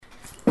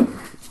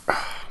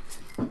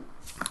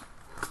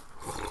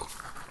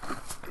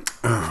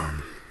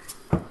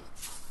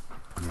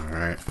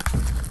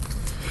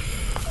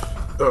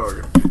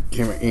Oh,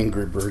 get my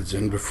Angry Birds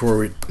in before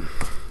we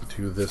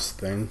do this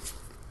thing.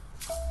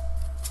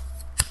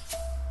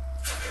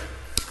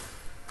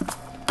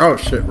 Oh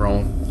shit,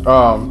 rolling.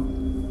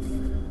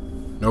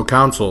 No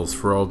Counsels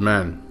for Old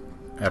Men,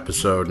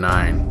 episode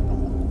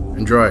 9.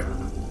 Enjoy.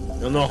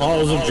 In the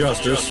halls of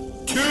justice. 2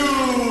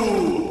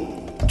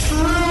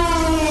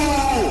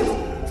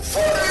 True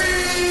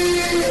Freaks!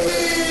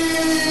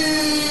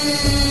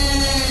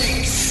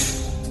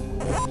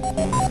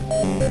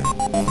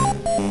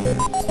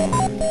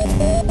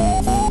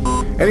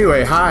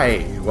 Anyway,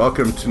 hi.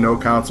 Welcome to No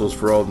Counsels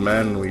for Old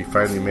Men. We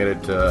finally made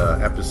it to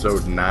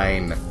episode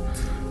 9.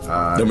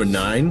 Number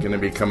 9? Going to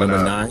be coming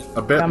Number up 9?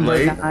 a bit Number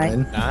late.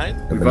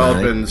 9. We've all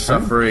been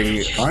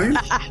suffering.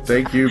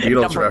 Thank you,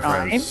 Beatles Number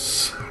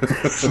reference.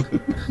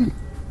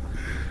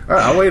 All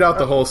right, I'll wait out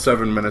the whole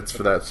 7 minutes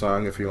for that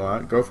song if you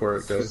want. Go for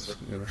it, guys.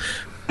 You know,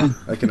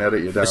 I can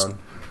edit you down.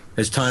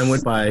 As time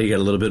went by, you got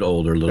a little bit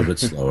older, a little bit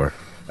slower.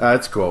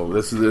 That's cool.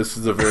 This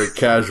is a very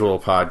casual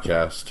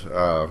podcast.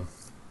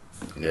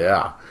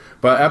 Yeah,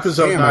 but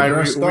episode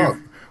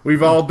 9,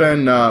 we've all been.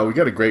 We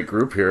got a great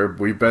group here.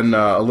 We've been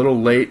a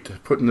little late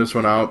putting this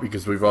one out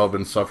because we've all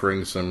been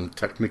suffering some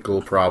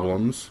technical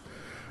problems,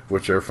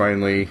 which are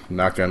finally,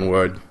 knock on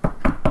wood,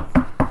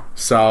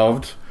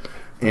 solved.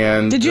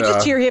 And Did you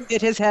just hear him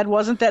hit his head?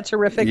 Wasn't that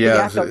terrific?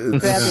 Yeah,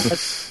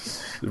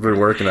 The I've been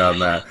working on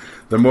that.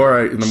 The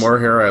more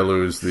hair I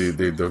lose,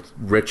 the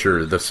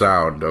richer the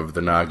sound of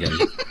the noggin,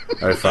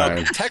 I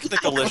find.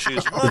 Technical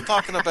issues. We're not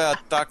talking about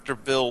Dr.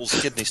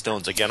 Bill's kidney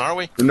stones again, are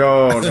we?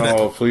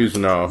 No, please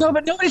no. No,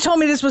 but nobody told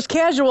me this was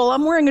casual.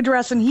 I'm wearing a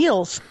dress and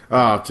heels.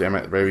 Oh, damn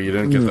it, baby, you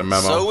didn't get the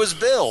memo. So is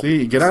Bill.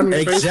 See, get on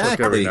your Facebook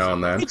Exactly. every now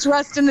and then. It's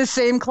dressed in the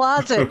same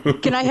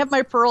closet. Can I have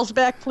my pearls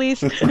back,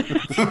 please? You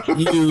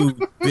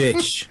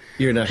bitch.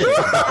 You're not.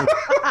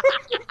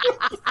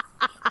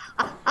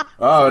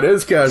 Oh, it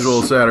is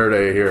casual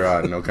Saturday here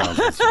on No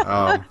Counsels.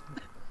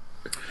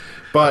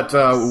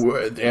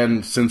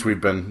 And since we've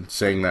been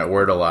saying that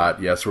word a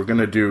lot, yes, we're going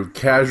to do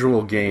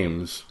casual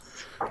games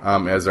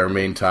as our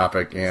main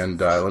topic. And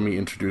let me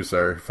introduce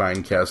our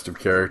fine cast of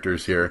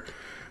characters here.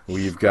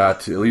 We've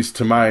got, at least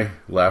to my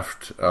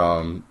left,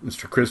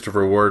 Mr.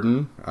 Christopher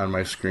Warden on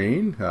my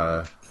screen.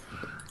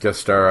 Guest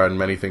star on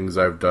many things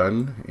I've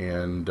done.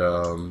 And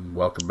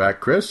welcome back,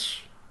 Chris.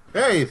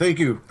 Hey, thank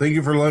you. Thank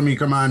you for letting me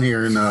come on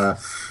here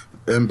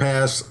and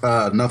pass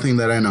nothing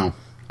that I know.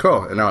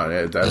 Cool.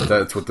 No,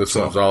 that's what this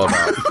one's all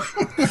about.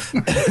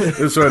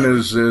 This one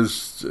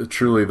is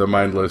truly the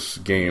mindless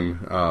game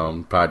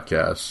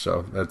podcast,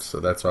 so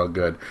that's all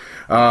good.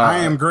 I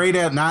am great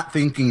at not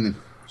thinking,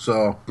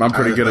 so I'm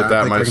pretty good at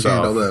that I think myself. I can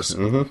handle this.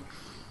 Mm-hmm.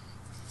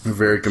 I'm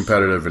very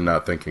competitive in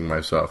not thinking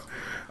myself.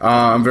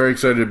 I'm very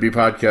excited to be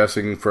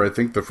podcasting for, I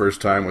think, the first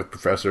time with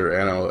Professor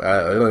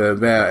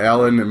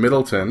Alan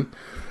Middleton.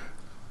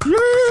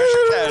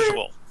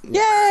 Casual.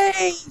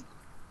 Yay!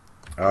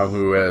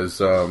 Who has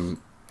the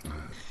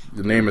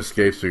name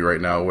escapes me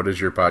right now. What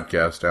is your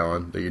podcast,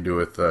 Alan, that you do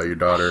with your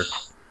daughter?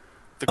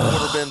 The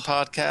Quarter Bin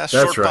Podcast, That's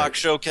Short right. Box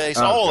Showcase,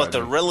 Oh, all God. at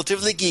the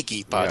Relatively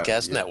Geeky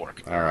Podcast Yeah.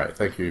 Network. All right,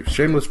 thank you.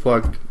 Shameless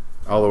plug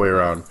all the way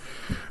around.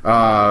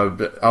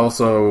 But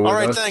also, All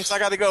right, thanks. I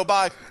got to go.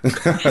 Bye.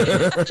 If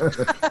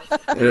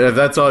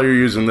that's all you're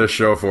using this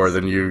show for,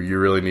 then you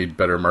really need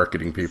better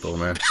marketing people,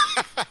 man.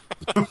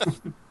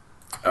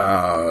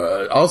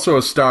 Also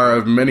a star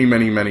of many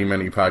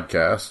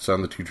podcasts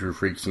on the Two True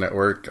Freaks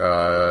Network,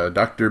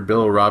 Dr.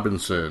 Bill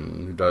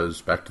Robinson, who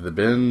does Back to the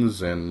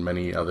Bins and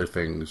many other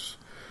things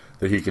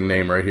that he can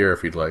name right here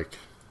if he'd like.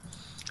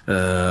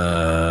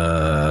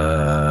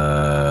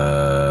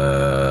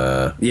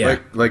 Yeah.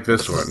 Like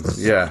this one.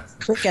 Yeah.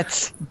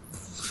 Crickets.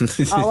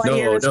 All I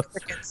hear is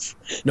crickets.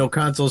 No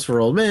Consoles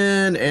for Old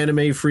Men,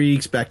 Anime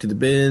Freaks, Back to the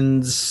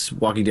Bins,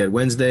 Walking Dead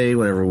Wednesday,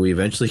 whenever we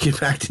eventually get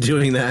back to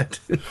doing that.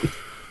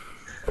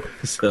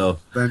 So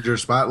Avenger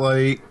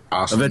Spotlight,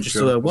 awesome. Avengers.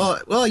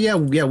 show. Yeah.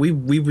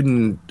 We've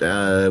been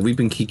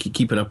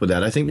keeping up with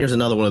that. I think there's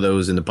another one of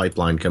those in the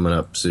pipeline coming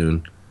up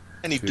soon.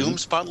 Any Doom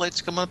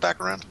Spotlights coming back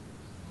around?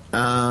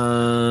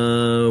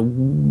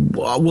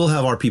 We'll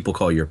have our people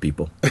call your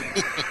people.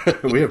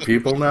 We have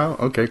people now?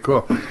 Okay,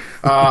 cool.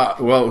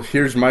 Well,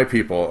 here's my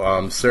people.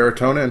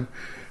 Serotonin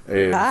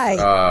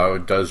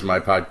does my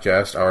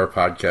podcast, our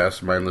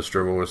podcast, Mindless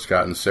Dribble with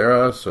Scott and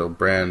Sarah, so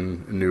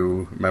brand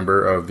new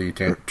member of the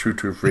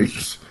True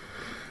Freaks.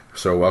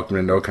 So welcome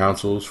to No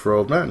Counsels for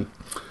Old Men.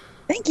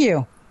 Thank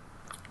you.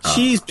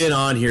 She's been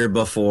on here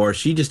before.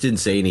 She just didn't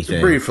say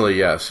anything. Briefly,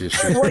 yes.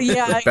 Well,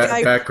 yeah,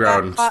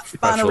 Background on a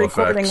special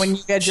recording effects. when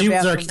you had She your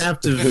was our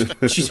bathroom. captive.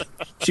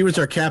 She was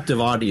our captive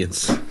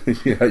audience.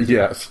 Yeah,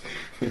 yes.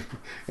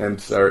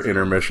 And our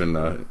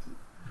intermission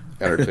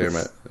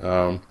entertainment.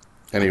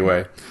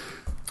 Anyway.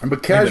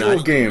 But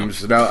casual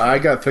games. Now, I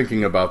got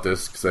thinking about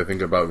this because I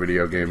think about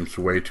video games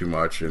way too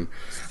much. And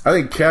I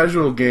think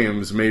casual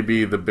games may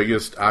be the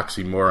biggest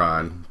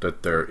oxymoron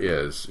that there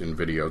is in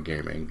video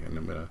gaming. And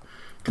I'm going to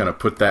kind of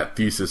put that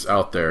thesis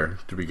out there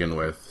to begin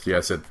with. Yeah, I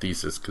said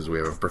thesis because we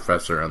have a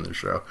professor on the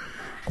show.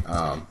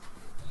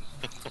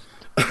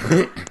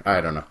 I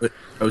don't know.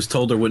 I was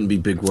told there wouldn't be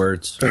big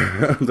words.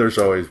 There's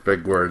always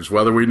big words.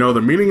 Whether we know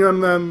the meaning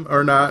of them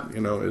or not,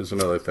 is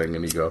another thing.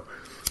 And you go,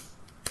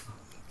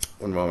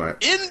 one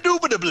moment.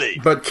 Indubitably.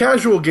 But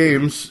casual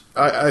games,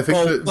 I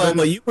think Well,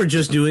 what you were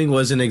just doing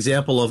was an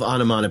example of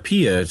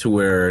onomatopoeia, to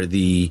where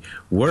the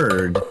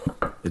word,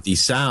 the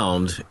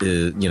sound,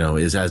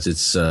 is as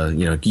it's,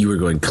 you were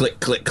going click,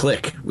 click,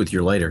 click with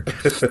your lighter.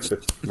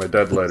 my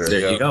dead lighter.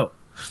 There you go.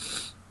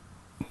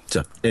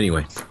 So,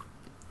 anyway.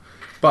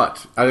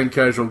 But I think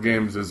casual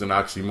games is an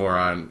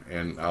oxymoron,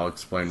 and I'll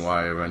explain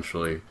why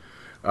eventually.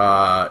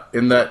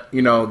 In that,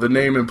 the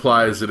name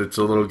implies that it's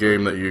a little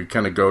game that you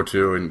kind of go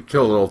to and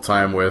kill a little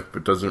time with,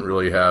 but doesn't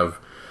really have,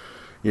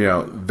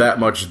 that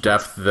much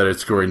depth that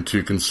it's going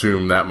to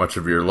consume that much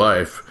of your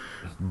life.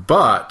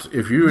 But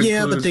if you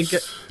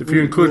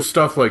include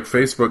stuff like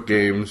Facebook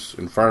games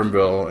and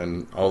Farmville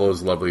and all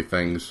those lovely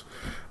things,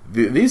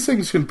 these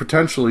things can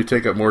potentially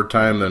take up more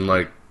time than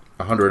like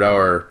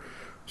 100-hour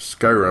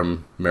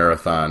Skyrim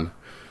marathon,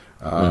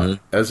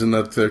 as in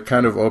that they're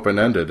kind of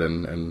open-ended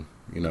and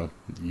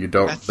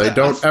they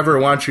don't ever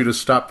want you to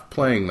stop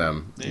playing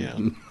them. Yeah.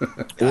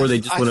 Or they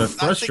just want to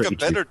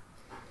frustrate you.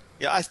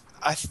 Yeah,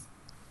 I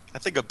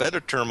think a better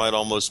term might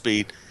almost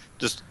be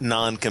just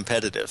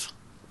non-competitive.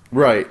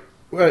 Right.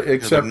 Well,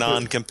 except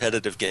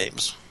non-competitive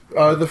games.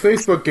 The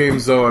Facebook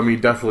games, though,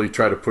 definitely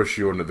try to push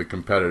you into the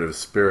competitive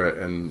spirit,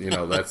 and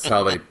that's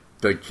how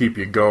they keep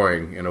you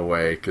going in a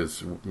way.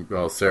 Because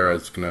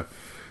Sarah's gonna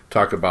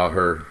talk about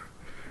her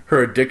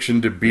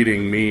addiction to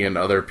beating me and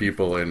other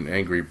people in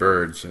Angry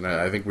Birds, and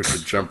I think we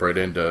should jump right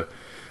into.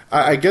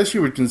 I guess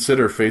you would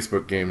consider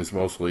Facebook games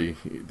mostly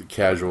the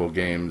casual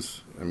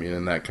games.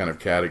 In that kind of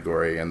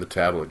category, and the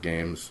tablet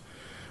games.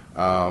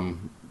 Why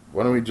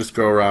don't we just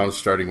go around,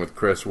 starting with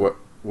Chris? What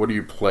do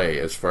you play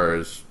as far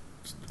as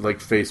like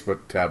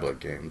Facebook tablet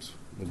games?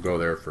 We'll go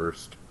there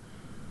first.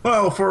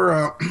 Well,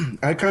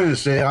 I kind of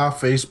stay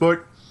off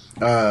Facebook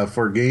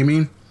for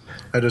gaming.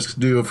 I just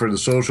do it for the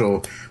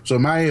social. So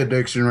my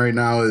addiction right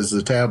now is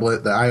the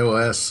tablet, the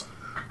iOS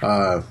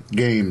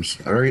games.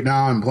 Right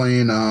now I'm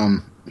playing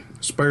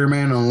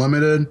Spider-Man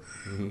Unlimited,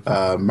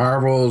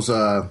 Marvel's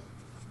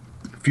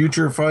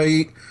Future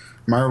Fight,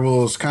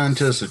 Marvel's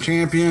Contest of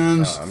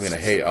Champions. I'm going to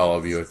hate all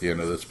of you at the end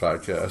of this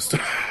podcast.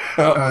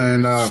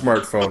 And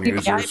smartphone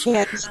users.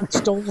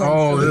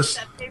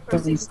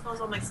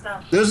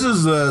 This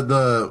is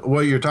the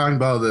what you're talking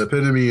about, the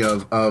epitome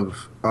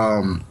of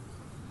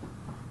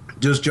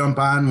just jump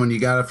on when you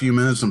got a few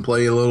minutes and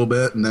play a little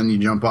bit, and then you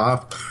jump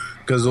off,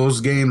 because those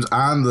games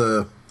on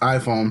the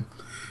iPhone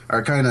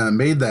are kind of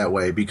made that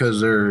way,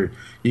 because you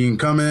can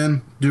come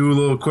in, do a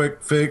little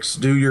quick fix,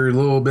 do your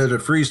little bit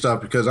of free stuff,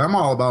 because I'm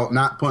all about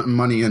not putting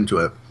money into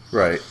it.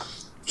 Right.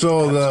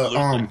 So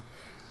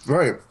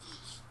right.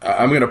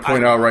 I'm going to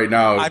point out right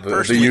now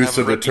the use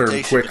of the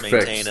term quick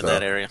fix in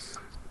that area.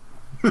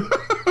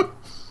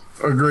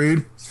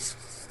 Agreed.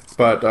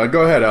 But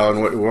go ahead,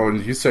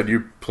 Alan. You said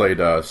you played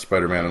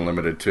Spider-Man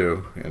Unlimited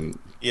too, and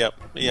Yep.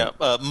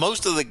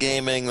 Most of the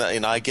gaming,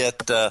 I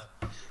get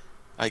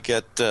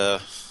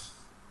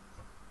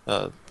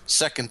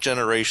second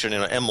generation.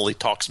 Emily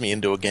talks me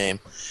into a game.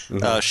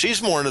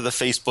 She's more into the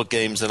Facebook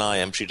games than I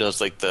am. She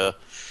does like the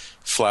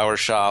Flower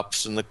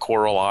Shops and the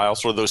Coral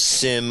Isles, or those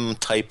sim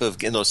type of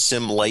those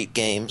sim light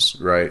games.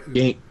 Right.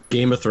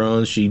 Game of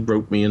Thrones. She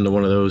broke me into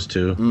one of those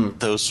too.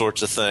 Those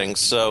sorts of things.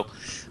 So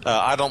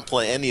I don't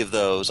play any of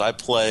those. I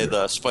play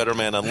the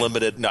Spider-Man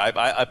Unlimited. No,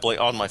 I play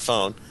on my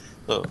phone.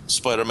 The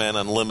Spider-Man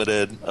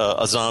Unlimited,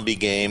 a zombie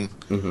game.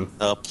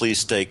 Please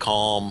Stay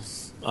Calm.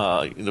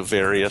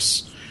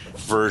 Various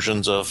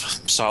versions of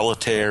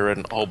Solitaire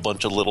and a whole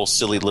bunch of little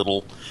silly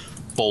little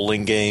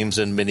bowling games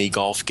and mini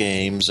golf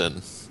games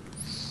and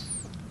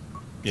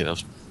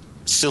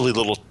silly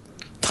little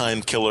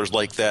time killers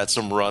like that.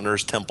 Some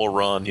runners, Temple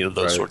Run,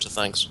 those sorts of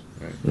things.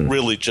 Right.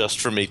 Really, just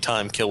for me,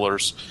 time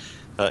killers.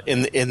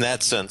 In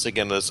that sense,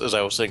 again, as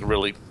I was saying,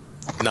 really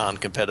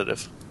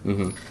non-competitive.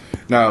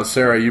 Now,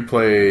 Sarah, you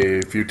play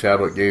a few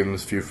tablet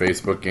games, a few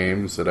Facebook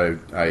games that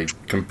I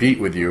compete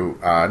with you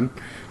on,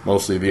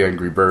 mostly the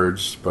Angry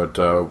Birds. But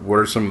what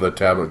are some of the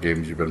tablet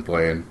games you've been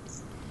playing?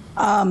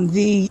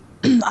 I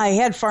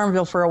had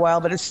Farmville for a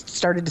while, but it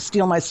started to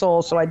steal my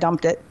soul, so I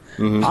dumped it.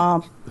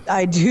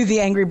 I do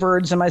the Angry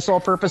Birds, and my sole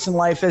purpose in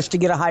life is to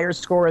get a higher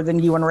score than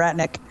you and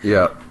Ratnick.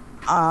 Yeah.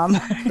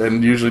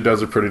 And usually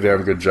does a pretty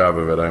damn good job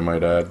of it, I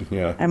might add.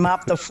 Yeah. I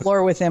mop the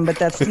floor with him, but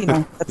that's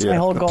that's my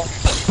whole goal.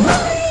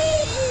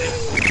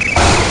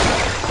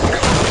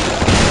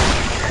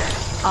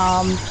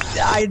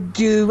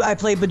 I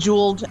play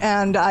Bejeweled,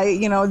 and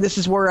this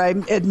is where I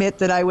admit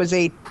that I was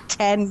a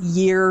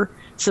 10-year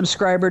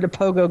subscriber to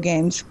Pogo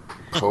Games.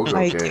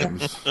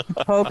 Games.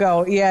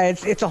 Pogo, yeah,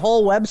 it's a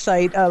whole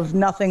website of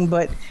nothing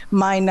but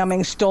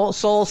mind-numbing,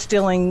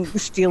 soul-stealing time.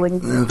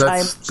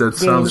 That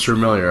sounds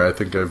familiar. I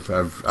think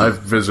I've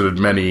visited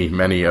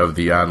many of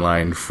the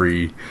online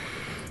free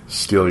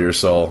steal your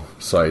soul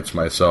sites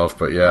myself.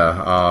 But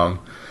yeah,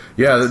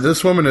 Yeah,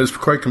 this woman is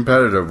quite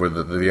competitive with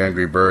the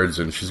Angry Birds,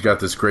 and she's got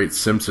this great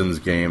Simpsons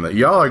game that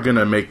y'all are going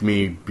to make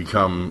me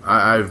become...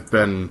 I've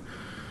been,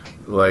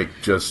 like,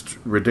 just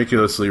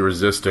ridiculously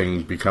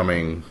resisting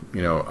becoming,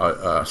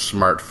 a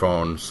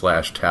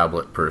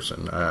smartphone/tablet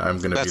person. I'm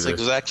going to be That's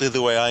exactly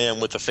the way I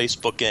am with the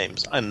Facebook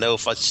games. I know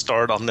if I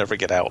start, I'll never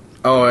get out.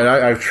 Oh, and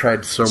I've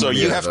tried so many. So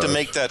you of have to those.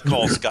 make that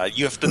call, Scott.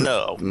 You have to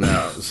know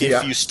if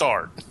you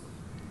start.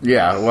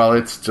 Yeah, well,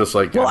 it's just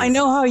like... Well, I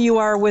know how you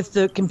are with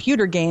the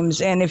computer games,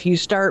 and if you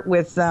start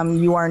with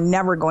them, you are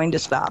never going to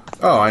stop.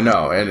 Oh, I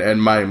know,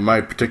 and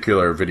my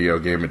particular video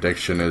game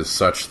addiction is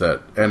such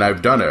that, and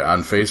I've done it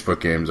on Facebook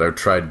games. I've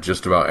tried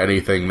just about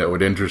anything that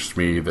would interest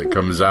me that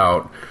comes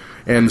out,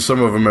 and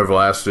some of them have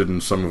lasted,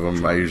 and some of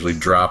them I usually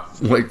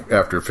drop like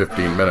after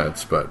 15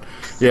 minutes. But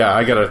yeah,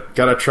 I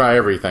gotta try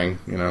everything,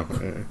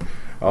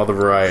 all the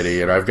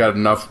variety, and I've got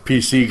enough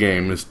PC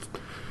games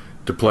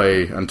to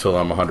play until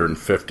I'm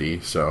 150.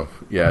 So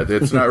yeah,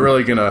 it's not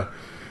really gonna.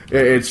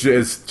 It's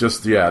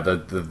just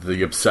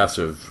the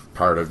obsessive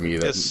part of me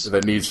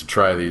that needs to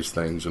try these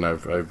things, and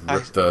I've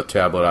ripped the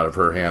tablet out of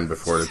her hand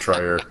before to try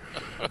her.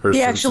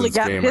 He actually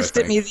got pissed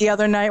at me the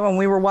other night when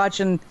we were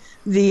watching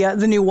the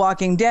new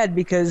Walking Dead,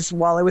 because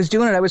while I was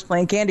doing it, I was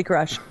playing Candy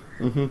Crush.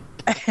 Mm-hmm.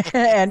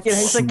 And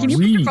he's like, "Can you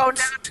put your phone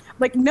down?" I'm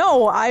like,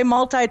 no, I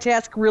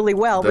multitask really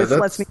well. This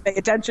lets me pay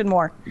attention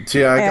more.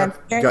 See, and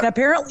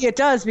apparently it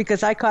does,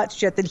 because I caught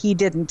shit that he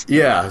didn't.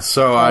 Yeah,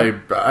 so I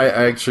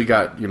actually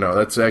got,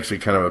 that's actually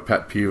kind of a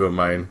pet peeve of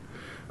mine.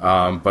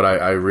 But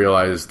I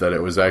realized that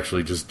it was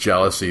actually just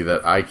jealousy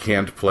that I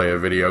can't play a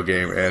video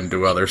game and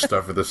do other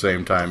stuff at the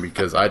same time,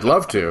 because I'd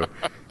love to,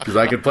 because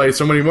I could play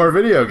so many more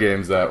video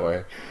games that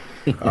way.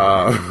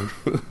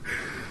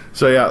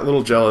 So yeah, a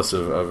little jealous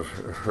of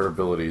her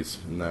abilities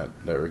in that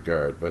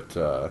regard. But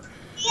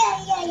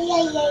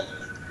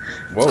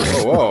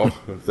whoa!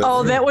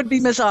 That would be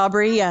Miss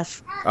Aubrey.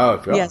 Yes. Oh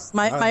God. Yes,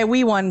 my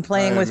wee one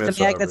playing with the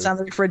magnets on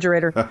the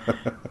refrigerator.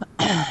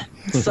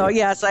 So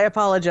yes, I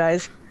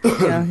apologize.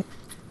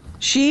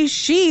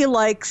 She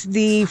likes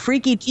the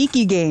Freaky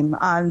Tiki game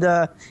on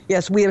the.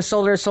 Yes, we have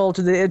sold our soul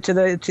to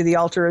the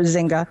altar of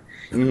Zynga.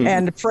 Mm-hmm.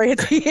 And pray at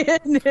the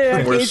end.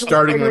 We're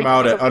starting them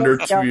out at under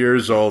 2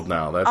 years old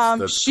now.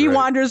 That's she great.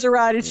 wanders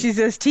around and she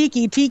says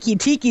tiki tiki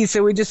tiki.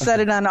 So we just set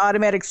it on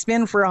automatic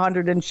spin for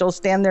 100, and she'll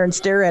stand there and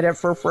stare at it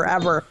for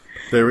forever.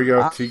 There we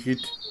go, tiki.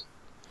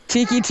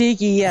 Tiki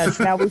tiki, yes.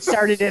 Now we've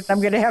started it. I'm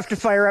going to have to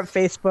fire up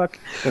Facebook.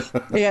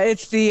 Yeah,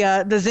 it's the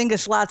Zynga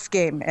slots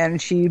game, and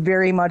she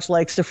very much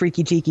likes the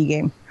Freaky Tiki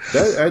game.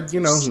 That's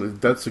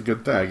a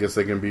good thing. I guess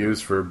they can be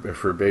used for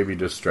baby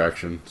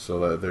distraction, so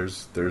that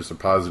there's a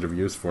positive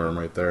use for them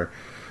right there.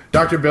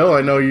 Dr. Bill,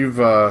 I know you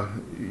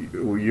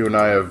and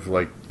I have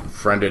like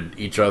friended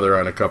each other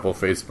on a couple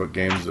Facebook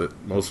games that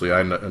mostly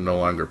I no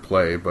longer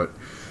play, but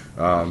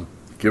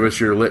give us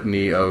your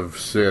litany of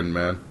sin,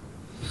 man.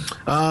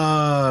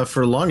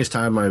 For the longest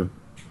time,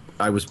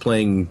 I was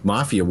playing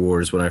Mafia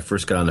Wars when I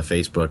first got onto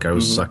Facebook. I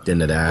was sucked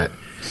into that.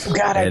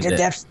 God, I did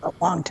that for a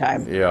long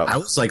time. Yeah, I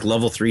was like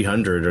level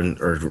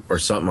 300 or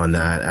something on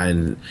that,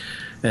 and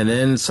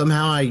then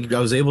somehow I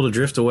was able to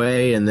drift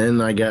away, and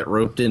then I got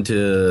roped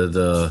into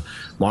the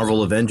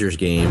Marvel Avengers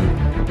game.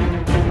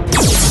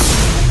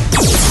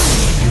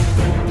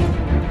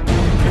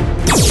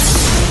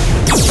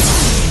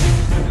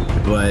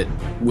 But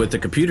with the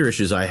computer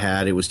issues I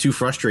had, it was too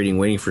frustrating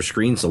waiting for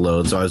screens to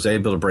load, so I was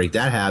able to break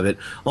that habit,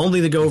 only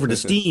to go over to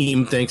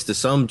Steam, thanks to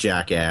some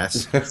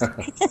jackass,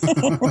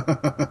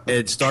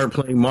 and start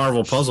playing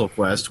Marvel Puzzle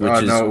Quest,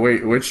 which is...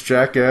 wait, which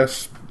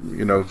jackass,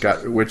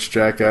 got which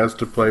jackass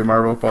to play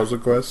Marvel Puzzle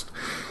Quest?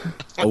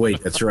 Oh,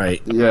 wait, that's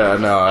right. Yeah,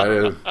 no,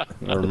 I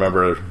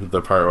remember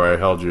the part where I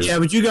held you. Yeah,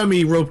 but you got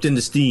me roped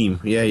into Steam.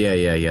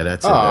 Yeah,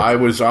 that's it. I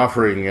was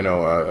offering,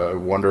 a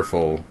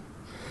wonderful...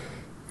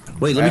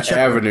 Wait, let me check.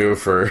 Avenue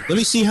for. Let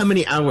me see how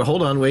many hours.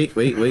 Hold on, wait.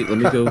 Let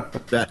me go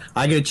back.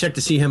 I gotta check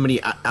to see how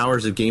many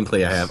hours of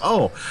gameplay I have.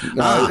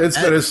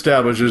 It's been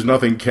established. There's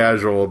nothing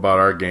casual about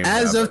our game.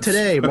 As of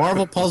today,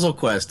 Marvel Puzzle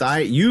Quest,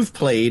 you've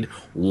played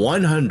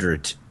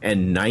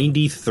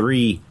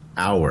 193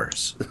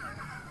 hours.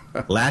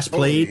 Last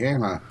played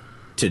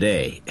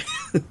today.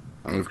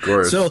 Of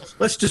course. So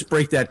let's just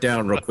break that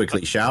down real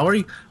quickly, shall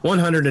we?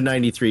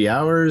 193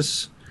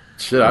 hours.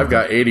 Shit, I've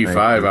got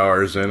 85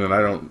 hours in, and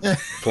I don't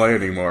play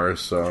anymore,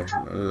 so I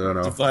don't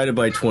know. Divided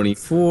by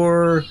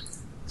 24.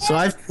 So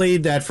I've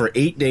played that for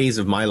 8 days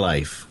of my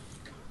life.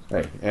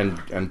 Hey,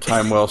 and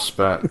time well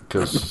spent,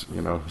 because,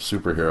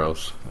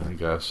 superheroes, I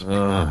guess.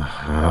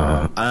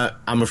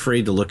 I'm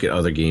afraid to look at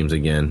other games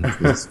again.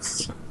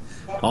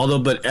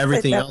 But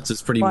everything else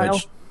is pretty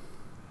much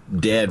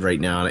dead right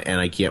now, and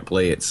I can't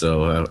play it,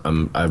 so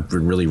I've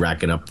been really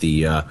racking up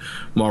the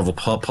Marvel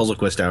Puzzle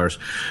Quest hours.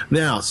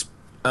 Now,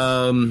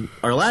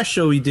 our last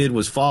show we did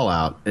was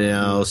Fallout.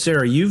 Now,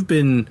 Sarah,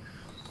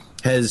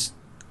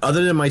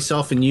 other than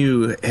myself and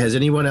you, has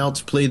anyone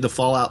else played the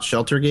Fallout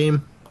Shelter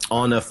game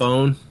on a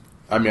phone?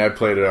 I mean, I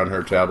played it on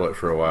her tablet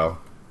for a while.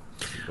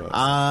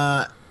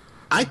 I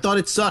thought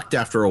it sucked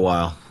after a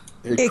while.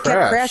 It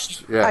kept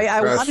crashing. Yeah,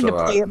 I wanted to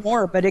play it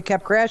more, but it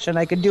kept crashing.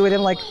 I could do it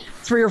in like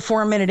 3 or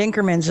 4 minute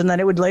increments, and then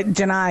it would like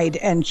denied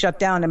and shut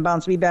down and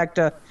bounce me back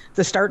to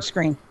the start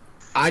screen.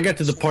 I got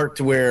to the part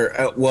to where,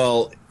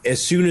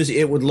 as soon as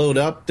it would load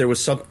up, there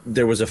was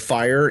a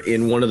fire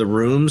in one of the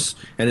rooms,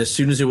 and as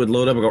soon as it would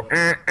load up, it would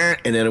go,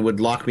 and then it would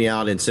lock me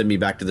out and send me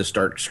back to the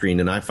start screen.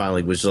 And I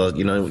finally was,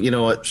 you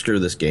know what, screw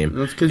this game.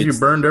 That's because you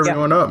burned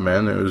everyone up,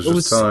 man. It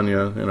was telling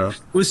you, you know.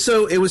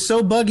 It was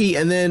so buggy.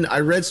 And then I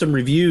read some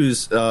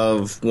reviews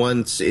of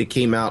once it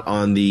came out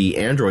on the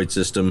Android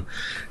system,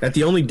 that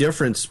the only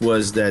difference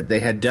was that they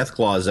had death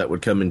claws that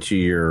would come into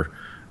your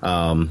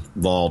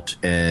vault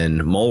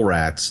and mole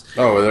rats.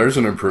 Oh, well, there's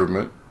an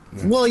improvement.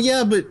 Well,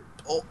 yeah, but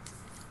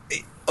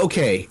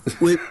okay.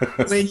 When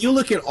you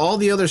look at all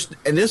the other,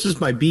 and this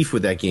is my beef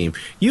with that game,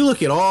 you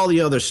look at all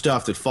the other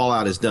stuff that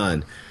Fallout has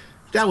done.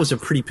 That was a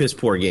pretty piss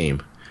poor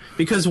game,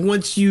 because I know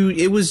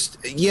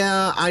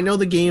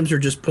the games are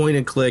just point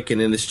and click,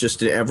 and then it's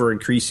just an ever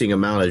increasing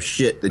amount of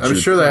shit. I'm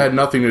sure that had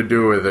nothing to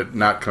do with it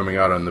not coming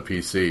out on the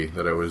PC.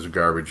 That it was a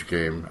garbage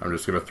game. I'm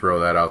just going to throw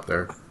that out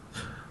there.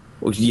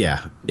 Well,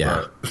 yeah.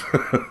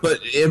 but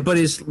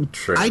it's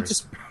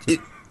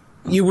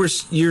you're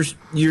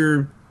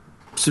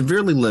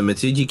severely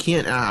limited. You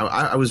can't.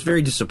 I was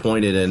very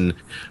disappointed, and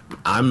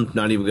I'm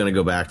not even going to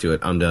go back to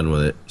it. I'm done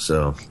with it.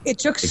 So it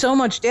took so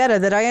much data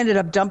that I ended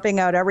up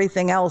dumping out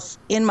everything else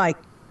in my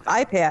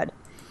iPad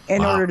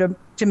in order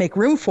to make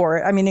room for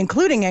it. I mean,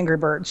 including Angry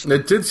Birds.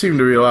 It did seem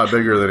to be a lot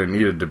bigger than it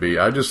needed to be.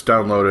 I just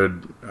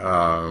downloaded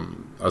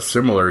a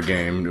similar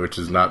game, which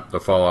is not the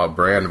Fallout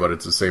brand, but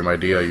it's the same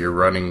idea. You're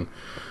running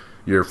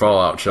your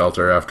Fallout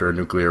shelter after a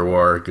nuclear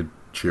war. Good,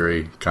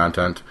 cheery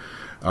content.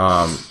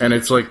 And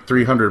it's like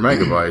 300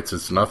 megabytes.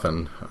 It's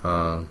nothing.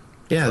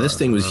 This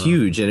thing was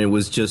huge, and it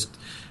was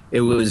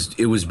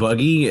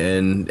buggy,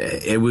 and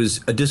it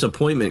was a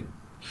disappointment,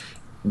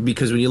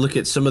 because when you look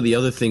at some of the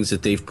other things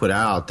that they've put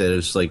out, that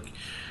it's like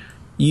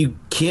you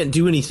can't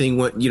do anything.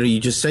 You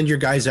just send your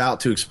guys out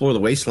to explore the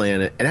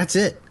wasteland, and that's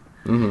it.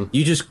 Mm-hmm.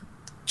 You just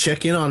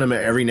check in on them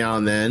every now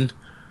and then,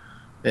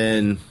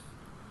 and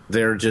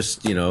they're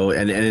just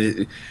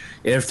and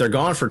if they're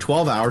gone for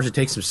 12 hours, it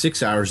takes them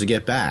 6 hours to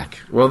get back.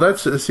 Well,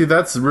 that's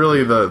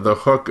really the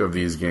hook of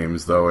these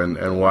games, though,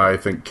 and why I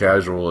think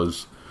casual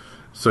is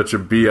such a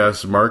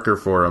BS marker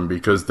for them,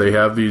 because they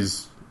have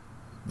these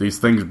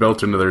things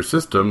built into their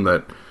system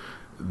that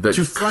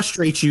to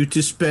frustrate you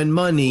to spend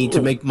money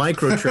to make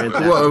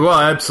microtransactions. well,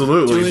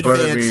 absolutely. To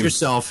advance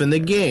yourself in the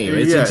game.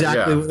 It's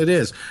exactly what it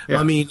is. Yeah.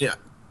 I mean,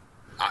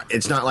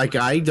 it's not like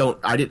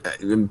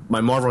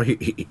my Marvel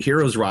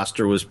Heroes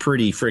roster was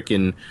pretty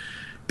freaking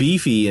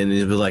beefy, and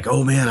it was like,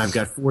 oh man, I've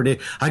got 4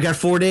 days. I got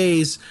 4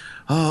 days.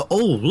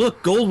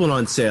 Look, gold went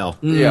on sale.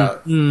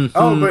 But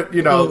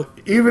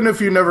even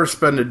if you never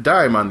spend a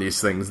dime on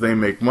these things, they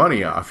make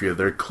money off you.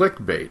 They're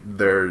clickbait.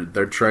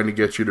 They're trying to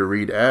get you to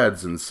read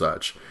ads and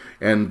such.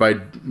 And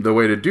the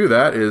way to do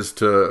that is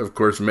to, of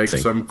course, make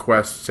some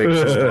quests take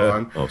so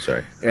long. Oh,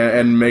 sorry.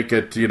 And make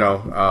it,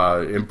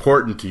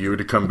 important to you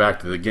to come back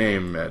to the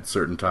game at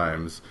certain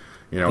times.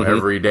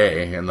 Every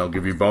day, and they'll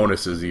give you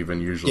bonuses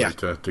even usually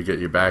to get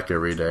you back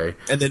every day.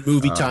 And then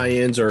movie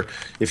tie-ins, or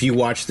if you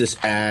watch this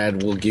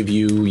ad, we'll give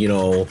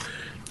you,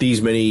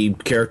 these many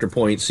character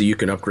points so you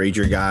can upgrade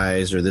your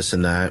guys, or this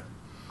and that.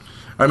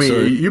 I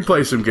mean, you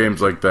play some games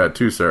like that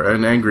too, sir.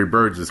 And Angry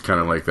Birds is kind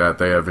of like that.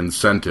 They have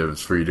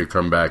incentives for you to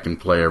come back and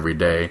play every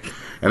day.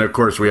 And of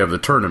course, we have the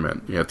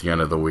tournament at the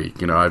end of the week.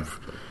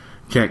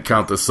 Can't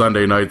count the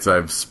Sunday nights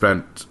I've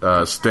spent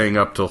staying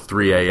up till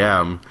 3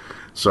 a.m.,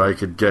 so I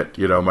could get,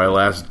 my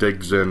last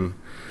digs in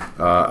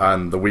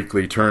on the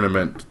weekly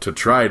tournament to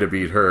try to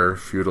beat her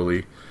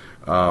futilely,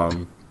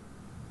 and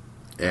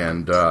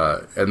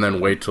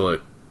then wait till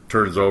it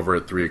turns over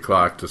at 3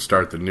 o'clock to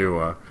start the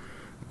new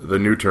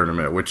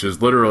tournament, which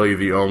is literally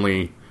the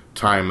only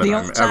time that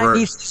I'm ever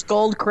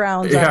gold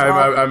crowns.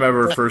 I'm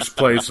ever first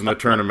place in the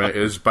tournament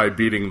is by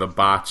beating the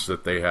bots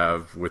that they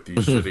have with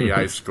these shitty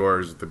high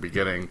scores at the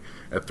beginning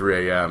at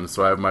 3 a.m.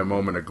 So I have my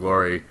moment of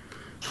glory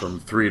from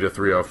 3 to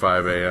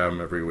 3:05 a.m.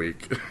 every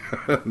week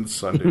on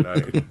Sunday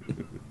night.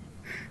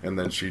 And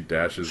then she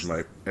dashes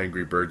my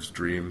Angry Birds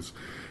dreams,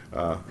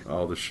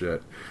 all the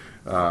shit.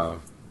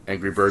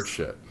 Angry Bird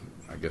shit,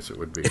 I guess it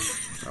would be.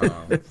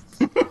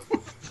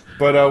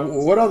 But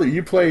what other...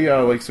 You play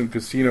like some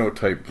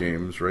casino-type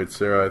games, right,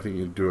 Sarah? I think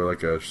you do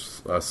like a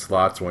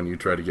slots one you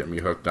try to get me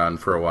hooked on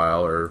for a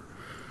while, or...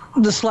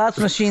 The slots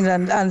machines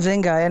on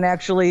Zynga, and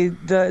actually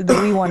the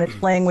Wii one is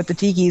playing with the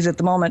tikis at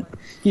the moment.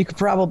 You could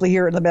probably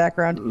hear it in the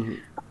background.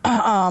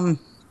 Mm-hmm.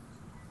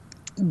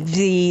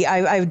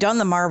 I've done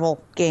the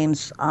Marvel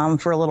games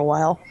for a a little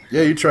while.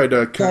 Yeah, you tried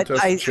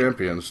Contest of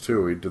Champions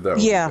too. We did that one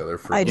together.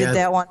 I did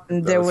that one.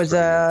 There was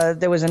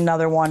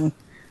another one,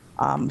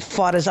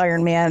 fought as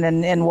Iron Man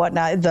and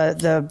whatnot.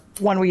 The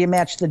one where you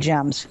match the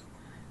gems.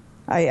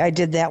 I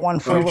did that one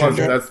for a little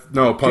bit.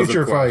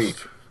 Puzzle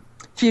Quest.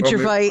 Future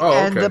Fight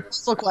and the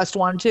Puzzle Quest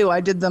one too.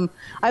 I did them.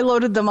 I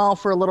loaded them all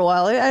for a little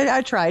while.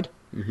 I tried.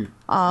 Mm-hmm.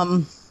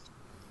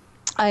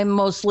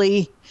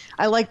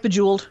 I like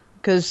Bejeweled.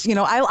 because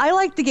I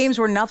like the games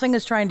where nothing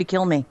is trying to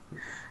kill me.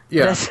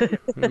 Yeah.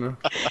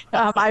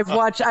 I've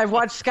watched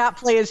Scott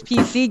play his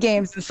PC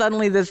games, and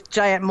suddenly this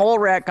giant mole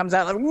rat comes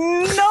out like,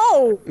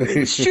 no,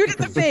 shoot in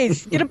the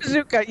face, get a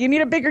bazooka. You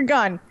need a bigger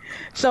gun.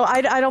 So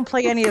I don't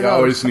play any of those. You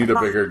always need a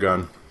bigger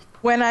gun.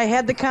 When I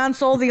had the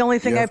console, the only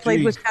thing I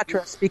played was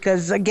Tetris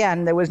because,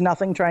 again, there was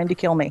nothing trying to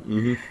kill me.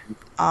 Mm-hmm.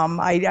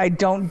 I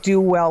don't do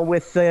well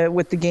with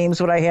the games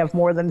when I have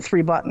more than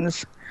 3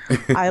 buttons.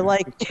 I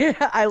like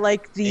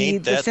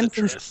the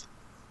Simpsons.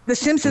 The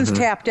Simpsons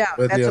Tapped Out.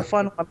 That's a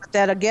fun one. But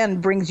that,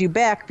 again, brings you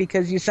back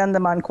because you send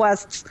them on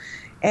quests,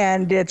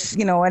 and it's,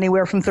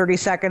 anywhere from 30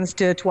 seconds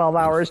to 12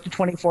 hours to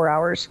 24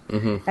 hours.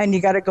 Mm-hmm. And you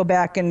got to go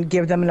back and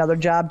give them another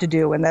job to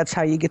do, and that's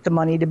how you get the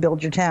money to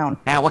build your town.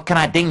 Now, what can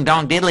I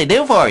ding-dong diddly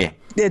do for you?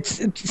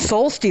 It's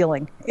soul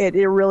stealing. It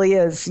really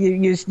is.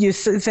 You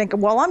think,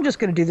 well, I'm just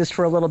going to do this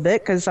for a little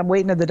bit because I'm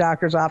waiting at the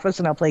doctor's office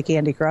and I'll play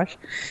Candy Crush.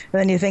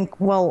 And then you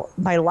think, well,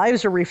 my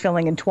lives are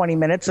refilling in 20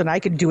 minutes and I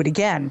could do it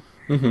again.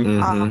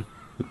 Mm-hmm.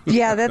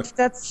 Yeah,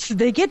 that's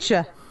they get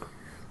you.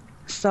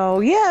 So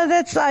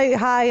yeah,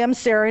 hi. I'm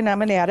Sarah, and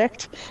I'm an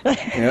addict.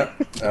 Yeah,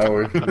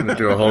 we're going to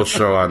do a whole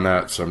show on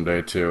that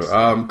someday too.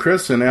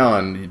 Chris and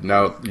Alan,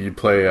 now you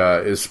play.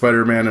 Is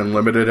Spider-Man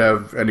Unlimited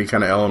have any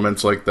kind of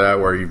elements like that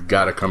where you've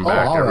got to come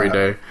back every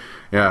day?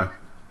 Yeah,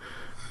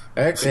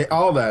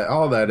 all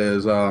that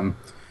is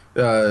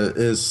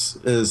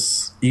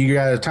you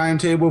got a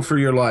timetable for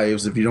your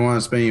lives. If you don't want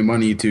to spend any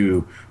money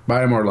to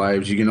buy more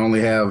lives, you can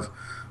only have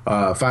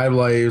 5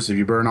 lives. If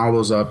you burn all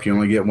those up, you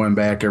only get 1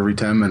 back every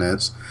 10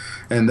 minutes.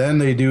 And then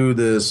they do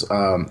this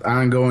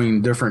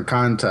ongoing different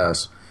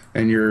contests,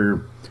 and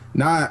you're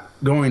not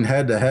going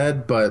head to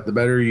head, but the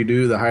better you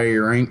do, the higher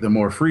you rank, the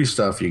more free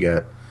stuff you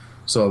get.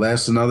 So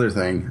that's another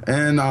thing.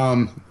 And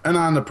on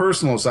the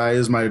personal side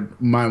is my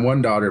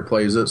one daughter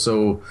plays it,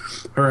 so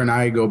her and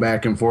I go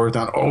back and forth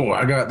on,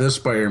 I got this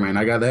Spider-Man,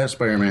 I got that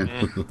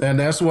Spider-Man. And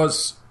that's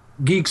what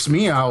geeks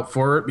me out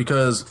for it,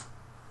 because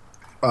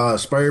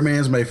Spider-Man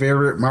is my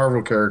favorite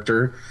Marvel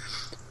character.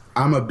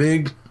 I'm a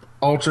big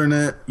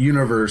alternate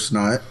universe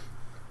nut.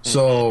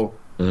 So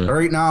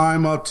right now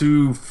I'm up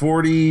to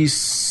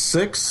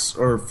 46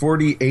 or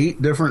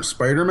 48 different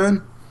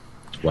Spider-Men.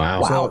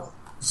 Wow.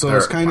 So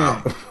it's kind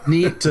of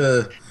neat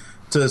to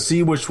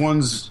see which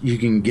ones you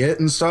can get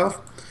and stuff.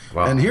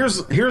 Wow. And here's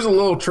a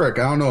little trick.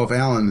 I don't know if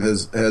Alan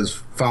has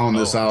found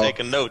this out.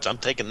 I'm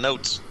taking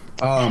notes.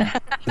 Because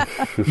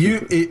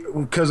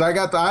I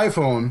got the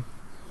iPhone,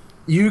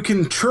 you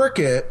can trick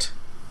it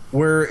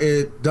where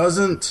it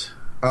doesn't.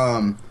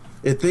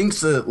 It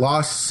thinks it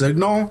lost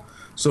signal.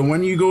 So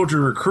when you go to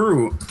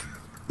recruit,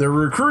 the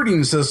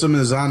recruiting system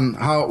is on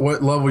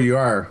what level you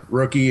are,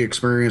 rookie,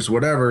 experience,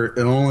 whatever.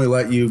 It'll only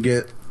let you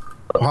get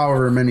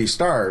however many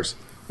stars.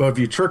 But if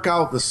you trick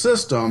out the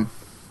system,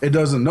 it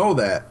doesn't know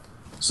that.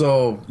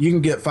 So you can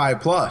get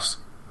 5+.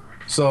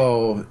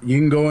 So you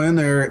can go in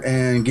there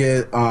and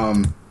get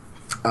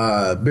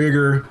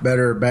bigger,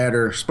 better,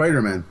 badder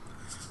Spider-Man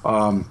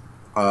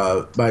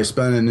by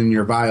spending in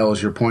your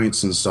vials, your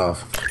points and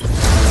stuff.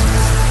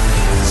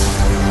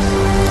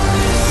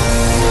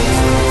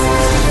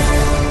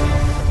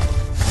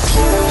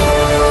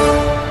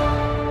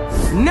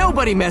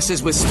 Nobody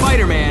messes with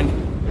Spider-Man.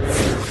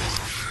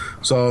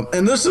 So,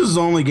 and this is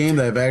the only game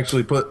that I've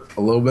actually put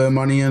a little bit of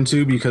money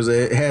into because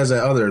it has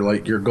that other,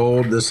 like your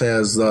gold. This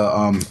has the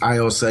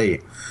iOS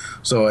 8.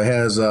 So it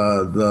has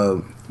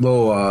the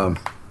little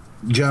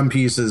gem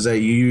pieces that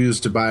you use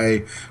to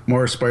buy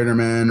more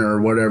Spider-Man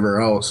or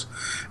whatever else.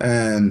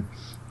 And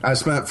I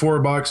spent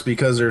 $4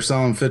 because they're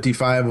selling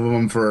 55 of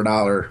them for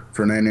 $1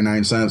 for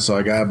 99 cents. So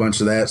I got a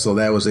bunch of that. So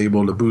that was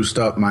able to boost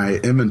up my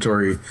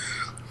inventory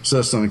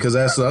system, because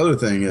that's the other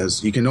thing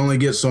is you can only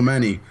get so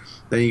many.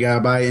 Then you gotta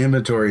buy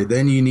inventory.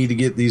 Then you need to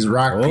get these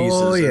rock pieces.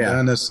 Oh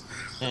yeah.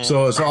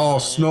 So it's all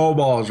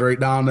snowballs right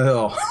down the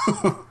hill.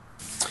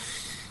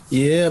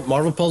 Yeah,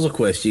 Marvel Puzzle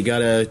Quest. You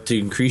to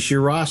increase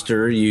your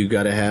roster, you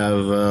gotta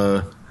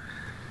have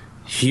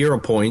hero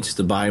points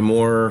to buy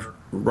more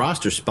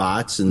roster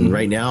spots. And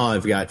right now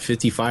I've got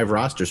 55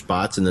 roster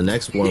spots, and the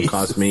next one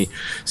cost me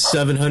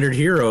 700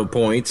 hero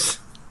points.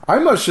 I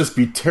must just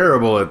be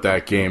terrible at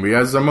that game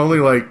because I'm only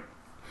like.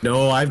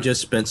 No, I've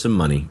just spent some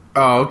money.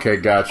 Oh, okay,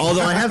 gotcha.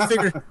 Although I have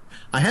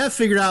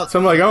figured out. So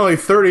I'm like only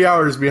 30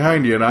 hours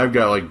behind you, and I've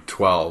got like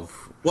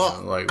 12.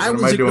 Well, what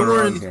am I doing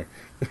wrong here?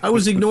 I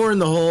was ignoring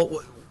the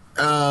whole.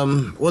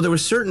 Well, there were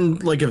certain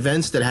like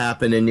events that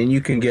happen, and then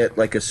you can get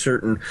like a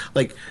certain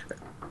like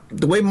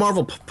the way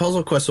Marvel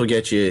Puzzle Quest will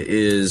get you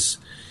is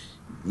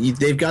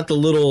they've got the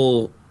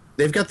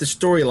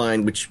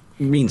storyline, which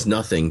means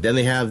nothing. Then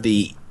they have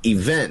the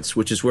events,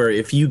 which is where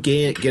if you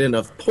get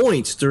enough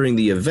points during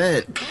the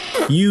event,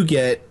 you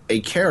get a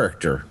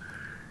character.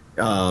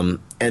 And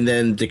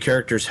then the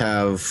characters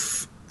have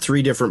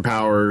 3 different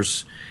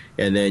powers,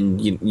 and then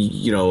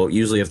you know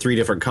usually have 3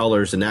 different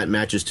colors, and that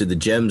matches to the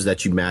gems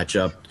that you match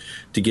up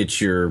to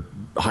get your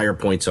higher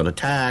points on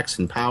attacks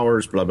and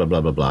powers, blah blah blah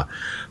blah blah.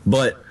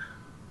 But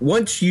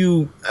once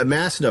you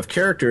amass enough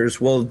characters,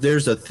 well,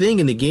 there's a thing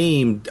in the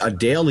game, a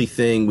daily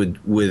thing with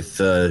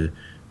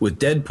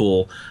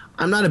Deadpool.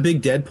 I'm not a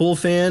big Deadpool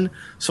fan,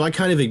 so I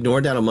kind of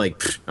ignored that. I'm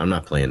like, I'm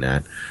not playing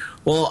that.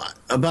 Well,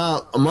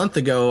 about a month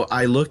ago,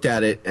 I looked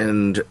at it,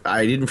 and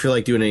I didn't feel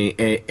like doing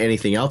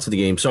anything else in the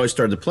game, so I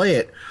started to play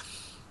it.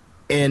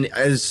 And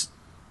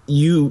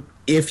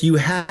if you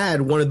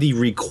had one of the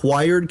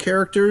required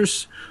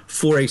characters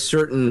for a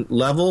certain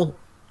level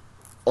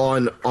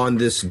on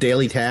this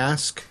daily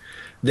task,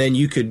 then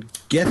you could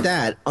get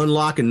that,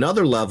 unlock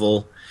another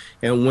level,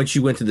 and once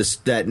you went to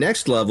that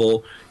next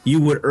level, you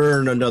would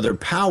earn another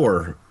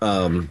power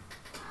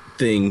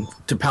thing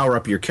to power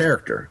up your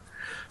character.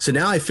 So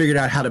now I figured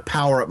out how to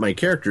power up my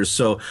characters.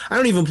 So I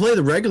don't even play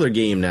the regular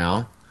game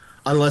now,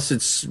 unless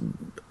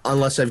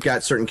I've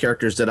got certain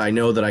characters that I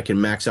know that I can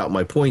max out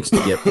my points to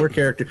get more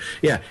character.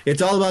 Yeah,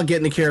 it's all about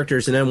getting the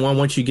characters, and then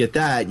once you get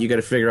that, you got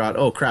to figure out,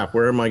 oh crap,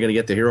 where am I going to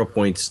get the hero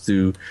points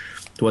to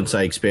once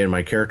I expand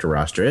my character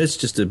roster? It's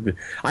just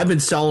I've been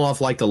selling off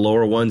like the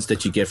lower ones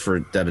that you get for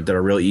that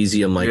are real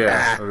easy. I'm like,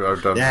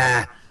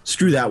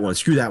 screw that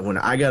one.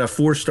 I got a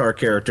 4-star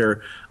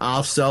character.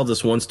 I'll sell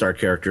this 1-star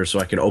character so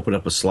I can open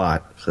up a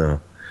slot. So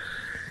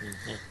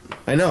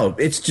I know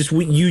it's just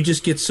you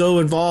just get so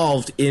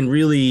involved in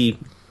really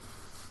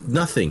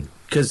nothing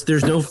because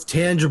there's no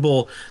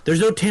tangible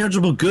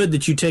good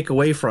that you take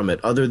away from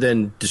it other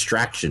than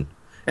distraction,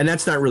 and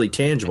that's not really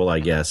tangible, I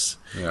guess.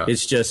 Yeah.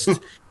 It's just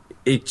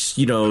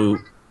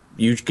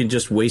you can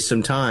just waste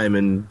some time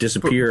and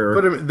disappear.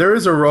 But I mean, there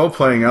is a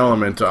role-playing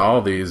element to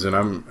all these, and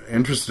I'm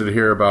interested to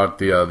hear about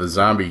the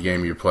zombie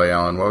game you play,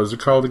 Alan. What was it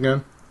called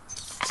again?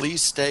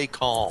 Please Stay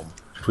Calm.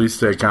 Please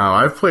Stay Calm.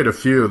 I've played a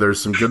few.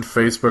 There's some good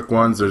Facebook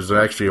ones. There's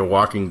actually a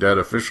Walking Dead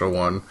official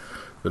one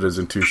that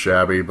isn't too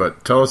shabby.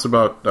 But tell us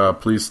about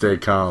Please Stay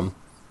Calm.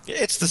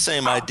 It's the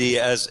same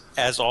idea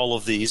as all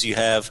of these. You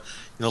have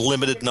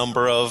limited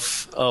number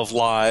of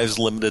lives,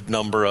 limited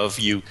number of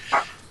you.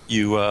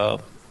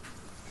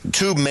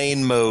 Two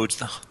main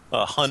modes,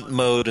 hunt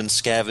mode and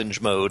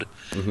scavenge mode.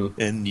 Mm-hmm.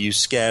 And you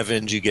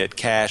scavenge, you get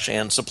cash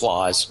and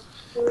supplies,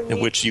 in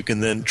which you can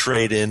then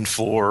trade in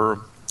for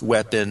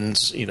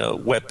weapons,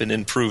 weapon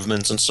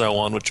improvements and so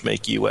on, which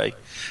make you a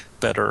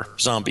better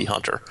zombie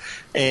hunter.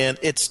 And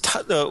it's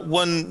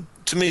one,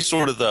 to me,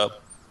 sort of the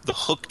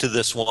hook to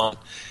this one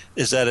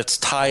is that it's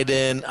tied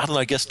in, I don't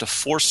know, I guess to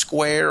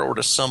Foursquare or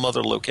to some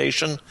other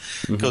location,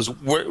 because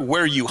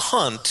where you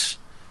hunt,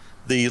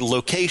 the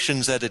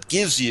locations that it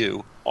gives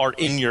you are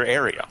in your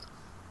area.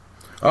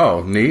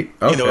 Oh, neat.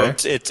 Okay.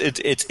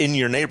 It's in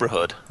your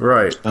neighborhood.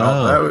 Right.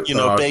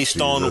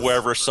 Based on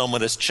wherever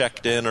someone has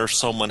checked in or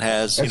someone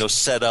has,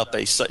 set up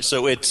a site.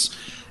 So it's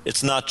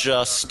not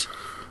just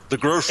the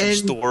grocery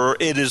store,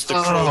 it is the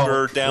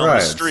Kroger down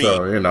the street.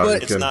 So,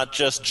 it's not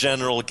just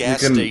general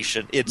gas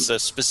station, it's a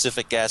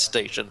specific gas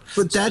station,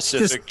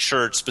 specific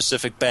church,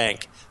 specific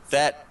bank.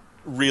 That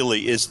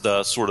really is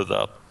the sort of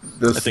the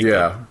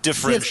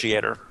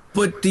differentiator.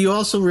 But do you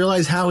also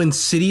realize how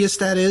insidious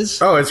that is?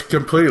 Oh, it's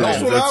completely. It's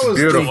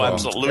beautiful. Oh,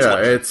 absolutely. Yeah,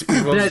 it's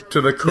evil to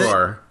the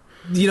core.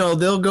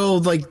 They'll go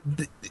like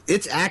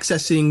it's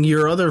accessing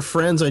your other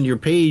friends on your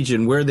page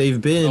and where they've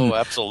been. Oh,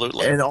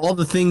 absolutely. And all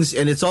the things,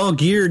 and it's all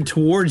geared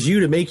towards you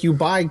to make you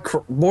buy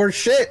more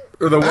shit.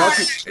 Or the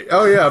walking.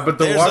 Oh yeah, but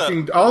the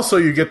walking. Also,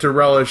 you get to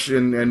relish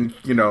in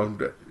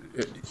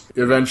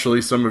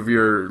eventually some of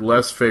your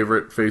less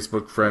favorite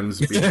Facebook friends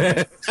being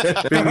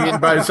eaten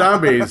by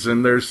zombies,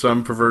 and there's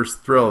some perverse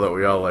thrill that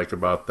we all like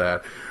about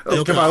that.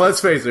 Oh, come on,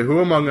 let's face it. Who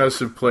among us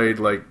have played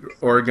like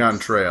Oregon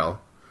Trail?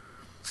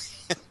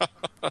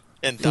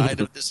 And died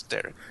of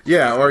dysentery.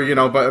 Yeah,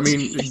 or but I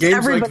mean,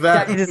 games like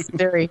that. Died of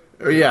dysentery.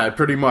 Yeah,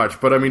 pretty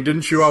much. But I mean,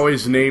 didn't you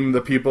always name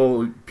the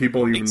people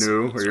you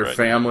knew or your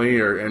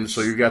family, and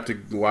so you got to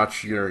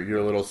watch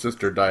your little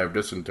sister die of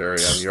dysentery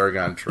on the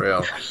Oregon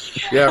Trail?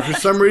 Yeah, for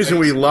some reason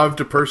we love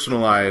to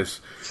personalize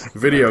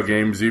video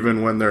games,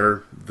 even when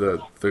they're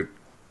the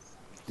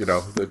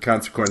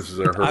consequences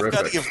are horrific. I've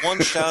got to give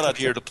one shout out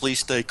here to Please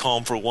Stay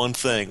Calm for one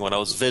thing. When I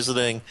was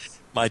visiting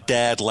my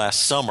dad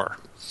last summer,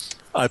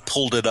 I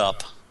pulled it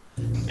up,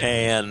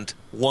 and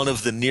one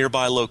of the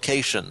nearby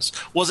locations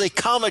was a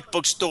comic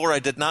book store I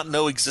did not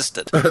know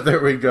existed. There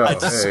we go. I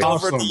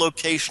discovered the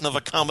location of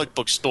a comic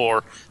book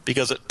store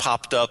because it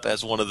popped up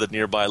as one of the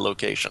nearby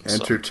locations.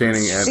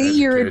 Entertaining and See,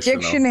 your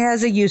addiction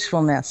has a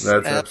usefulness.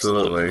 That's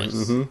absolutely.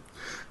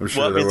 I'm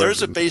sure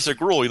there's a basic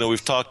rule.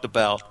 We've talked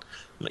about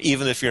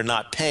even if you're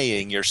not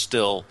paying, you're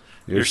still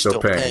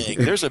paying.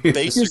 There's a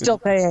basic. You're still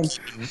paying.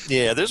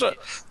 Yeah, there's a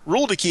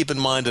rule to keep in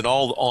mind in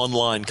all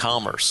online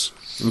commerce,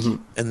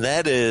 and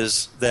that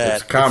is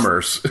that it's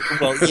commerce.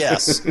 Well,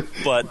 yes,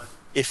 but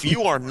if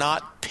you are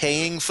not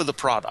paying for the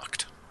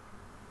product,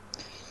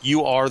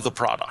 you are the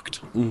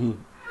product.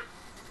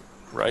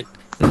 Right.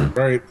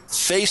 Right.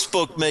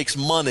 Facebook makes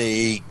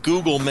money.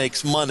 Google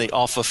makes money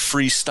off of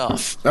free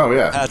stuff. Oh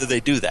yeah. How do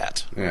they do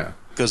that? Yeah.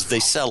 Because they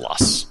sell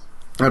us.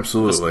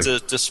 Absolutely.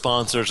 To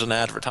sponsors and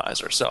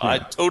advertisers. So I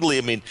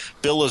mean,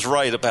 Bill is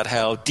right about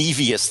how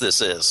devious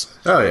this is.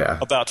 Oh, yeah.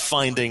 About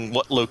finding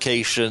what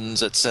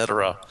locations,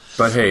 etc.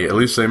 But hey, at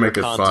least they make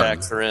it fun.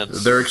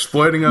 They're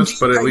exploiting us,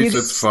 but at least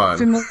it's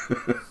fun.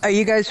 Are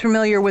you guys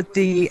familiar with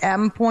the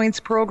M Points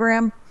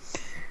program?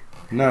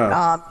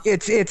 No.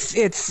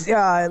 It's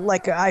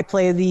like I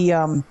play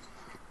the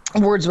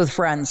Words with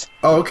Friends.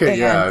 Oh,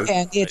 okay,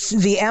 and it's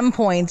the M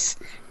points.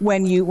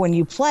 When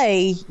you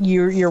play,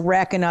 you're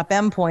racking up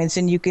M points,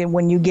 and you can,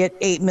 when you get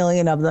 8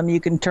 million of them,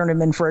 you can turn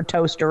them in for a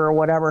toaster or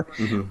whatever.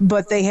 Mm-hmm.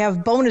 But they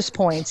have bonus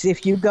points.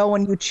 If you go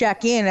and you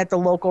check in at the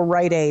local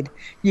Rite Aid,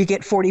 you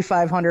get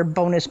 4,500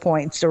 bonus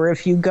points. Or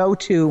if you go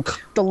to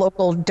the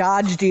local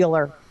Dodge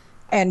dealer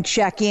and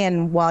check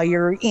in while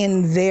you're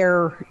in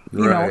their,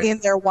 in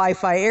their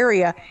Wi-Fi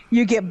area,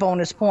 you get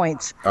bonus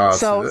points.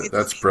 So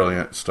that's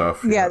brilliant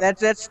stuff. Yeah,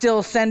 that's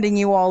still sending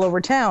you all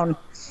over town.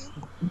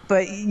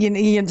 But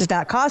it's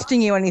not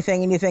costing you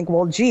anything, and you think,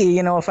 well, gee,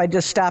 if I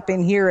just stop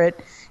in here at,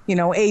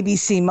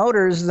 ABC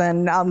Motors,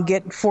 then I'll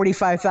get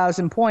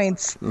 45,000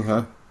 points.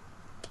 Uh-huh.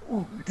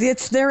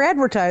 It's their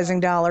advertising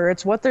dollar.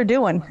 It's what they're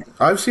doing.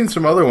 I've seen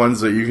some other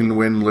ones that you can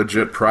win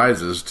legit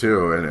prizes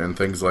too, and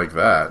things like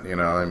that.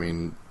 I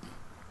mean.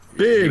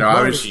 Big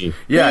money.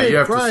 Yeah, big you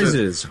have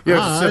prizes. You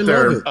have to sit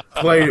there and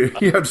play.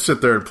 You have to sit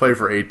there and play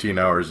for 18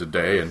 hours a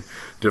day and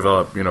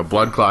develop,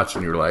 blood clots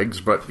in your legs.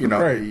 But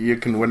you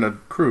can win a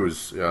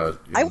cruise.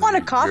 I won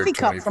a coffee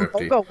cup from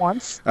BOGO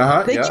once.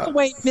 They give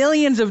away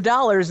millions of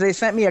dollars. They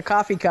sent me a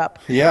coffee cup.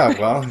 Yeah,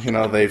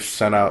 well, they've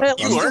sent out.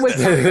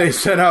 They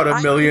sent out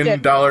 $1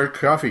 million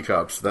coffee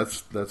cups.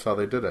 That's how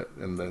they did it,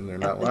 and then they're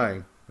not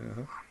lying.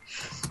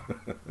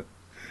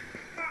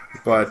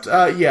 But,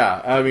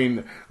 I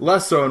mean,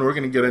 less so, and we're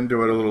going to get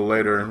into it a little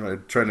later.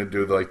 I'm trying to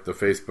do, the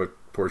Facebook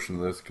portion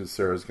of this, because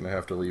Sarah's going to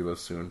have to leave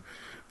us soon.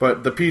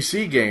 But the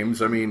PC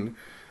games, I mean,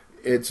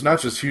 it's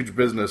not just huge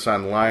business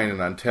online and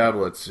on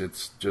tablets.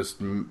 It's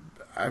just,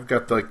 I've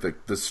got,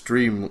 the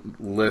Steam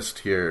list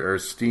here, or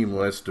Steam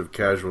list of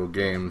casual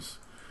games,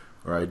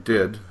 or I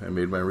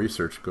made my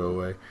research go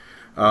away.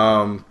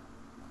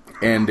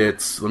 And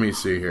it's, let me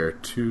see here,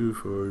 2,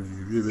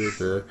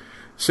 4,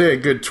 say a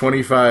good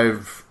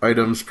 25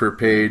 items per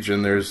page,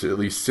 and there's at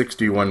least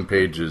 61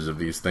 pages of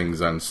these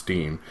things on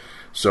Steam.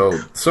 So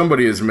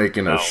somebody is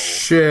making a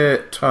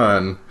shit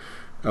ton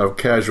of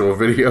casual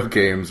video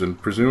games and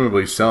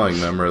presumably selling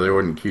them, or they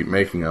wouldn't keep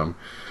making them.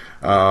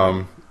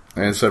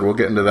 And said we'll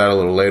get into that a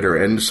little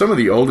later. And some of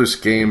the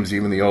oldest games,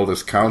 even the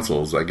oldest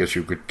consoles, I guess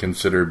you could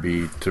consider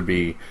to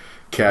be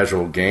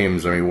casual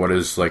games. I mean, what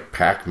is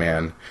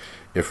Pac-Man,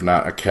 if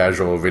not a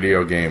casual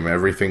video game?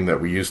 Everything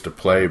that we used to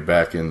play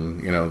back in,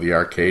 the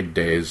arcade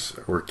days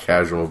were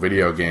casual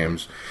video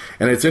games.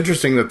 And it's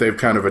interesting that they've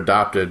kind of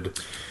adopted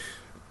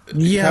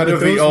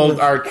the old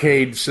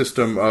arcade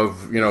system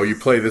of, you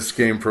play this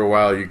game for a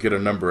while, you get a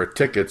number of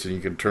tickets, and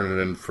you can turn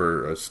it in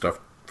for a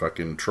stuffed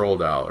fucking troll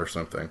doll or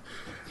something.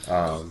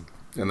 And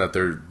that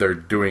they're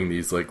doing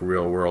these,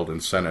 real-world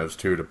incentives,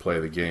 too, to play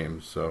the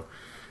games. So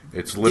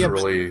it's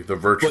literally the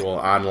virtual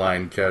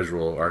online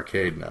casual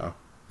arcade now.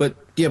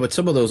 But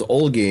some of those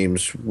old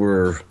games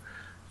were,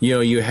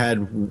 you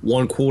had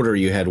one quarter,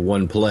 you had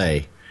one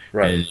play.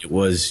 Right. And it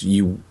was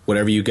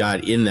whatever you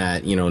got in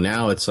that,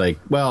 now it's like,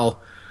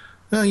 well,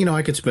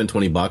 I could spend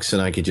 $20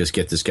 and I could just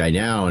get this guy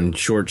now and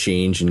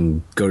shortchange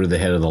and go to the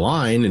head of the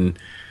line and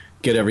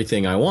get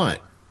everything I want.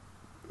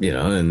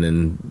 And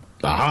then,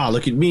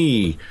 look at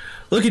me.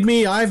 Look at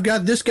me, I've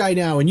got this guy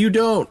now and you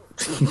don't.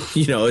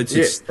 It's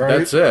just, right?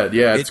 That's it.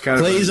 Yeah, it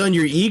plays on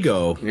your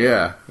ego.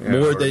 Yeah,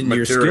 more than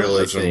your skill,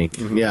 I think.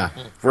 Mm-hmm. Yeah,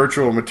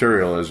 virtual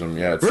materialism.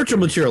 Yeah, virtual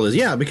materialism.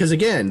 Yeah, because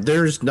again,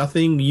 there's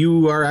nothing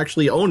you are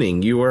actually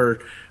owning. You are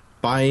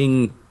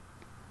buying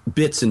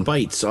bits and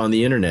bytes on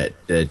the internet.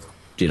 That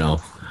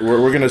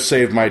We're going to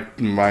save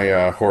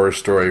my horror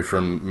story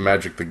from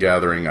Magic the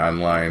Gathering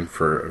online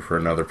for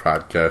another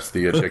podcast,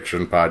 the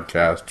Addiction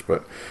podcast,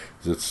 but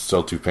it's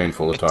still too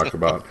painful to talk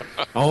about.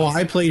 Oh,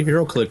 I played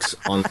HeroClix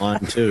online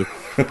too.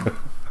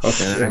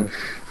 Okay.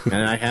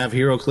 And I have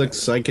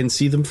HeroClix. I can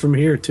see them from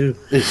here too.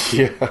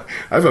 Yeah,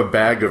 I have a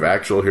bag of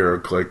actual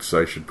HeroClix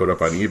I should put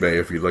up on eBay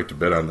if you'd like to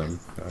bid on them.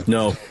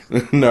 No.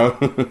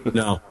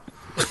 No.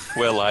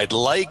 Well, I'd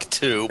like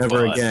to.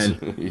 Never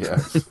again.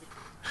 Yeah.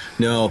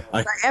 No,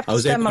 I have to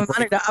spend my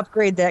money to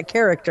upgrade that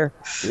character.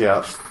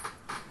 Yeah.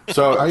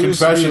 So I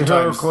used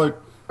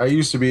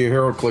to be a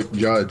HeroClix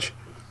judge.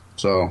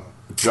 So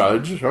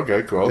judge?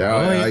 Okay, cool. Yeah,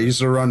 I used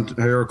to run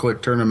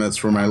HeroClix tournaments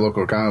for my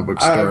local comic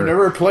book store. I've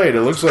never played.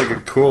 It looks like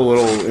a cool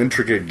little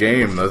intricate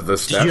game. The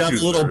Did you have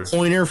a little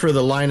pointer for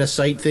the line of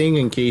sight thing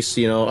in case,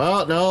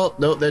 oh,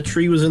 no, that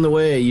tree was in the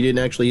way. You didn't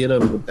actually hit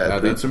him with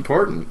that. That's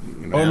important.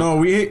 Oh, no,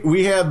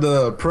 we had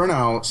the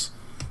printouts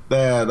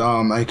that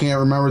I can't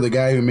remember the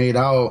guy who made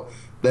out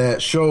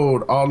that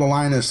showed all the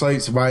line of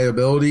sight's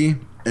viability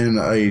in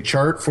a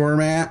chart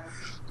format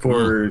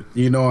for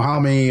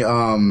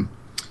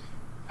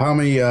how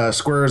many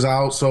squares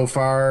out so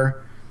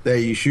far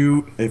that you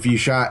shoot if you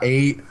shot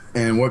 8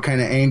 and what kind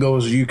of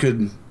angles you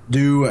could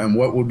do and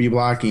what would be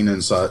blocking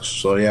and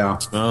such. So yeah.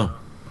 Oh.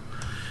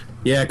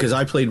 Yeah, because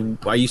I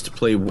used to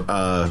play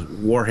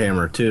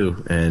Warhammer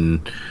too,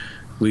 and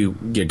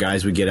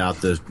guys would get out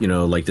the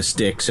like the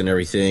sticks and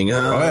everything.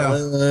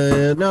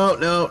 No,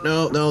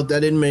 that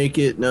didn't make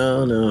it.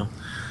 No.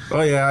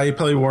 Oh yeah, I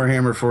play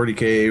Warhammer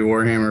 40K,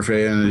 Warhammer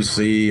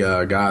Fantasy,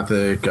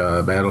 Gothic,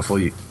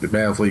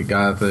 Battlefleet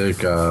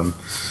Gothic,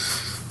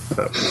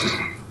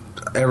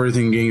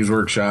 everything Games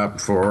Workshop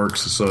for Orcs.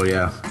 So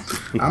yeah,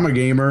 I'm a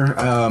gamer.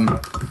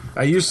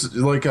 I used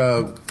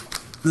to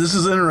this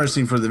is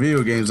interesting for the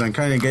video games. I'm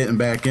kind of getting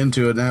back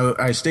into it now.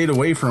 I stayed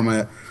away from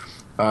it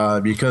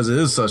because it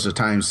is such a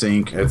time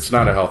sink. It's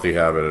not a healthy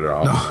habit at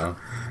all. No.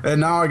 And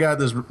now I got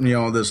this,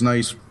 this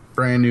nice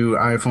brand new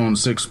iPhone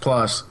 6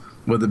 Plus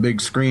with a big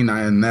screen,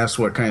 and that's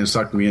what kind of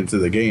sucked me into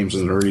the games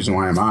and the reason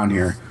why I'm on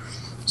here.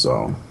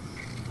 So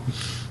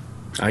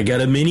I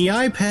got a mini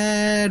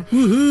iPad,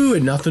 woohoo,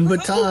 and nothing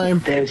but time.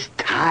 There's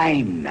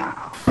time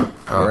now.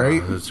 All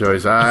right,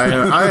 Joyce. I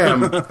am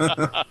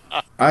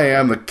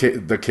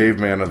the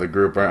caveman of the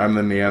group. I'm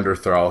the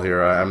Neanderthal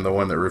here. I'm the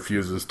one that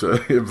refuses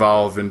to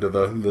evolve into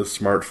the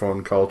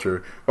smartphone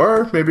culture,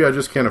 or maybe I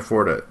just can't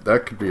afford it.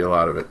 That could be a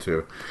lot of it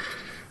too.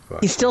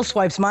 He still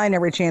swipes mine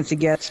every chance he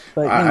gets,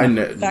 but not going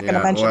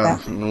to mention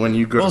that. When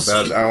you go to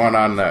bed, I went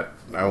on that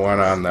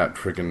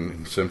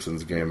freaking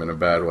Simpsons game in a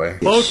bad way.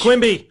 Bo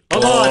Quimby,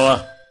 hold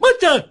on. What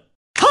the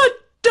hot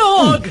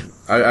dog?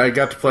 I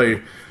got to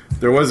play.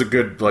 There was a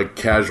good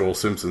casual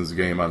Simpsons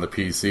game on the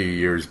PC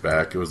years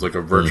back. It was like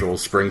a virtual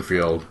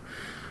Springfield,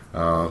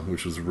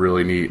 which was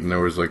really neat. And there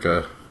was like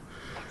a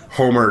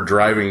Homer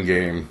driving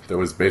game that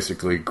was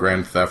basically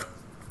Grand Theft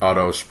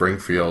Auto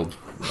Springfield.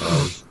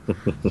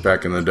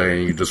 Back in the day,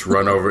 and you just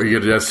run over. You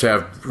just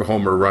have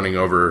Homer running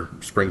over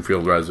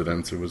Springfield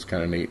residents. It was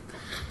kind of neat.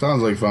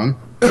 Sounds like fun.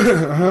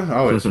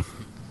 Always.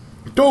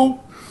 Do.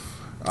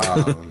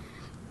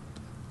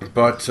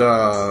 But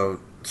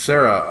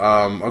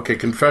Sarah, okay,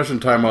 confession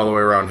time all the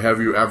way around.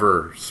 Have you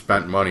ever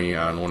spent money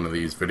on one of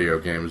these video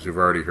games? You've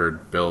already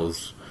heard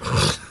Bill's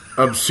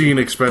obscene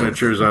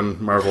expenditures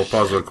on Marvel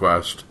Puzzle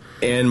Quest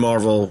and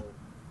Marvel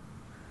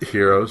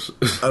Heroes,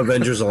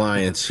 Avengers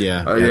Alliance,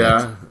 yeah.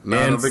 Yeah. No,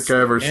 I don't think I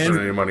ever spent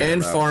any money and on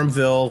that.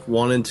 Farmville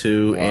 1 and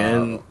 2,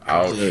 and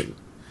ouch.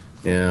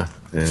 Yeah.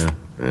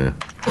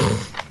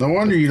 No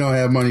wonder you don't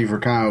have money for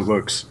comic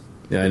books.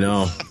 Yeah, I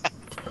know.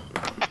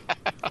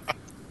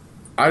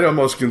 I'd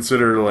almost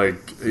consider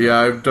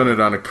I've done it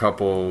on a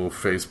couple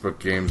Facebook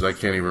games. I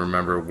can't even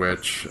remember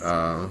which.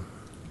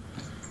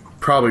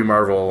 Probably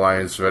Marvel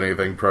Alliance, if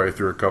anything. Probably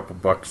threw a couple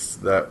bucks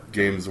that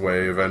game's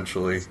way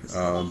eventually.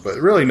 But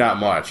really not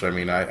much. I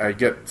mean, I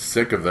get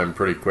sick of them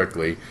pretty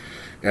quickly.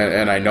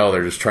 And I know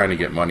they're just trying to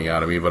get money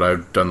out of me, but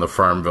I've done the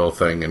Farmville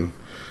thing and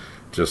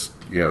just,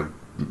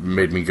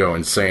 made me go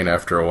insane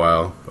after a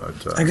while.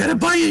 But I gotta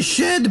buy a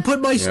shed to put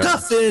my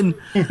stuff in.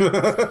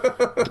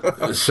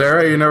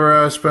 Sarah, you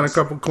never spent a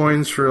couple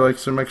coins for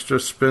some extra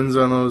spins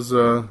on those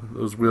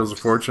Wheels of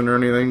Fortune or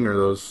anything, or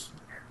those?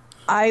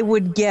 I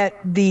would get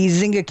the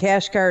Zynga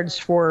cash cards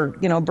for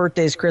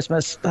birthdays,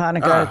 Christmas,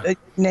 Hanukkah,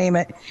 name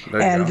it,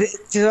 and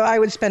so I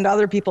would spend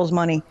other people's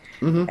money.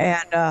 Mm-hmm.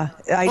 And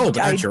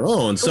that's your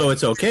own, so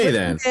it's okay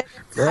then.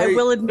 I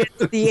will admit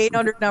the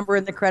 800 number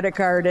in the credit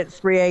card at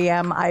 3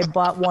 a.m. I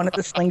bought one of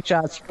the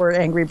slingshots for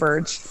Angry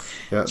Birds.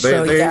 Yeah, it's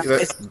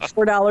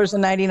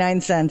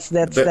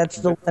 $4.99. That's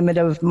the limit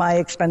of my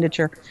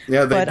expenditure.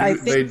 Yeah,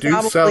 they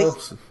do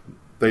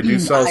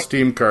sell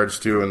Steam cards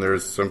too, and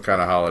there's some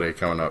kind of holiday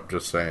coming up.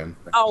 Just saying.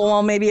 Oh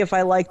well, maybe if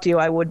I liked you,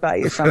 I would buy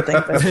you something.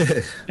 But,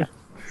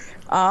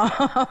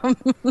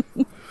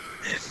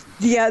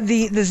 yeah,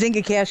 the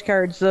Zynga cash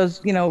cards, those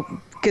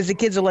because the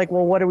kids are like,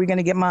 well, what are we going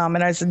to get Mom?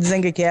 And I said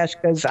Zynga cash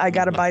because I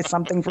got to buy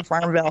something for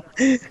Farmville.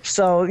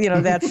 So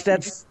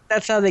that's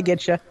how they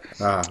get you.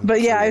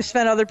 But yeah, I've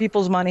spent other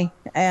people's money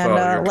and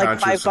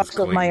 $5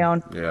 of my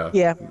own.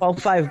 Yeah, well,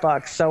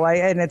 $5. So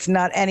and it's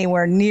not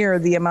anywhere near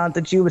the amount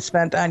that you have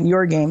spent on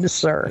your games,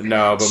 sir.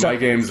 No, but my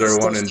games are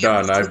one and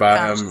done. I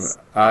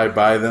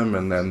buy them,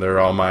 and then they're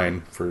all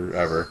mine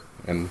forever.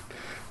 And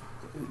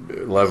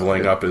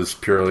leveling up is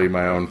purely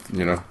my own.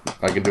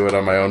 I can do it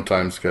on my own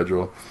time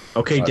schedule.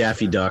 Okay,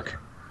 Daffy Duck.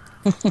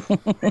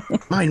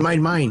 Mine.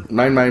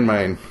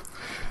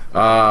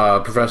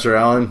 Professor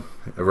Allen,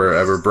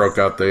 ever broke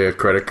out the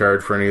credit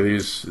card for any of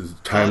these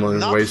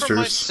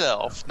wasters?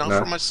 Not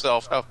for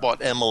myself. I've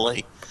bought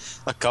Emily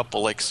a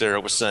couple, like Sarah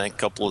was saying, a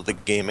couple of the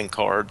gaming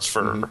cards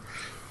for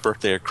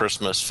birthday or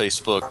Christmas,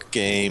 Facebook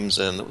games,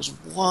 and there was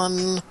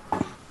one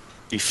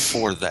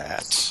before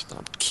that.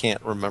 I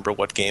can't remember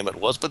what game it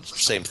was, but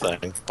same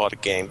thing. Bought a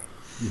game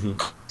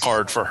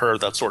card for her,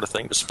 that sort of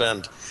thing, to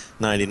spend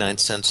 99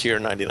 cents here,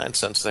 99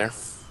 cents there.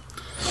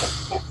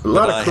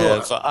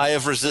 I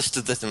have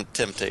resisted the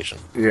temptation.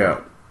 Yeah.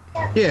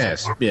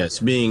 Yes.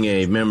 Being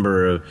a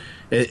member of,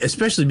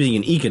 especially being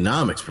an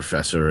economics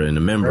professor and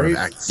a member of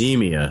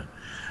academia.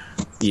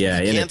 Yeah,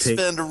 I can't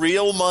spend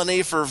real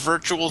money for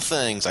virtual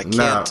things. I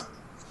can't.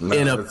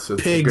 in a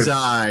pig's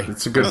eye.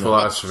 It's a good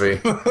philosophy.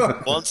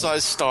 Once I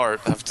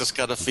start, I've just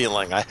got a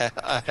feeling I've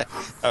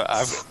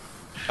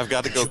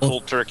got to go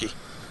cold turkey.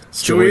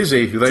 It's too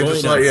easy. They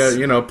just let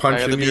you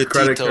punch in your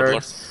credit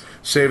card,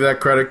 save that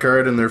credit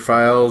card in their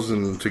files,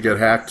 and to get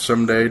hacked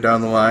someday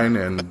down the line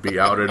and be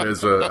outed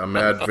as a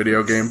mad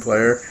video game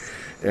player,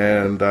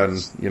 and on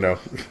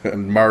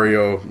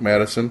Mario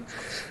Madison.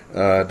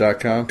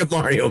 .com.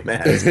 Mario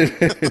Madison.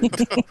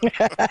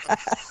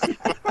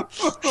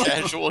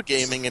 Casual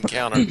gaming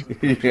encounter.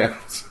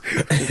 Yes.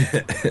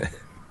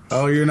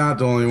 Oh, you're not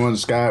the only one,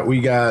 Scott. We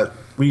got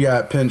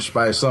pinched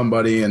by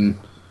somebody, and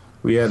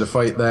we had to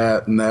fight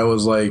that. And that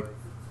was like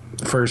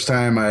the first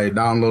time I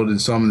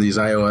downloaded some of these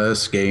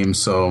iOS games.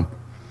 So,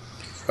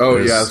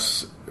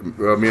 yes,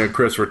 me and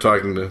Chris were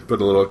talking to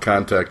put a little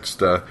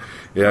context. I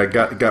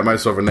got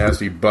myself a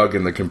nasty bug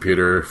in the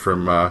computer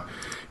from.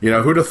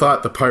 Who'd have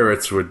thought the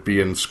pirates would be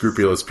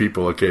unscrupulous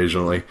people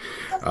occasionally,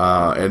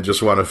 and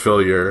just want to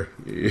fill your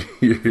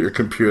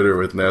computer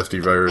with nasty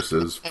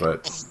viruses?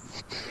 But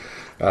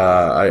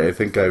I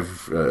think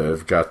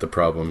I've got the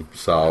problem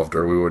solved,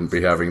 or we wouldn't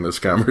be having this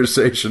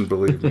conversation.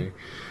 Believe me.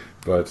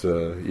 But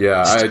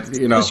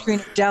blue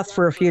screen of death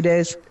for a few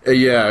days.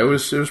 Yeah, it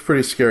was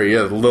pretty scary.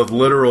 Yeah, the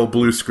literal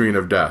blue screen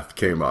of death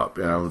came up,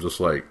 and I was just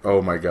like,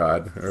 "Oh my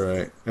god!" All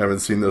right, I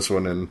haven't seen this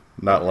one in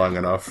not long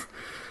enough,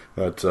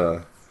 but.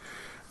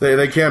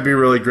 They can't be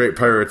really great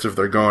pirates if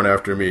they're going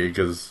after me,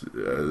 because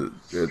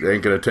it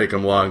ain't going to take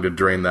them long to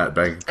drain that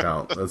bank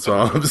account. That's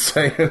all I'm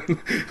saying.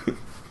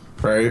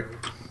 Right?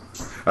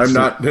 I'm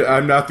not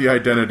the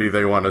identity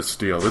they want to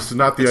steal. This is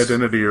not the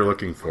identity you're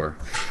looking for.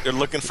 They're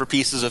looking for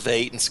pieces of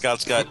 8, and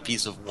Scott's got a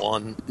piece of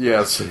 1.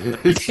 Yes. 2.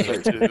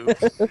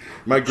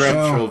 My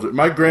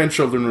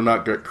grandchildren will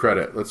not get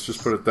credit. Let's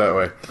just put it that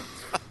way.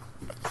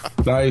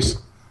 Nice.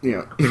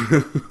 Yeah.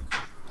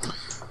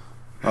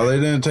 Well,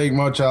 they didn't take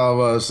much out of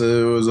us.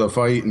 It was a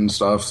fight and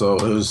stuff, so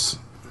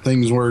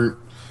things weren't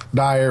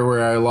dire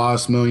where I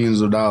lost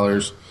millions of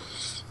dollars.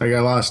 I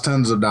lost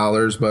tens of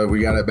dollars, but we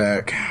got it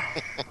back.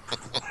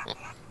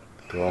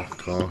 Cool.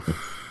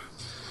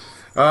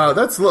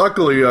 That's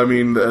luckily, I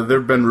mean, there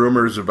have been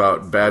rumors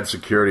about bad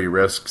security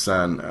risks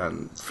on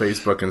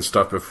Facebook and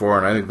stuff before,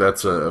 and I think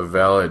that's a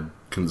valid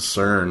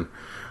concern.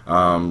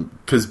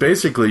 Because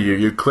basically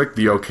you click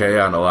the OK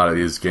on a lot of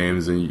these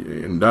games,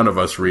 and none of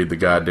us read the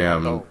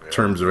goddamn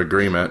terms of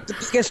agreement. The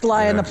biggest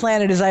lie on the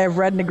planet is I have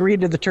read and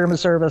agreed to the term of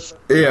service.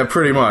 Yeah,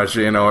 pretty much.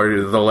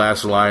 Or the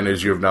last line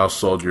is you have now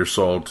sold your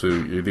soul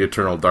to the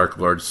eternal Dark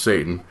Lord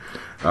Satan.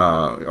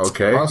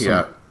 Okay, awesome.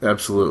 Yeah,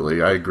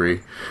 absolutely, I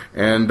agree.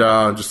 And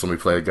just let me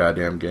play the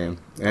goddamn game.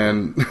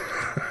 And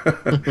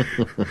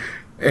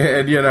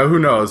and who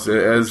knows?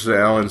 As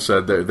Alan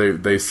said,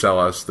 they sell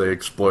us, they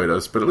exploit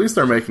us, but at least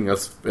they're making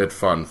it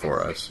fun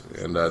for us,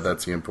 and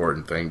that's the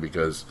important thing.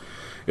 Because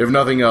if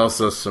nothing else,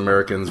 us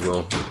Americans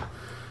will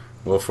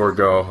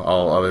forego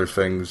all other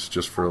things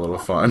just for a little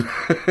fun,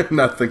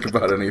 not think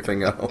about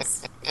anything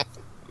else.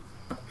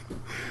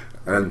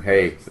 And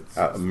hey,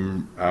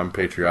 I'm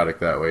patriotic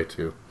that way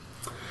too.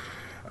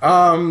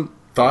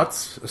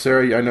 Thoughts,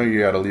 Sarah? I know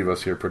you got to leave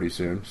us here pretty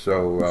soon.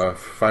 So,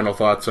 final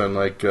thoughts on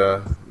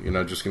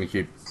just going to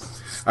keep.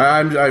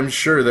 I'm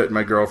sure that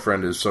my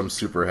girlfriend is some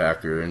super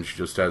hacker, and she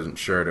just hasn't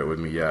shared it with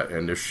me yet.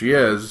 And if she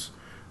is,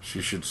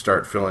 she should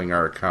start filling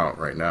our account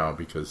right now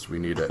because we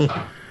need it.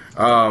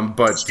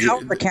 But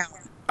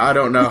I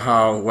don't know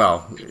how.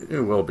 Well,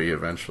 it will be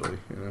eventually.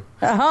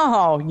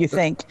 Oh, you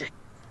think?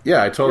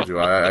 Yeah, I told you.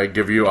 I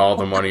give you all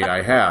the money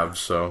I have,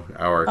 so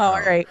our account. All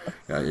right.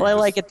 Yeah, I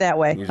like it that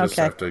way. You just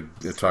have to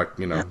talk,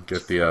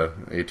 get the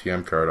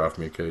ATM card off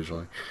me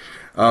occasionally.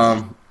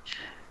 But,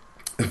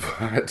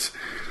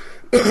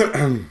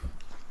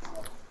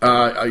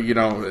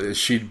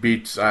 she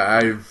beats.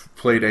 I've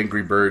played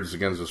Angry Birds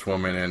against this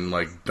woman and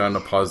done a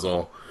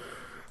puzzle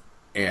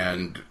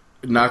and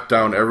knocked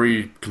down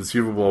every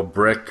conceivable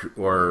brick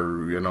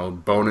or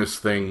bonus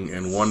thing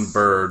in one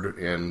bird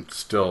and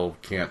still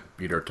can't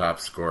beat her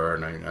top score.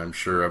 And I'm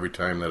sure every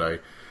time that I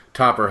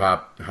top her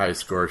high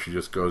score, she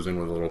just goes in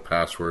with a little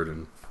password,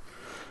 and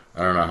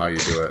I don't know how you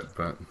do it,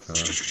 but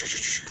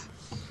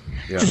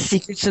yeah. The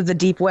secrets of the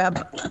deep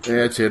web.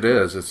 It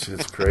is.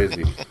 It's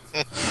crazy.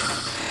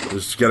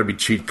 There's got to be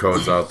cheat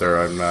codes out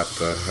there. I'm not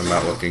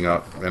looking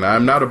up, and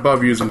I'm not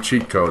above using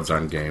cheat codes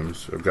on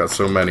games. I've got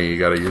so many. You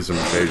got to use them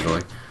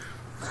occasionally.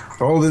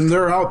 Oh, then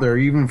they're out there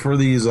even for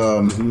these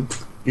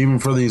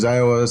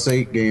iOS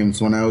 8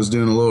 games. When I was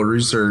doing a little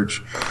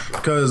research,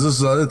 because this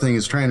is the other thing,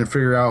 is trying to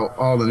figure out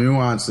all the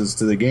nuances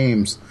to the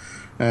games,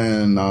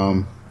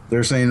 and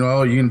they're saying,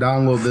 well, you can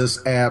download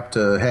this app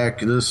to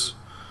hack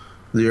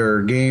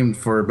your game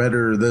for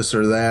better this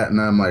or that,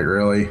 and I'm like,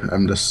 really?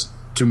 I'm just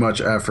too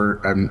much effort.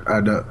 I'm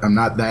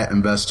not that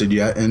invested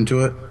yet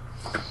into it.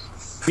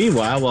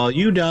 Meanwhile, while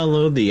you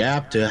download the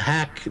app to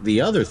hack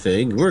the other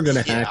thing, we're going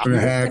to hack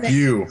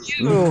you.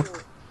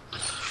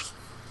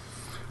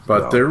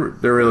 But there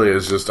really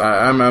is just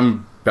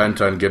I'm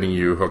bent on getting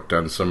you hooked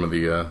on some of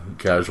the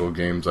casual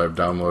games I've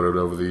downloaded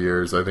over the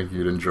years. I think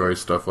you'd enjoy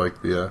stuff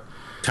like the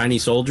Tiny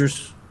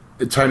Soldiers.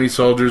 Tiny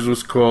Soldiers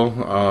was cool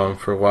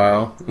for a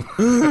while.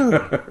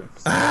 What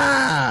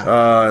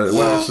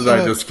else did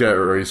I just get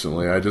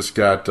recently? I just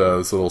got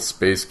this little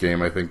space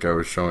game I think I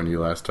was showing you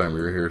last time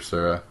we were here,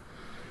 Sarah.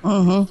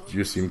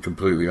 You seem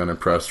completely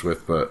unimpressed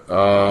with, but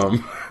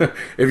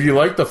if you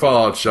like the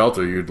Fallout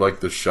Shelter, you'd like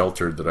the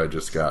Sheltered that I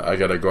just got. I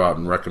gotta go out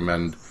and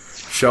recommend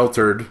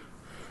Sheltered.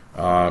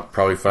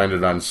 Probably find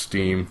it on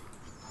Steam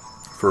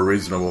for a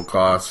reasonable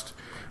cost.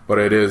 But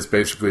it is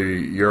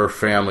basically your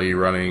family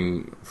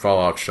running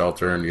Fallout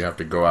Shelter, and you have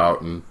to go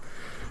out and,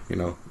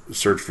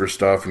 search for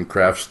stuff and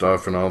craft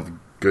stuff and all the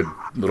good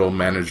little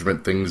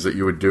management things that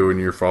you would do in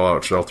your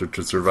Fallout Shelter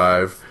to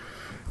survive.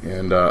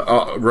 And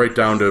right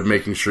down to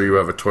making sure you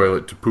have a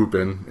toilet to poop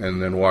in,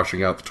 and then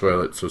washing out the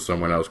toilet so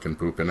someone else can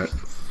poop in it.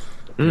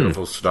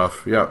 Beautiful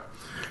stuff, yeah.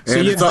 So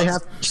you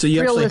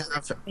actually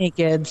have for me,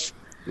 kids.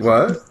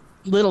 What?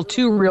 Little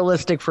too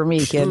realistic for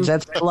me, kids.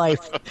 That's my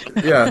life.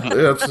 Yeah,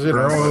 it's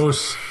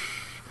gross.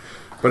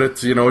 But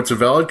it's it's a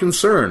valid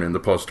concern in the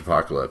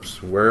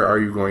post-apocalypse. Where are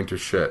you going to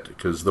shit?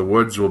 Because the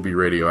woods will be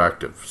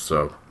radioactive,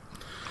 so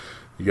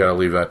you got to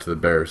leave that to the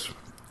bears.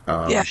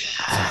 Yeah,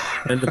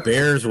 and the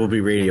bears will be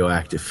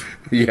radioactive.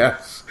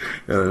 Yes,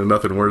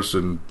 nothing worse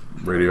than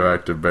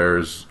radioactive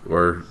bears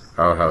or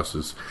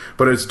outhouses.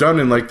 But it's done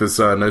in like this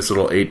nice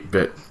little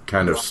 8-bit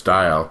kind of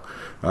style.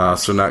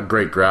 So not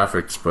great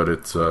graphics, but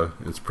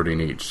it's pretty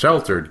neat.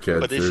 Sheltered, kids.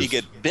 But if you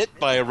get bit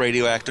by a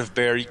radioactive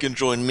bear, you can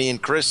join me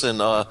and Chris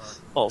in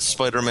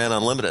Spider-Man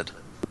Unlimited.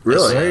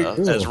 Really?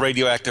 As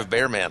Radioactive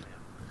Bear Man.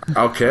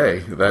 Okay,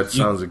 that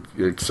sounds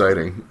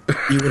exciting.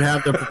 You would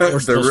have the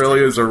there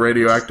really is a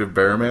radioactive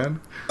bear man?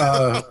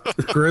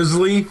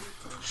 Grizzly.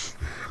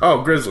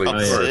 Oh, Grizzly, of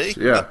course.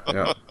 Yeah.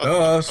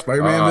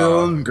 Spider-Man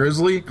villain,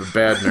 Grizzly.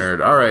 Bad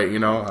nerd. All right,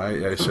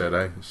 I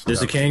said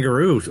There's a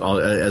kangaroo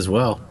as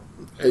well.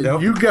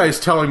 Yep. You guys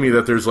telling me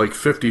that there's like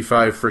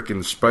 55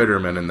 freaking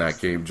Spider-Men in that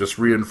game just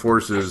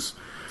reinforces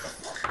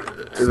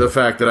the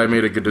fact that I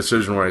made a good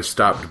decision when I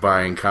stopped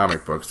buying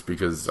comic books,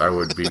 because I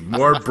would be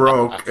more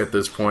broke at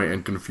this point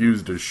and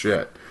confused as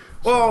shit.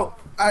 Well,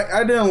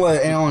 I didn't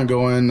let Alan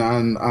go in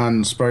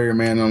on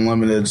Spider-Man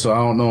Unlimited, so I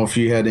don't know if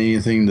you had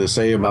anything to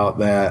say about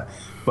that.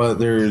 But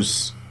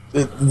the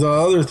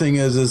other thing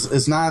is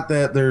it's not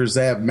that there's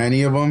that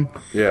many of them.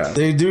 Yeah.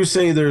 They do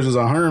say there's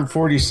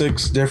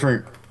 146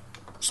 different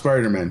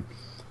Spider-Man,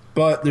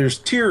 but there's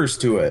tiers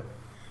to it.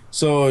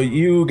 So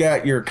you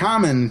got your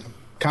common,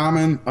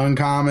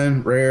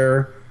 uncommon,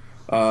 rare,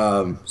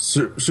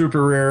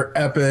 super rare,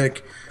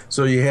 epic.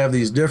 So you have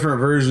these different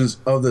versions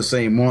of the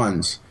same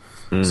ones.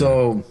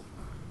 So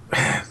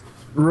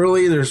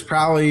really, there's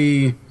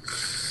probably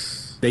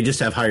they just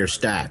have higher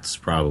stats,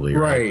 probably.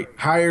 Right,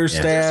 higher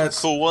stats. There's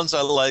some cool ones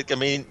I like. I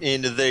mean,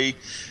 they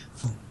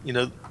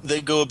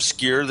go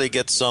obscure. They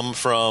get some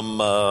from.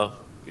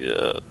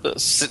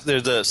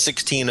 There's a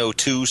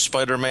 1602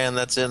 Spider-Man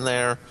that's in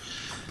there.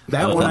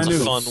 That one that's I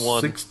knew. A fun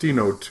one.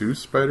 1602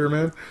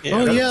 Spider-Man? Yeah.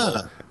 Oh,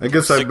 yeah. I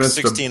guess I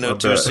missed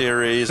 1602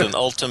 series and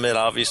Ultimate,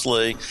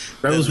 obviously.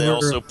 And they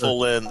also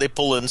pull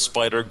in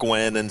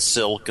Spider-Gwen and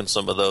Silk and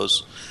some of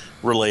those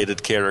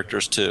related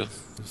characters, too.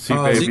 See,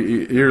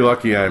 baby, you're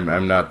lucky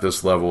I'm not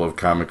this level of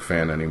comic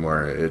fan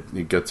anymore.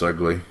 It gets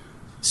ugly.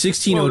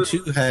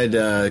 1602 had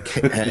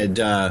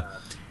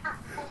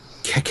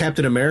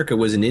Captain America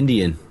was an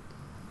Indian.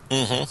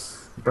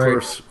 Mm-hmm. Of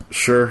course,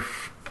 sure.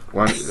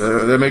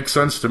 That makes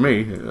sense to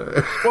me.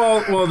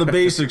 Well, the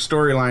basic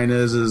storyline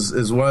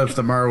is what if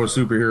the Marvel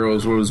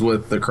superheroes was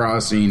with the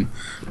Crossing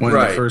when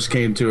they first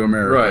came to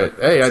America? Right.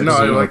 Hey, I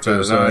like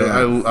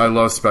that. I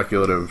love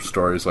speculative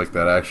stories like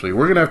that. Actually,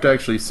 we're gonna have to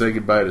actually say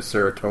goodbye to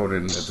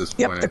serotonin at this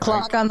point. Yep, the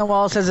clock on the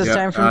wall says it's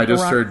time for me to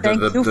run.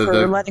 Thank you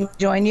for letting me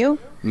join you.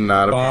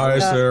 Not a problem. Bye,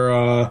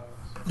 Sarah.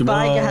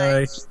 Bye,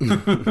 guys.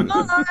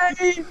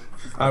 Bye.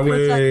 I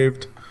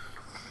waved.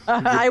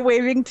 I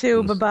waving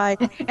too. Bye-bye.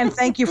 And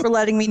thank you for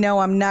letting me know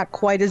I'm not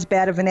quite as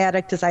bad of an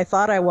addict as I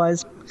thought I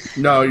was.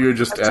 No, you're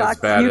just as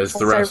bad as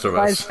the rest of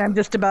us. I'm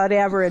just about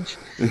average.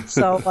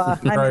 So I'm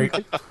in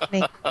good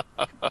company.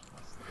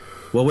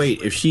 Well,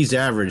 wait. If she's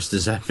average,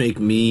 does that make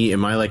me?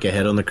 Am I like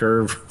ahead on the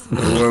curve? You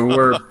and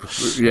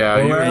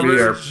me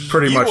are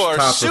pretty much top.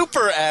 You are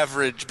super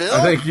average, Bill.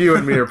 I think you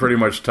and me are pretty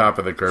much top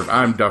of the curve.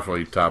 I'm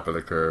definitely top of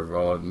the curve.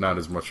 Well, not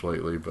as much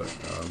lately, but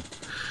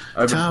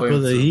I've been top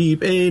of the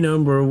heap,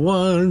 number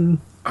one.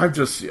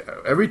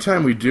 Every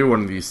time we do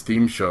one of these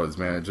theme shows,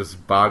 man, it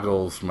just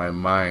boggles my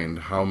mind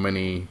how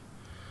many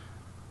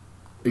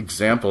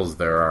examples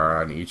there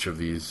are on each of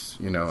these,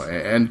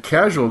 and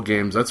casual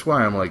games. That's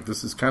why I'm like,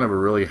 this is kind of a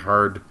really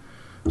hard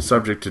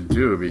subject to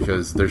do,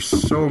 because there's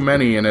so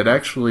many, and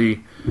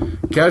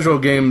casual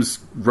games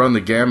run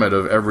the gamut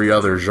of every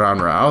other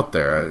genre out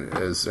there.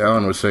 As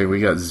Alan was saying,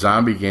 we got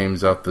zombie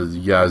games out the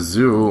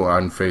yazoo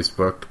on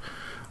Facebook,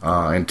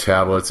 and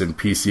tablets and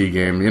PC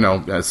game,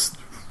 that's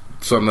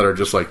some that are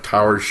just like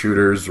tower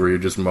shooters where you're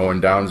just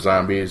mowing down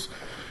zombies,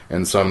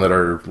 and some that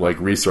are like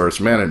resource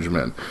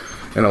management.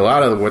 And a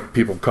lot of what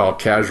people call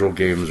casual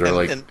games are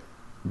like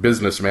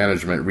business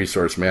management,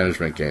 resource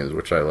management games,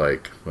 which I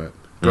like. But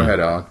go ahead,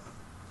 Alan.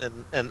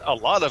 and a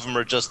lot of them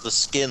are just the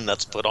skin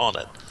that's put on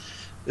it.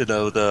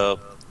 The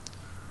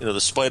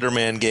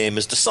Spider-Man game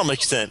is, to some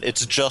extent,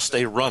 it's just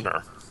a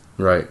runner,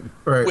 right?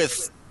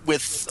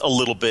 With a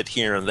little bit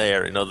here and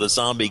there. The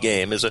zombie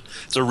game it's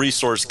a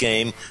resource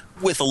game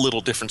with a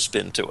little different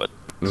spin to it.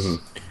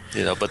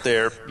 Mm-hmm. But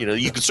they're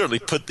you can certainly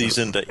put these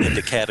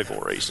into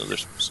categories. And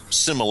there's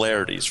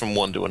similarities from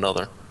one to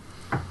another.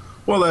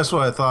 Well, that's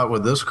what I thought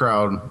with this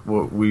crowd.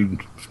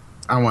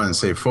 I wouldn't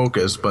say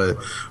focus, but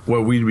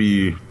what we'd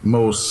be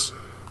most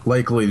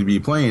likely to be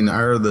playing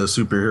are the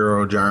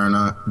superhero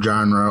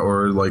genre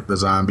or like the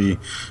zombie,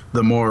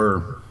 the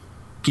more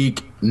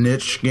geek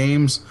niche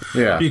games.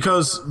 Yeah.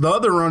 Because the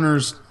other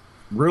runners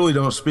really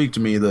don't speak to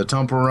me. The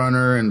Temple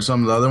Runner and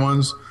some of the other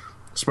ones,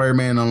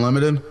 Spider-Man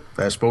Unlimited,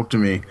 that spoke to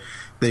me.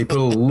 They put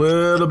a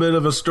little bit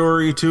of a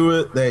story to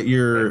it that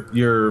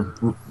you're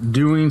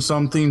doing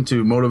something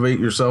to motivate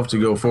yourself to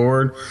go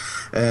forward,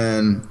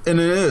 and it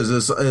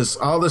is. It's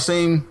all the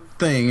same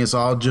thing. It's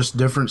all just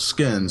different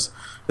skins.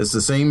 It's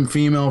the same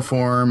female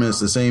form.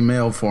 It's the same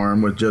male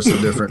form with just a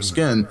different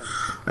skin,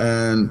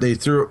 and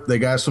they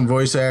got some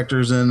voice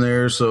actors in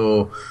there,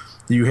 so.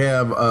 You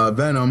have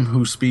Venom,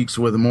 who speaks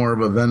with more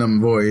of a Venom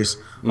voice.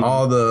 Mm-hmm.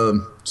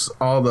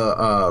 All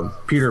the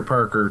Peter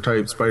Parker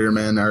type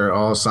Spider-Man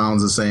all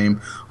sounds the same.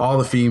 All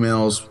the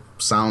females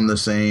sound the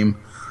same.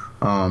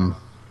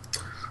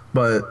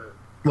 But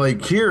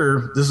like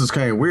here, this is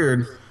kind of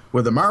weird.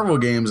 With the Marvel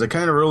games, I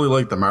kind of really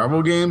like the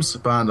Marvel games.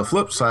 But on the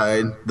flip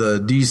side, the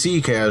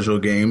DC casual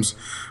games,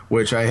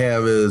 which I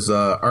have is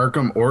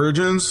Arkham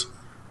Origins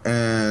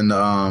and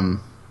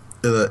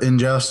the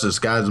Injustice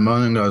Gods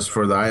Among Us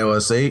for the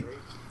iOS 8.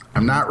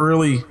 I'm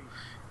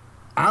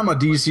a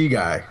DC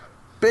guy,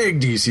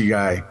 big DC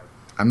guy.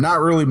 I'm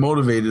not really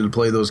motivated to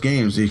play those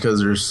games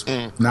because there's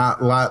not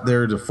a lot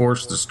there to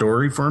force the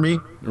story for me.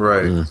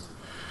 Right.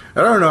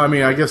 I don't know. I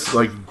mean, I guess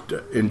like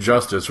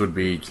Injustice would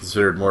be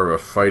considered more of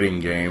a fighting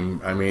game.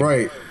 I mean,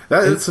 right.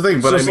 That's the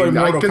thing. But I mean,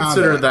 like I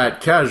consider Kombat.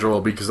 that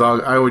casual because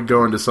I would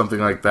go into something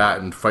like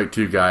that and fight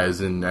two guys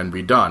and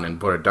be done and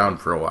put it down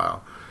for a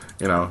while.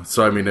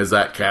 So I mean, is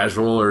that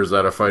casual or is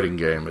that a fighting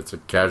game? It's a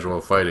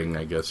casual fighting,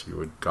 I guess you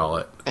would call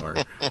it, or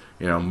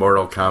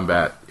Mortal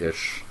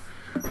Kombat-ish.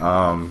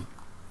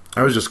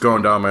 I was just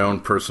going down my own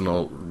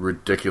personal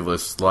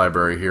ridiculous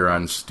library here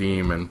on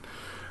Steam, and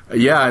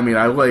yeah, I mean,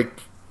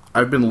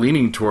 I've been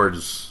leaning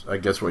towards, I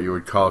guess, what you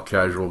would call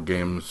casual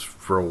games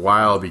for a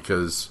while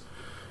because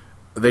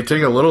they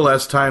take a little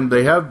less time.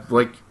 They have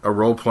like a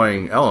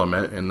role-playing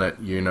element in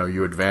that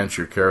you advance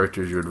your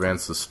characters, you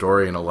advance the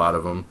story in a lot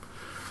of them.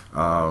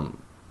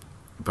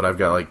 But I've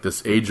got like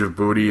this Age of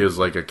Booty is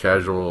like a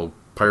casual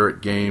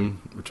pirate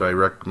game, which I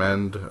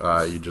recommend.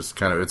 You just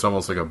it's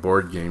almost like a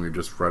board game. You're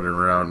just running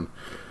around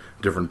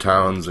different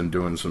towns and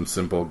doing some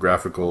simple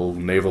graphical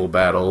naval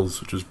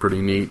battles, which is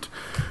pretty neat.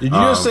 Did you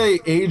just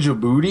say Age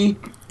of Booty?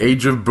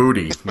 Age of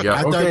Booty.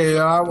 Yeah. Okay,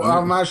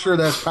 I'm not sure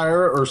that's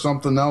pirate or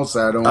something else.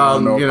 I don't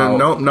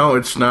know. No,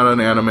 it's not an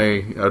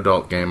anime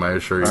adult game. I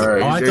assure you. All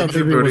right. I thought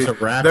maybe it was a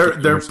rap.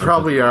 There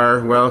probably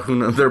are. Well, who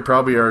knows? There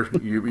probably are.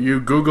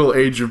 You Google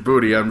Age of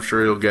Booty, I'm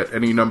sure you'll get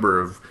any number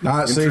of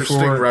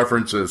interesting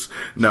references.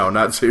 No,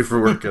 not safe for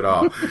work at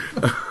all.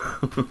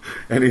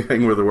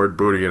 Anything with the word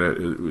booty in it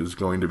is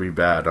going to be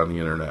bad on the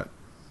internet,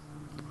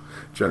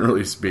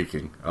 generally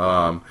speaking.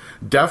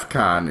 DEF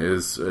CON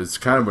is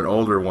kind of an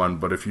older one,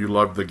 but if you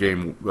love the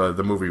game,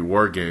 the movie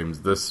War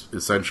Games, this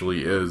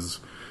essentially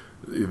is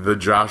the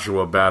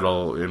Joshua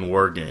battle in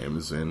War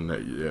Games,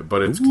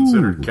 but it's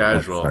considered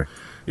casual.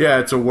 Yeah,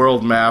 it's a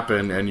world map,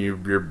 and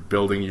you're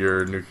building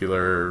your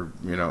nuclear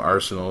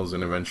arsenals,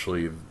 and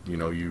eventually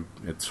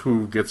it's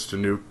who gets to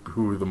nuke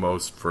who the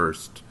most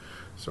first.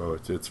 So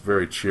it's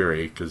very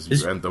cheery because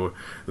you end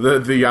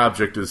the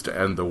object is to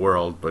end the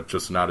world, but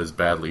just not as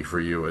badly for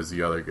you as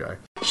the other guy.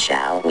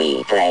 Shall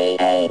we play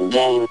a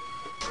game?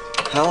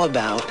 How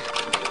about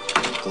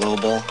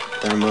global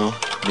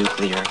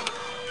thermonuclear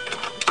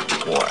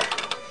war?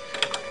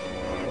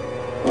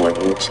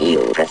 Wouldn't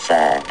you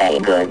prefer a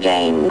good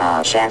game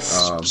of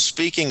chess?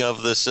 Speaking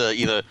of this,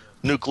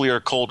 nuclear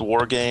Cold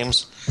War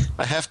games,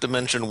 I have to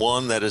mention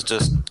one that is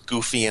just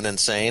goofy and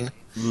insane.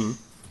 Mm-hmm.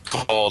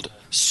 Called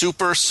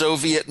Super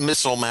Soviet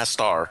Missile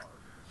Master.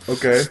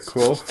 Okay,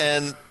 cool.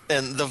 And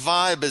the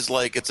vibe is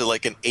like it's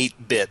like an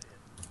 8-bit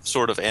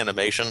sort of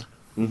animation.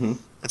 Mm-hmm.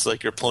 It's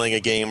like you're playing a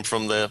game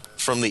from the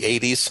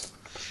 80s,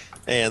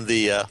 and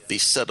the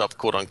setup,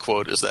 quote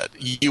unquote, is that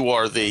you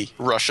are the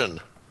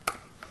Russian.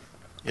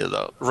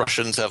 The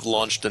Russians have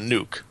launched a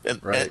nuke,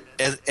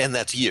 and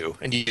that's you,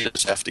 and you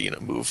just have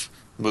to move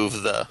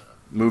the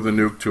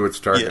nuke to its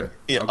target.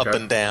 Yeah, okay. Up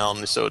and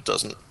down, so it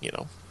doesn't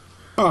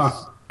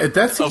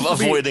That's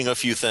avoiding a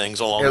few things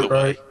along the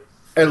way.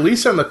 At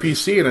least on the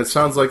PC, and it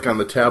sounds like on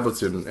the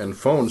tablets and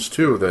phones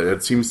too, that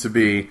it seems to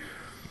be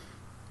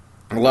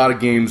a lot of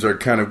games are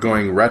kind of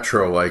going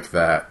retro like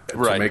that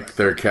to make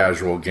their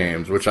casual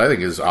games, which I think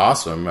is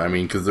awesome. I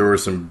mean, because there were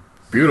some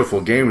beautiful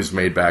games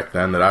made back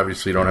then that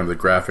obviously don't have the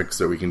graphics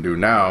that we can do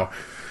now,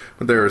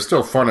 but they were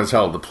still fun as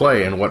hell to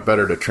play, and what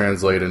better to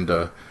translate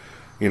into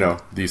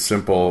these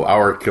simple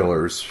hour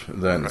killers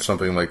than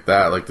something like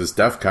that. Like this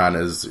DEF CON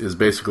is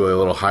basically a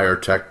little higher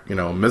tech,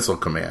 missile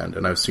command,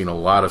 and I've seen a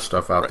lot of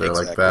stuff out there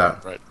like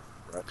that. Right.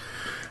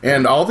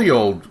 And all the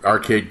old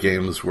arcade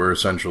games were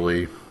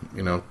essentially,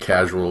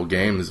 casual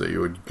games that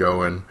you would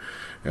go and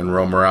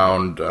roam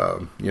around.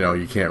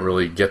 You can't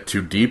really get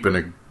too deep in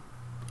an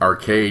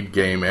arcade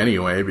game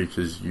anyway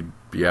because you'd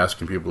be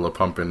asking people to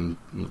pump in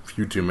a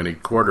few too many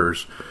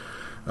quarters.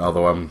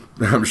 Although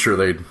I'm sure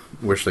they'd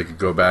wish they could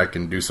go back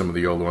and do some of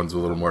the old ones with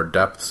a little more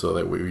depth so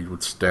that we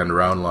would stand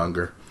around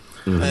longer.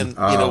 And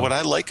what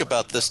I like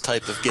about this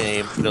type of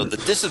game, the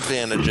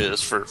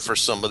disadvantages for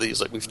some of these,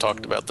 like we've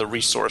talked about the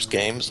resource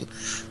games and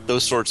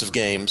those sorts of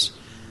games,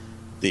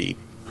 you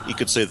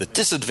could say the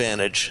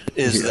disadvantage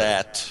is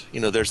that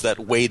there's that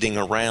waiting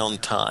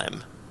around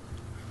time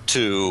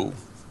to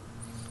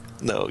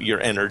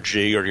your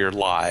energy or your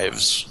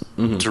lives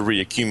to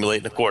reaccumulate,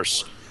 and of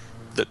course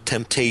the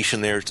temptation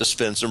there is to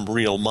spend some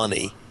real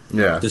money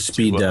to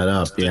speed that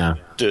up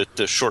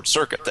to short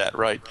circuit that,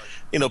 right?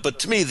 But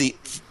to me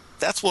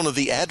that's one of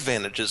the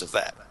advantages of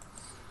that.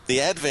 The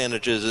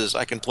advantages is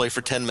I can play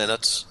for 10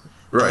 minutes,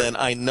 and then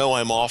I know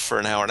I'm off for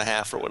an hour and a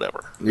half or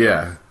whatever.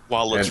 Yeah.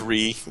 While it's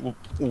re-upping.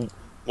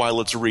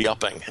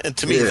 And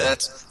to me,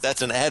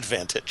 that's an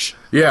advantage.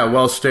 Yeah,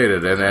 well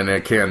stated, and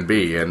it can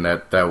be, and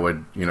that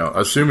would,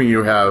 assuming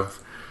you have,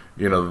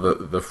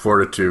 the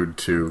fortitude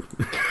to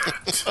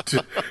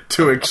accept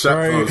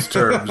those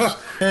terms,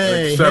 accept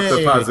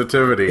the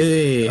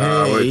positivity,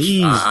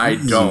 which I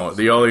don't.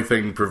 The only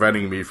thing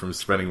preventing me from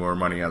spending more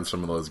money on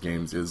some of those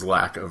games is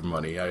lack of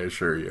money, I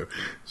assure you.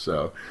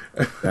 So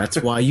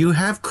that's why you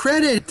have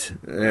credit.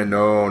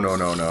 No,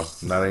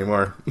 not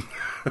anymore.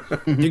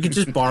 You could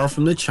just borrow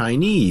from the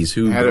Chinese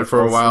who had it for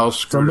a while,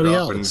 screwed somebody it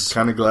up, else. and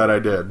kind of glad I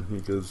did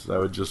because I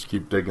would just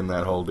keep digging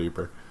that hole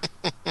deeper.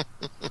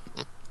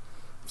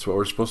 That's what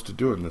we're supposed to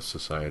do in this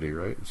society,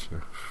 right?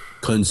 So,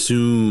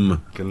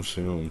 consume.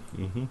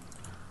 Mm-hmm.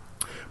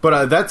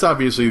 But that's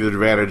obviously the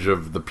advantage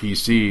of the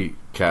PC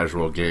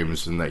casual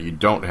games, in that you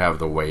don't have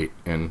the wait,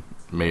 and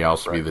may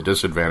also be the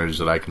disadvantage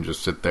that I can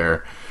just sit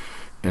there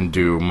and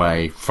do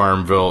my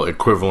Farmville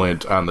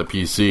equivalent on the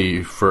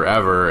PC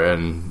forever,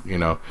 and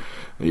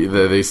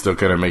they still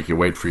kind of make you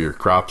wait for your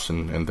crops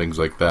and things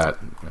like that.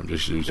 I'm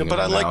just using an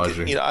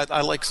analogy. I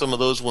like some of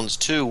those ones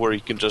too, where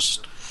you can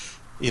just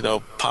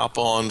pop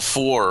on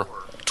for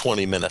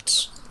 20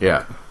 minutes.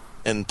 Yeah.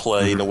 And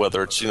play,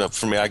 whether it's,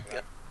 for me,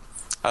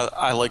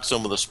 I like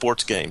some of the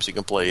sports games. You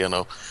can play,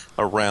 a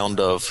round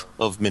of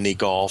mini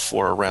golf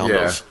or a round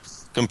of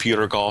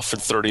computer golf for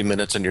 30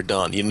 minutes and you're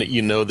done.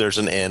 There's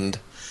an end.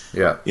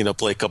 Yeah.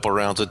 Play a couple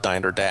rounds of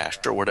Diner Dash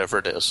or whatever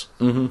it is.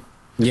 Mm-hmm.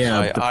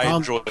 Yeah. I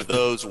enjoy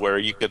those where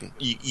you can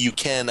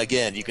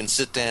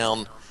sit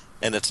down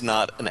and it's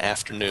not an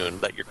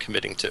afternoon that you're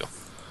committing to.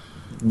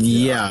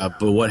 Yeah,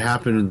 but what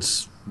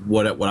happens?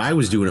 What I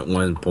was doing at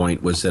one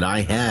point was that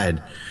I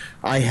had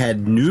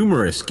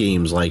numerous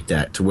games like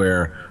that, to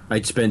where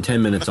I'd spend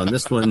 10 minutes on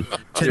this one,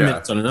 10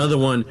 minutes on another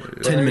one,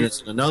 10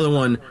 minutes on another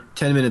one,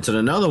 10 minutes on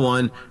another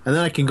one, and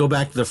then I can go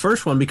back to the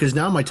first one because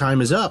now my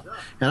time is up.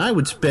 And I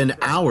would spend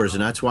hours,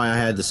 and that's why I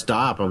had to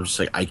stop. I'm just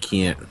like, I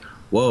can't.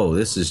 Whoa,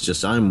 this is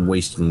just, I'm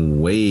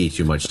wasting way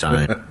too much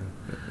time.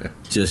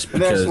 Just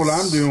because. That's what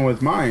I'm doing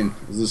with mine.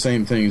 Is the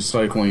same thing,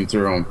 cycling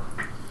through them.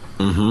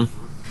 Mm-hmm.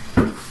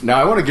 Now,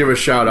 I want to give a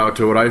shout out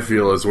to what I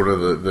feel is one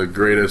of the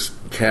greatest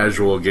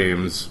casual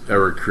games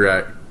ever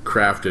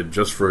crafted,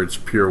 just for its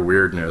pure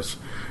weirdness,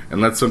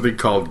 and that's something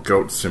called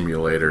Goat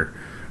Simulator.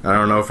 I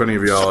don't know if any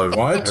of y'all have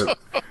what?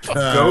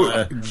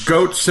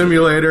 Goat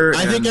Simulator.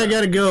 I think I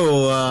gotta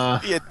go.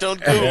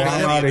 Don't go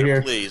out of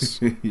here, please.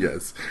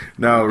 Yes,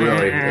 no,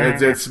 really,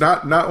 it's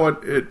not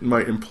what it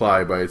might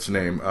imply by its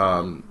name.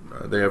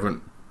 They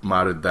haven't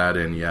modded that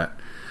in yet.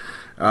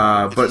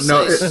 But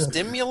no,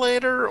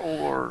 stimulator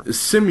or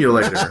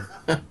simulator.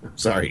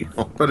 Sorry,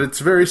 but it's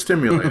very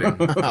stimulating.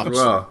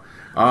 Well,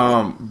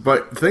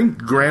 but think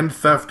Grand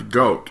Theft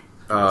Goat.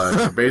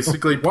 You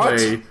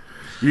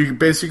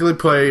basically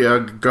play a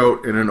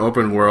goat in an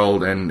open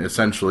world, and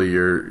essentially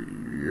your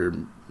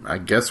I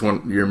guess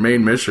your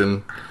main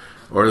mission,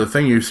 or the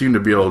thing you seem to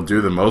be able to do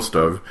the most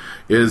of,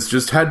 is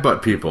just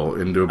headbutt people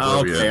into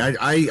oblivion. Okay,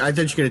 I thought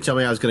you were going to tell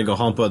me I was going to go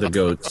hump other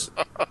goats.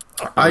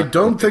 I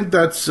don't think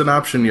that's an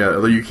option yet.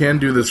 Although you can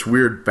do this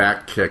weird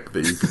back kick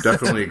that you could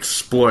definitely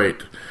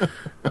exploit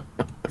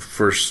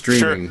for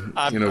streaming,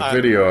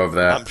 video of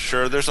that. I'm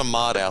sure there's a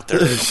mod out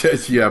there.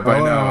 Yeah,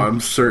 by now I'm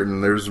certain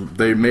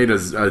they made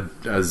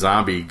a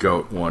zombie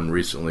goat one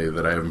recently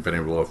that I haven't been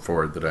able to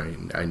afford that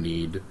I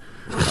need.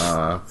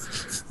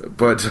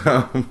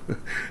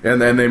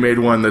 And then they made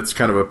one that's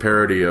kind of a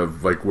parody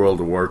of like World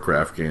of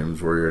Warcraft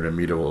games, where you're in a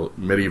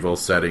medieval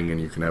setting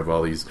and you can have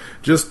all these.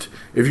 Just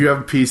if you have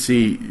a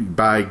PC,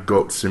 buy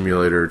Goat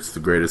Simulator. It's the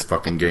greatest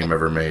fucking game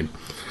ever made,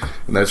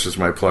 and that's just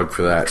my plug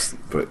for that.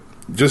 But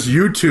just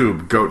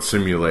YouTube Goat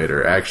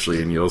Simulator, actually,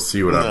 and you'll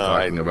see what I'm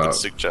talking about. I would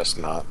suggest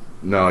not.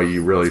 No,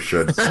 you really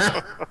should.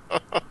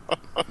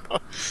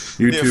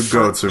 YouTube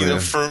Goat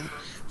Simulator.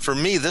 for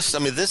me, this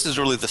is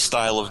really the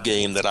style of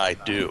game that I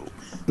do.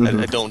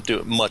 I don't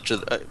do much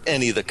of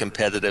any of the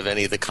competitive,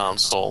 any of the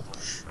console,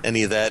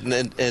 any of that.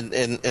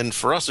 And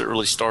for us, it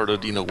really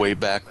started, way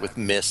back with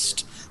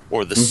Myst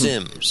or The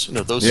Sims,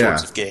 those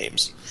sorts of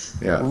games.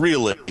 Yeah.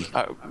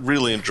 I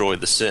really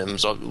enjoyed The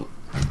Sims,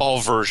 all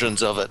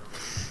versions of it.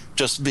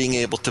 Just being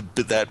able to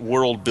that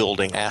world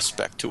building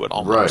aspect to it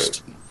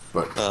almost.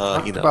 Right.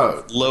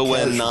 But low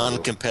end,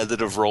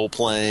 non-competitive role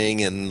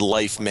playing and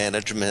life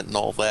management and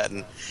all that.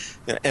 And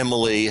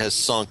Emily has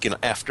sunk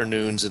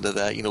afternoons into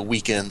that,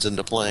 weekends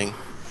into playing.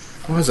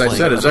 Well, as I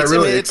said, is that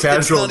really a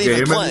casual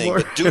game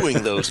anymore? But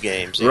doing those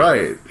games,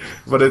 right?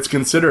 But it's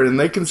considered, and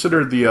they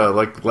consider the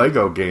like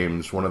Lego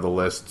games one of the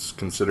lists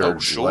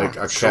considered like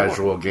a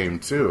casual game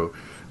too.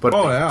 But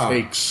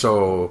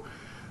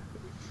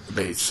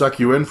they suck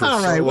you in for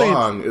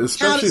long,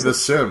 especially The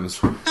Sims.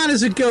 How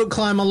does a goat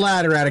climb a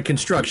ladder at a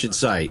construction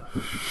site?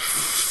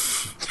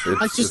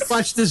 I just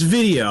watched this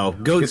video,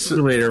 Goat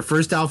Simulator,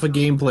 first alpha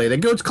gameplay. The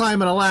goat's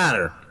climbing a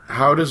ladder.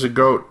 How does a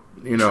goat,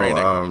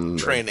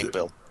 training,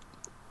 Bill?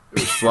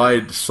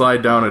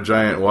 Slide down a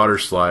giant water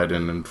slide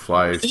and then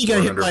fly. Then he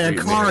got hit by a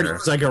car and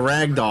it's like a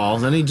rag doll.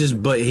 Then he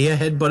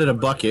head-butted a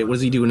bucket. What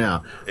does he do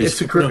now?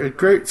 It's a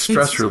great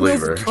stress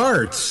reliever.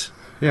 Carts.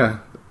 Yeah.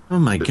 Oh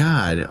my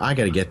God! I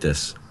got to get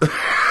this.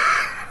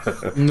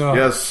 No.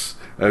 Yes.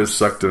 I was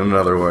sucked in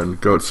another one.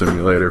 Goat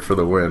Simulator for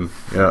the win.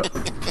 Yeah.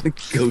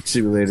 Goat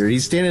Simulator.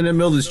 He's standing in the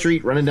middle of the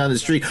street, running down the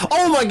street.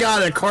 Oh my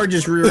God! A car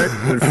just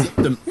rear-ended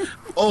him.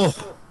 Oh,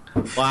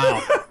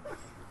 wow.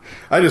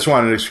 I just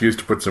wanted an excuse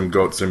to put some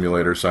Goat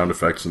Simulator sound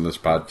effects in this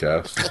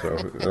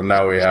podcast, so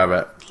now we have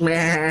it.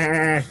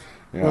 Yeah.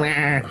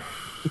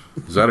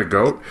 Is that a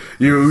goat?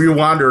 You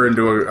wander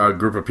into a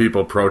group of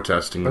people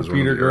protesting is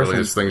one of the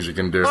earliest things you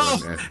can do.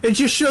 It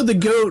just showed the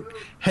goat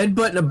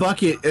headbutting a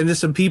bucket into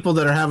some people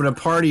that are having a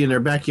party in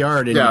their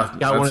backyard, and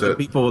got one of the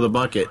people with a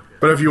bucket.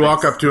 But if you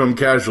walk up to them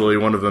casually,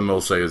 one of them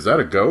will say, "Is that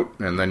a goat?"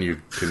 And then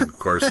you can, of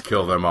course,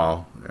 kill them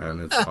all,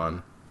 and it's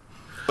fun.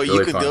 But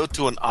really you could go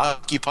to an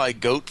Occupy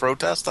Goat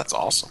protest? That's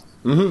awesome.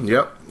 Mm-hmm.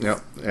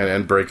 Yep.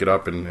 And break it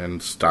up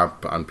and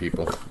stomp on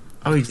people.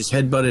 Oh, he just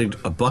headbutted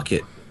a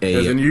bucket.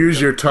 And you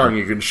use your tongue.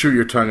 You can shoot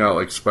your tongue out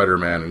like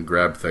Spider-Man and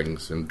grab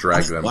things and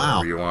drag them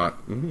wherever you want.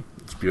 Mm-hmm.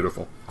 It's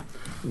beautiful.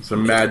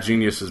 Some mad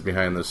geniuses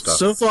behind this stuff.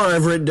 So far,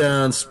 I've written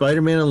down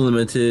Spider-Man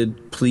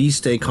Unlimited, Please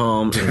Stay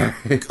Calm,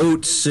 and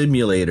Goat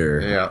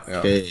Simulator. Yeah.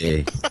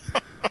 Okay.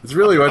 It's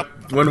really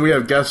when we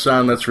have guests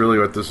on, that's really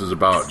what this is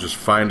about. Just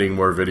finding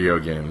more video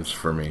games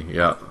for me.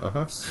 Yeah.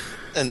 Uh-huh.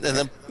 And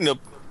then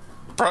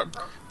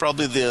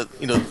probably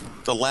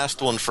the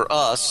last one for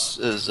us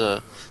is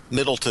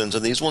Middleton's,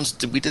 and these ones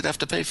we did have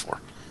to pay for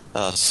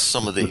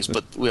some of these,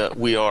 but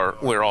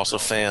we're also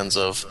fans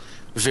of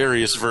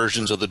various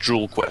versions of the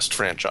Jewel Quest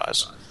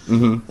franchise,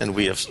 and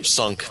we have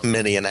sunk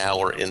many an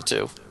hour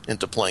into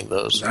playing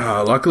those.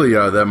 Luckily,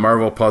 that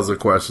Marvel Puzzle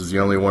Quest is the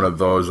only one of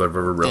those I've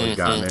ever really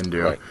gotten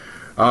into. Right.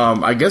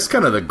 I guess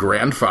kind of the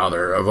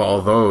grandfather of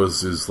all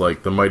those is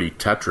like the mighty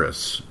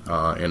Tetris,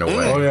 in a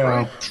way. Oh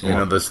yeah,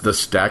 sure. The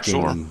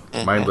stacking,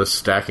 mindless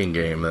stacking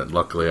game that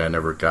luckily I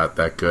never got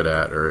that good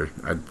at, or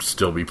I'd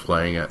still be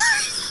playing it.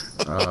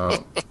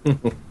 But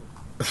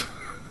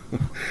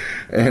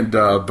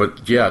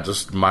yeah,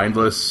 just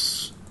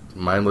mindless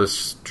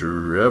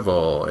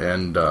drivel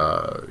and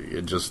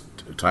it just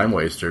time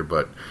waster.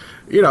 But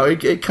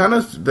it kind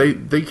of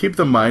they keep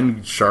the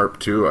mind sharp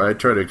too. I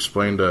try to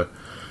explain to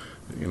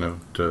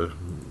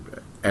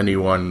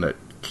anyone that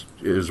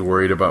is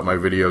worried about my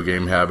video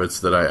game habits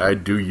that I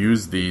do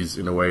use these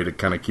in a way to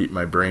kind of keep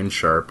my brain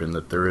sharp, and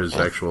that there is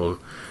actual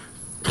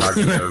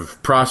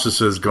cognitive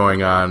processes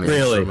going on in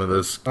some of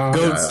this.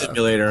 Goat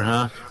Simulator,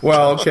 huh?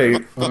 Well, okay,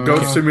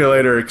 Goat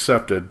Simulator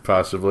accepted,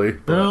 possibly.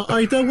 Well,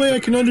 that way I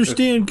can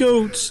understand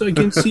goats. I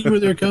can see where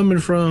they're coming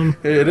from.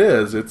 It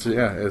is. It's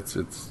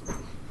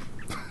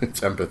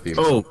empathy.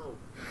 Oh,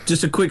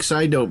 just a quick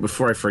side note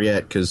before I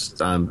forget, because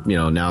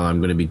now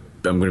I'm going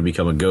to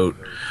become a goat.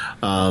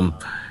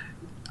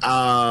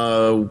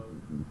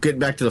 Getting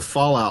back to the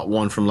Fallout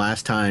one from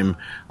last time,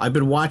 I've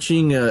been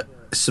watching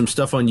some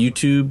stuff on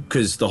YouTube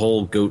because the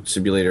whole Goat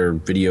Simulator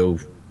video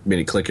made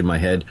it click in my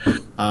head.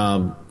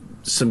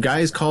 Some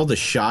guys called the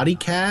Shoddy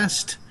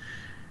Cast,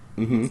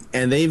 and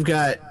they've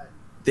got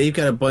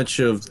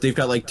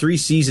like 3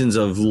 seasons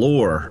of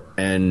lore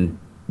and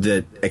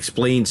that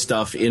explain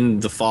stuff in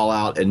the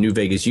Fallout and New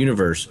Vegas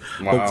universe.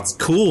 Wow. What's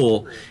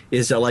cool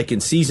is that, like, in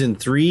season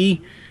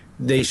 3,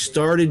 they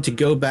started to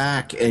go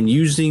back and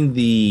using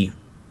the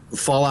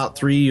Fallout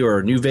 3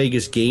 or New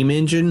Vegas game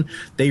engine,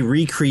 they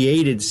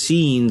recreated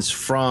scenes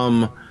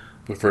from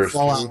the first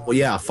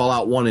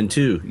Fallout 1 and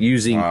 2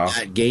 using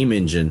that game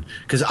engine.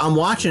 Because I'm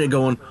watching it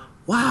going,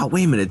 wow,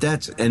 wait a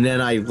minute, and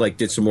then I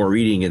did some more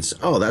reading and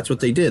that's what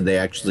they did. They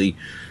actually,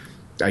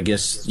 I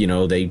guess,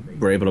 they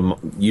were able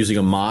to, using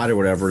a mod or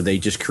whatever, they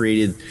took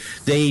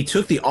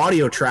the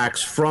audio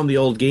tracks from the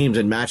old games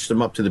and matched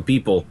them up to the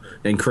people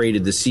and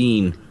created the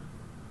scene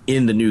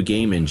in the new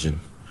game engine.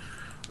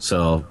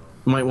 So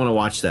you might want to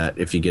watch that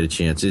if you get a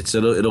chance.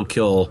 It'll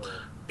kill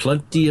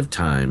plenty of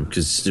time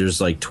because there's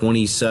like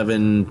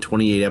 27,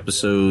 28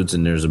 episodes,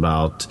 and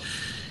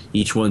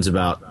each one's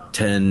about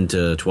 10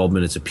 to 12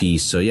 minutes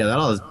apiece. So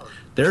yeah,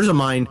 there's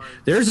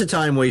a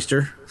time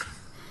waster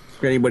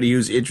for anybody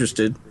who's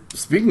interested.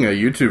 Speaking of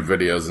YouTube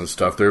videos and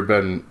stuff, there have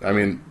been,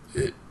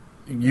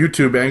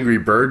 YouTube Angry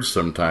Birds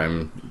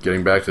sometime,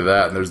 getting back to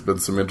that, and there's been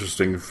some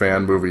interesting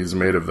fan movies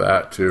made of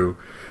that too.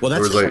 Well,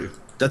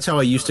 that's how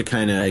I used to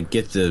kind of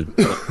get the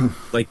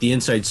the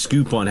inside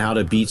scoop on how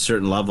to beat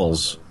certain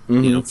levels.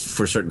 Mm-hmm.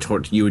 For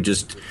certain you would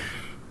just,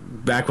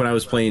 back when I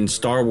was playing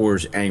Star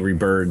Wars Angry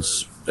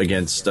Birds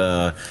against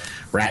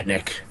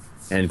Ratnik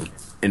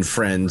and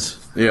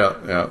friends.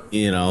 Yeah.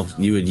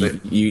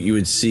 You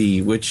would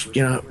see, which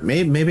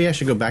maybe I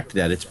should go back to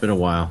that. It's been a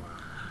while.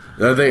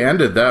 They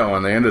ended that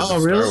one. They ended the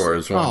really? Star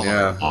Wars one. Oh.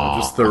 Yeah, Aww.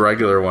 Just the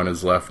regular one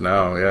is left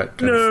now. Yeah.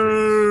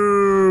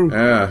 No.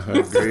 Yeah, I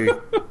agree.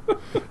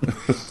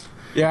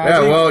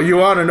 Yeah. Well, you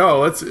want to know?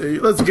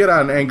 Let's get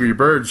on Angry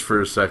Birds for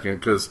a second,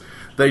 because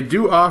they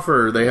do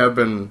offer. They have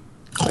been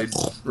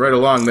right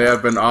along. They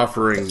have been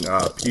offering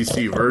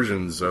PC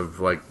versions of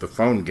the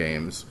phone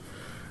games.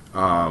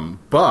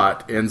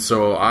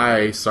 So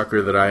I,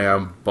 sucker that I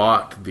am,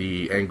 bought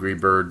the Angry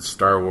Birds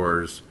Star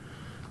Wars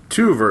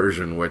 2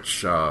 version,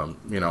 which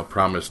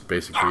promised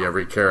basically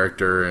every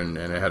character, and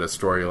it had a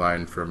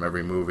storyline from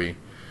every movie,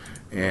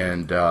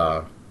 and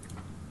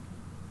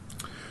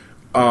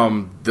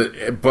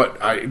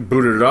but I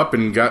booted it up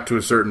and got to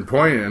a certain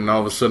point, and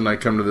all of a sudden I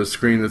come to this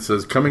screen that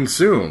says coming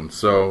soon.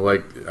 So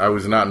I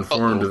was not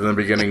informed in the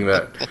beginning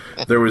that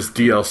there was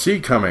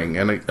DLC coming,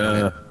 and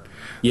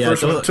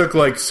first one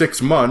took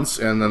 6 months,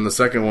 and then the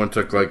second one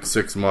took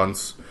 6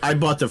 months. I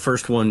bought the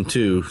first one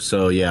too,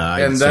 so yeah.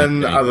 And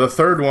then the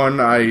third one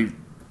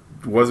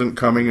wasn't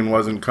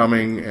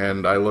coming,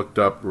 and I looked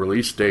up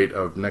release date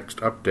of next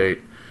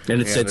update. And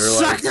it said,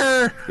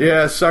 sucker!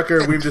 Yeah,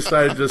 sucker, we've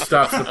decided to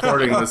stop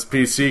supporting this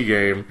PC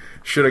game.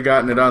 Should have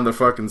gotten it on the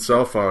fucking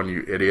cell phone,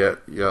 you idiot.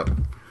 Yep.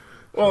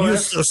 Well, you're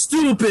so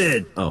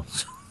stupid! Oh.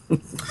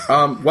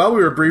 While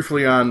we were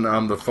briefly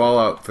on the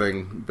Fallout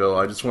thing, Bill,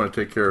 I just want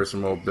to take care of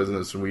some old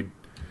business, and we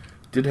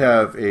did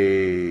have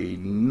a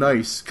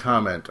nice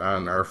comment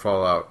on our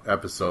Fallout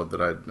episode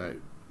that I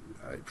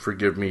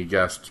forgive me,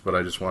 guests, but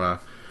I just want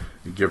to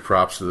give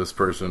props to this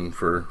person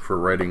for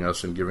writing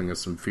us and giving us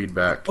some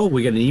feedback. Oh,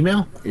 we got an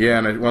email? Yeah,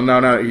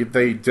 no,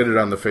 they did it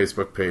on the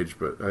Facebook page,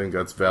 but I think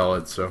that's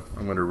valid, so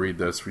I'm going to read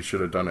this. We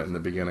should have done it in the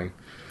beginning.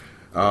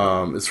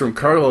 It's from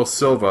Carlos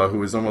Silva, who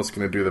was almost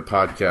going to do the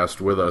podcast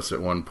with us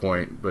at one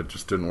point, but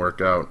just didn't work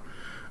out.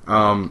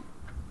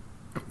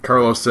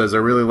 Carlos says, I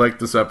really like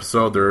this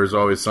episode. There is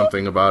always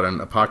something about an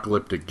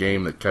apocalyptic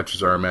game that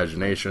catches our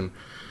imagination.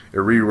 It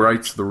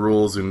rewrites the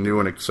rules in new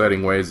and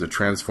exciting ways that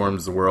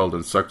transforms the world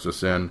and sucks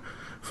us in.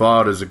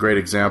 Fallout is a great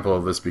example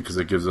of this because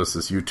it gives us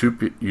this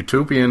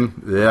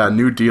utopian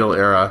New Deal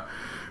era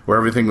where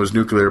everything was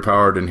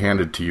nuclear-powered and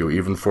handed to you.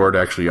 Even Ford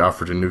actually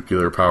offered a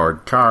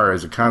nuclear-powered car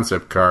as a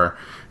concept car,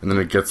 and then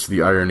it gets to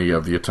the irony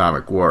of the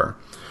atomic war.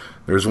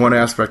 There's one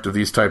aspect of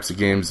these types of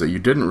games that you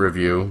didn't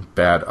review,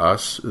 bad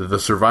us, the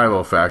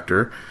survival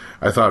factor.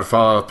 I thought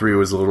Fallout 3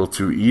 was a little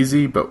too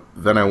easy, but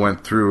then I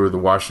went through the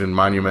Washington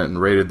Monument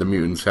and raided the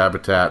mutants'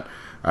 habitat.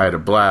 I had a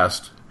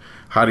blast.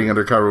 Hiding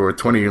under cover with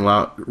 20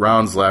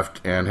 rounds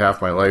left and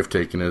half my life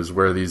taken is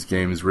where these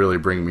games really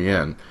bring me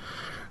in.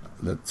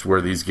 That's where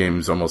these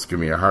games almost give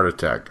me a heart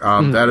attack.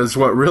 That is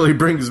what really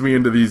brings me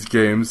into these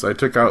games. I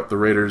took out the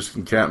Raiders'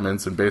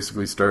 encampments and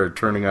basically started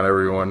turning on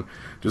everyone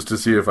just to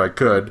see if I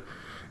could.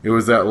 It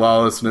was that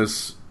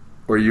lawlessness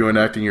where you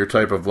enacting your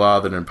type of law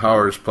that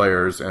empowers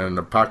players, and an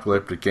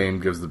apocalyptic game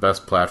gives the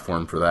best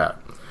platform for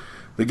that.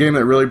 The game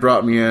that really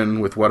brought me in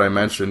with what I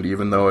mentioned,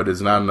 even though it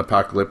is not an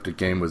apocalyptic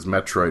game, was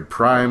Metroid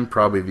Prime.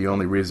 Probably the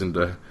only reason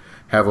to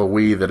have a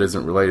Wii that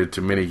isn't related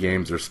to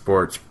mini-games or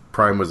sports.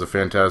 Prime was a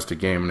fantastic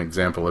game, an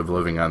example of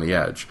living on the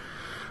edge.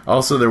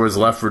 Also, there was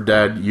Left 4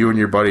 Dead. You and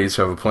your buddies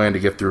have a plan to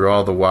get through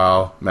all the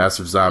while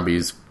massive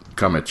zombies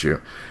come at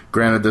you.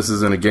 Granted, this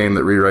isn't a game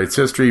that rewrites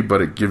history,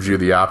 but it gives you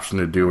the option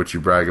to do what you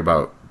brag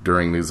about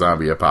during the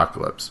zombie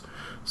apocalypse.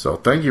 So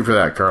thank you for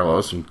that,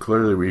 Carlos, and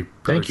clearly we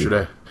probably should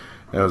have.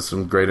 That was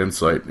some great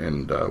insight,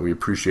 and we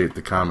appreciate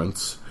the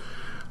comments.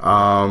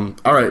 All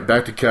right,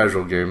 back to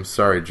casual games.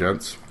 Sorry,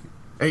 gents.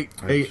 Hey,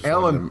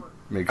 Alan.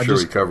 Make sure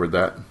we covered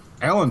that.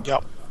 Alan.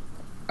 Yep.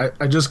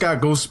 I just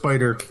got Ghost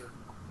Spider.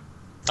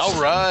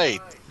 All right.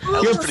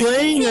 You're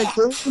playing a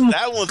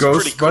That one's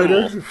Ghost pretty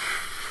Spider? cool.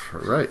 All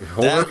right,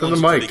 hold it to the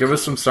mic. Give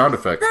us some sound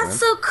effects. That's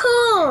so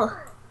cool.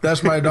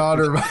 That's my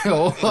daughter,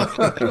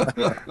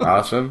 Viola.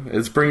 Awesome.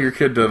 It's bring your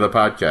kid to the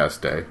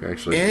podcast day,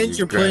 actually. And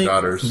you're playing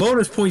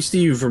bonus points to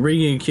you for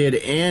bringing a kid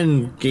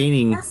and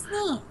gaining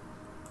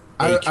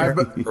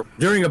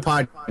during a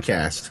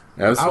podcast.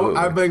 Absolutely.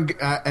 I've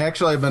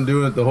been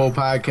doing it the whole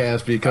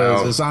podcast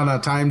because it's on a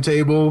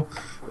timetable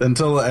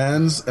until it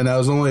ends, and I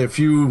was only a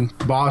few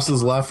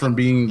bosses left from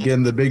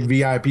getting the big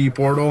VIP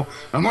portal.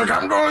 I'm like,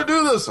 I'm going to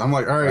do this. I'm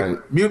like, all right,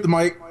 mute the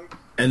mic.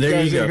 And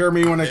there you go. Hear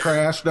me when I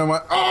crashed. I'm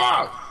like,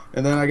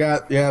 And then I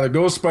got the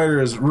Ghost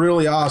Spider is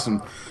really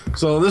awesome.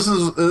 So this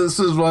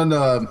is when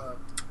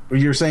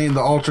you're saying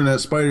the alternate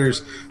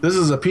spiders. This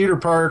is a Peter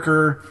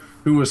Parker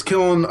who was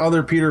killing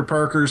other Peter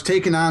Parkers,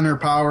 taking on their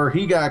power.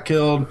 He got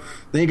killed.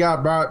 They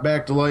got brought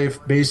back to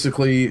life,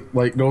 basically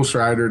like Ghost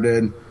Rider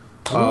did.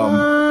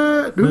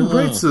 Who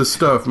writes this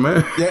stuff,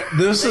 man? Yeah,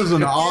 this is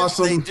an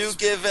awesome They do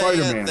give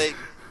Spider-Man.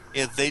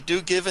 they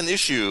do give an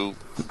issue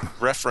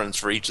reference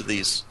for each of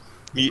these.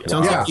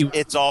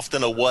 It's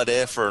often a what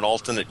if or an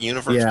alternate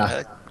universe.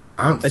 Yeah.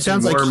 It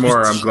sounds more and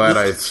more. I'm glad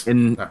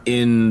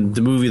in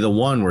the movie The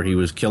One where he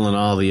was killing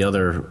all the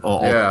other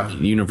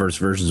universe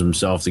versions of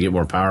himself to get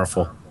more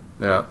powerful.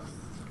 Yeah.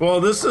 Well,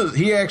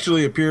 he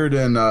actually appeared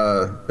in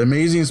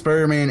Amazing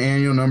Spider-Man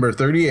Annual number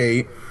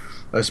 38.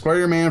 A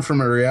Spider-Man from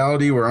a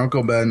reality where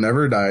Uncle Ben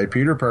never died,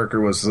 Peter Parker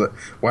was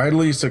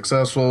widely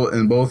successful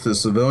in both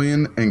his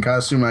civilian and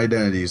costume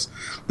identities.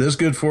 This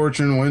good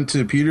fortune went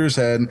to Peter's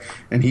head,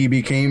 and he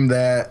became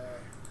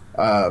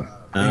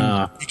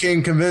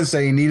became convinced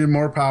that he needed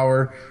more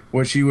power,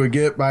 which he would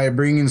get by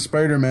bringing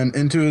Spider-Man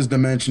into his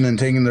dimension and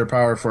taking their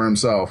power for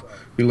himself.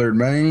 He learned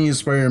many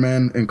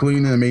Spider-Man,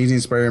 including the Amazing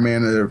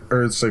Spider-Man of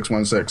Earth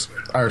 616,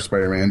 our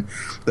Spider-Man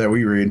that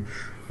we read,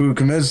 who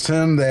convinced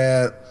him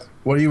that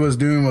what he was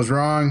doing was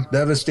wrong.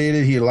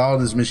 Devastated, he allowed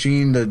his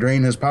machine to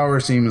drain his power,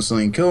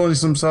 seamlessly killing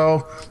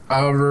himself.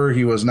 However,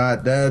 he was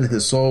not dead.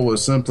 His soul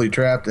was simply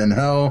trapped in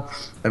hell.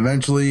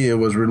 Eventually, it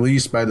was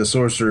released by the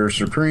Sorcerer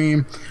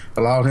Supreme,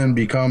 allowed him to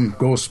become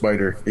Ghost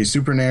Spider, a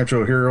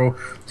supernatural hero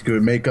who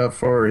could make up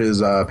for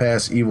his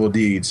past evil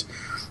deeds.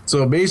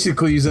 So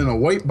basically, he's in a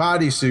white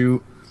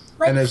bodysuit,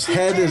 and his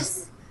head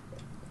is...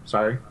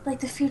 Sorry? Like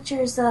the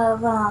futures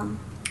of...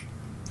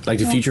 Like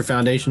the Future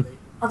Foundation?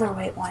 Other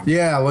white one.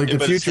 Yeah, like the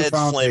but Future his head's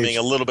Foundation. flaming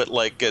a little bit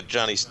like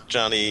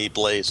Johnny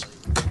Blaze.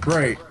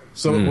 Right.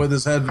 So with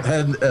his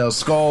head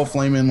skull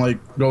flaming like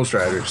Ghost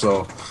Rider.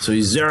 So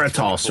he's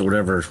Zeratos or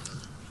whatever.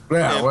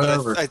 Yeah,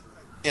 whatever. I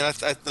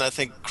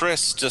think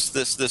Chris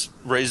this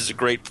raises a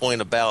great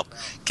point about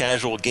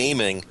casual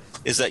gaming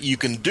is that you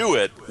can do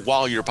it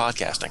while you're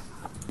podcasting.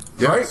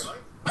 Yes.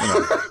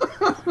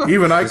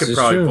 Even I could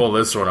probably pull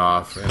this one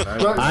off.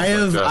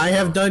 I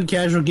have done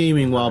casual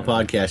gaming while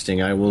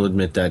podcasting. I will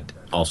admit that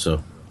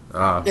also.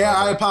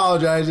 I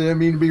apologize. I didn't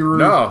mean to be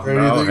rude or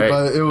anything,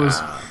 but it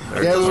was.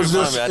 It was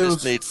just. I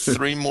just need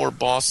 3 more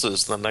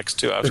bosses in the next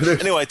 2 hours.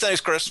 Anyway, thanks,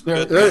 Chris.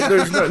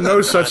 There's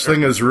no such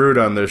thing as rude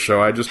on this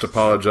show. I just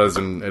apologize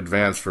in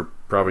advance for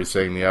probably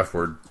saying the F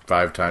word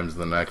 5 times in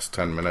the next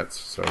 10 minutes.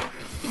 So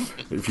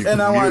if you can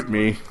mute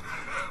me.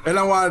 And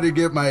I wanted to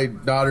get my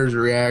daughter's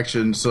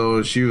reaction,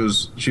 so she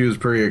was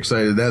pretty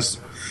excited.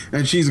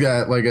 And she's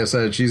got, like I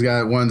said, she's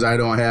got ones I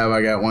don't have.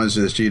 I got ones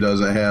that she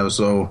doesn't have.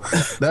 So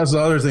that's the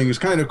other thing. It's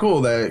kind of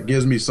cool that it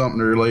gives me something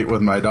to relate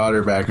with my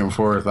daughter back and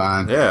forth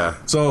on. Yeah.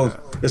 So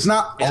it's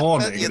not all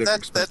negative.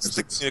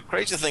 That's the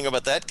crazy thing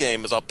about that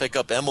game is I'll pick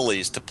up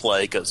Emily's to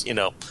play because,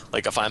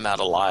 like if I'm out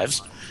of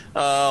lives,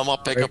 I'll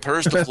pick up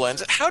hers to play. And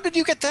say, how did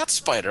you get that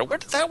spider? Where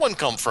did that one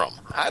come from?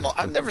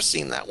 I've never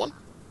seen that one.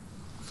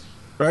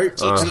 Right.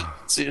 So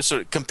it's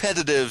sort of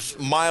competitive,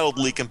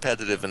 mildly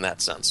competitive in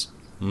that sense.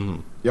 Mm-hmm.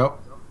 Yep.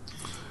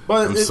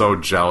 But I'm so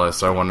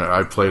jealous.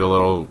 I played a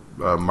little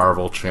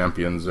Marvel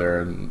Champions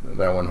there, and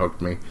that one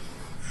hooked me.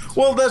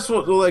 Well, that's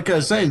what, like I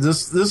was saying,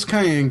 this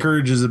kind of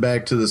encourages it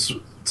back to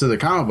the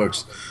comic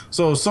books.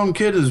 So if some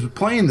kid is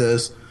playing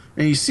this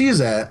and he sees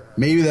that,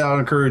 maybe that'll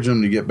encourage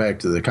him to get back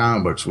to the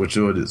comic books, which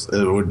it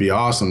would be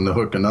awesome to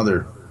hook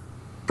another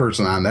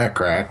person on that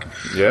crack.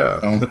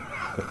 Yeah,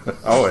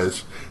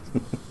 always.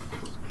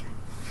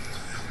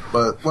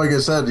 But like I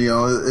said,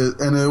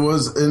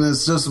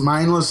 it's just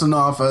mindless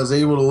enough. I was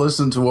able to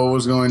listen to what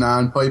was going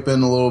on, pipe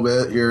in a little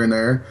bit here and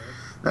there,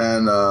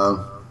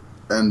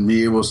 and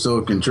be able to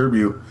still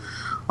contribute.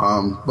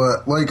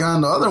 But like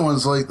on the other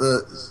ones, like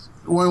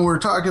when we're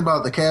talking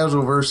about the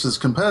casual versus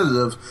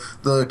competitive,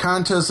 the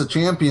Contest of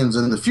Champions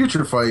and the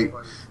Future Fight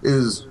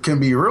can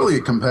be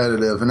really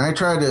competitive. And I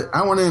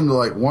went into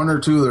like 1 or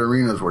 2 of the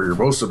arenas where you're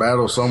supposed to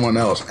battle someone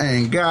else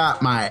and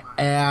got my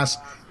ass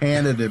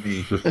handed to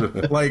me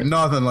like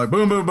nothing, like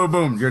boom, boom, boom,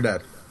 boom, you're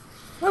dead.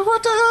 Like,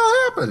 what the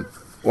hell happened?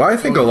 Well, I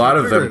think a lot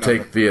of them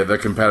take the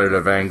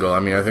competitive angle. I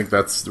mean, I think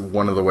that's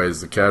one of the ways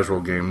the casual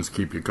games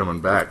keep you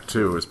coming back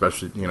too,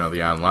 especially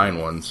the online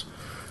ones.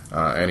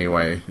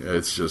 Anyway,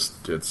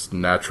 it's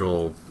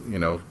natural.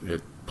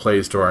 It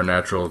plays to our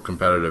natural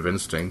competitive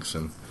instincts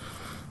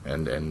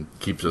and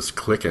keeps us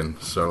clicking.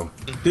 So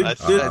the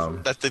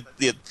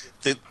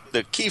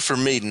key for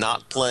me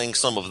not playing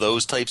some of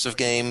those types of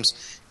games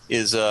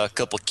is a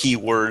couple of key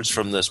words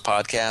from this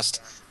podcast: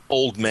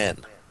 old men.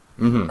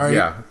 Mm-hmm.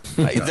 Yeah.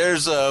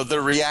 There's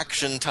the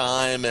reaction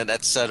time and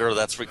et cetera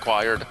that's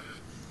required.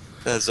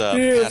 has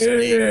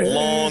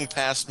long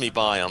passed me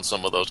by on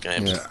some of those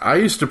games. Yeah, I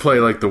used to play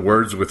like the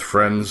Words with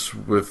Friends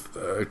with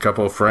a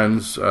couple of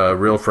friends,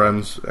 real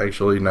friends,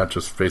 actually, not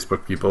just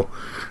Facebook people.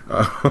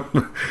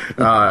 That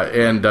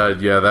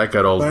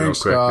got old real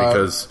quick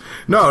because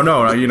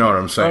no, you know what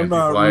I'm saying.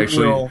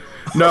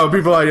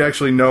 People I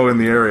actually know in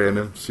the area and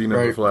have seen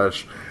in the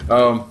flesh.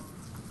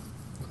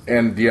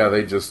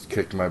 They just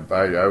kicked my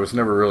butt. I was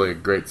never really a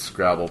great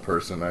Scrabble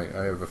person.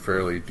 I have a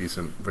fairly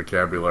decent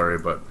vocabulary,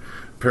 but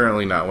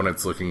apparently not when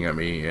it's looking at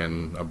me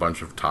in a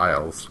bunch of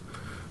tiles.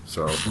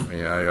 So,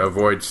 I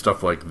avoid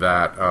stuff like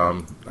that.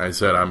 I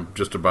said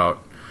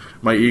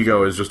my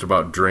ego is just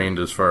about drained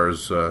as far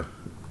as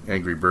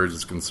Angry Birds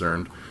is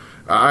concerned.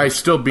 I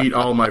still beat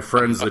all my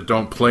friends that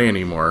don't play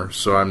anymore,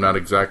 so I'm not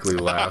exactly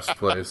last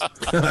place.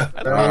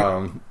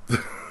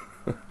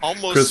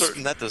 Almost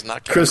certain that does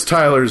not count. Chris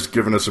Tyler's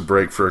given us a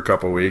break for a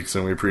couple weeks,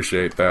 and we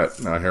appreciate that,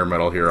 Hair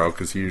Metal Hero,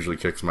 because he usually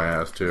kicks my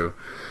ass, too.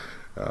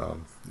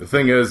 The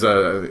thing is,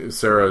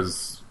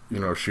 Sarah's,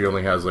 she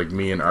only has, like,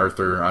 me and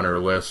Arthur on her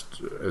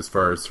list as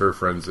far as her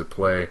friends that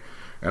play,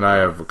 and I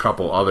have a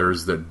couple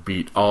others that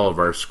beat all of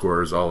our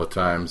scores all the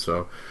time,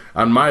 so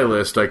on my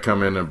list, I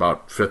come in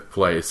about 5th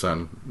place.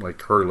 On,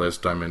 like, her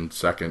list, I'm in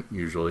 2nd,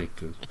 usually,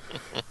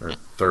 or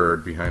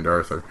 3rd behind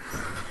Arthur.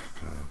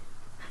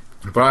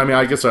 But,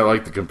 I guess I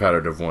like the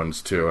competitive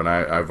ones, too, and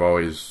I've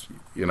always,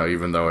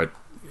 even though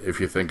if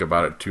you think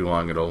about it too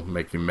long, it'll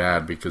make you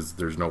mad because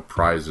there's no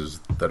prizes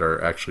that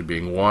are actually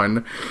being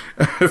won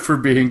for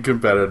being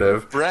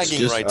competitive.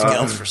 Bragging rights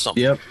counts for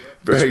something. Yep.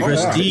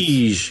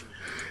 Prestige.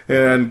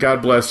 And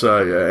God bless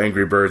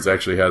Angry Birds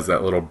actually has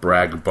that little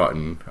brag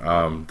button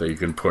that you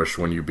can push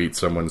when you beat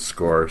someone's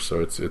score, so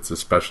it's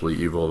especially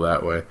evil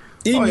that way.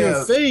 In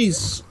your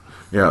face!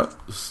 Yeah.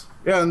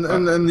 Yeah,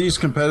 and these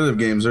competitive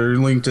games are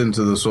linked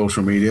into the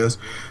social medias.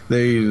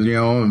 They,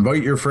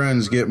 invite your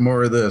friends, get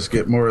more of this,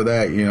 get more of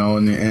that,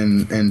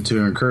 and to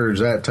encourage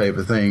that type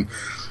of thing.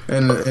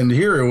 And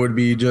here it would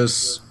be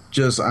just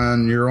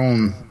on your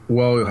own,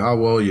 how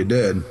well you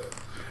did.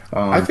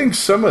 I think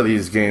some of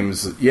these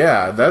games,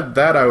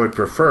 that I would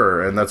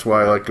prefer, and that's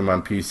why I like them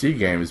on PC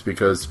games,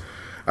 because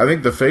I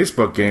think the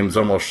Facebook games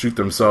almost shoot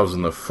themselves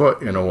in the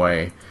foot in a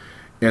way,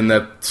 in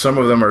that some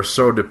of them are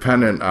so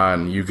dependent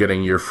on you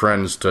getting your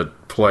friends to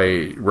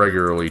play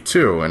regularly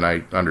too, and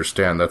I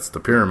understand that's the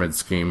pyramid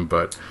scheme,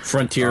 but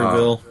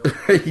Frontierville,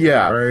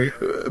 right.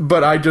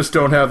 But I just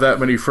don't have that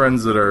many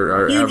friends that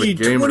are avid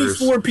gamers.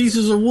 24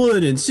 pieces of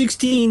wood and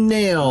 16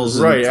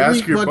 nails, right? And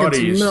ask your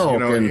buddies,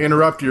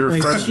 interrupt your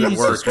friends at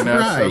work and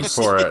ask them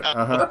for it.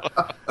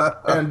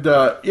 And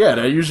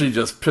that usually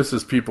just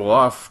pisses people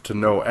off to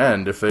no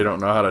end if they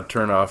don't know how to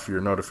turn off your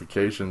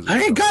notifications.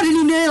 I ain't got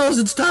any nails,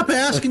 and stop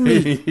asking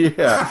me.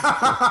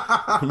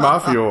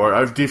 Mafia War.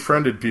 I've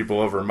defriended people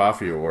over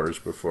Mafia Wars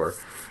before,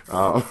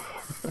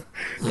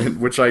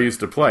 which I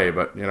used to play,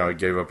 but I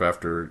gave up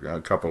after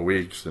a couple of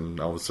weeks, and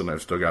all of a sudden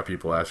I've still got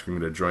people asking me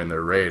to join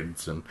their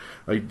raids. And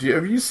like,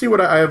 have you see what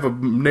I have a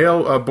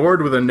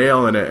board with a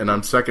nail in it, and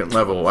I'm 2nd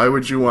level. Why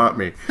would you want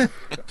me?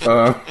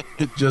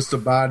 Just a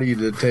body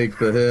to take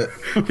the hit.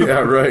 Yeah,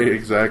 right.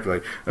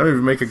 Exactly. I don't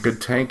even make a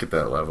good tank at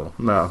that level.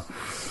 No,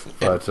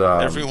 but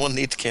everyone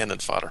needs cannon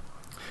fodder.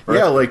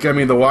 Yeah,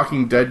 the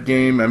Walking Dead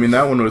game,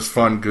 that one was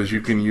fun because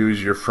you can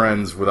use your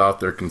friends without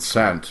their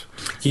consent.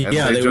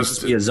 They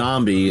just be a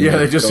zombie. Yeah,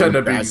 they just end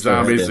up being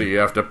zombies that you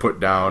have to put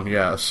down,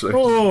 yes.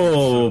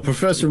 Oh,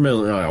 Professor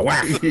Middleton.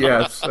 Whack.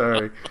 Yeah,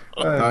 sorry.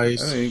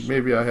 Nice.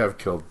 Maybe I have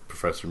killed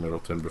Professor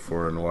Middleton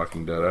before in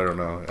Walking Dead. I don't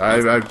know.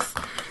 I've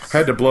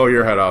had to blow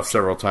your head off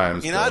several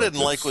times. I didn't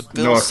like what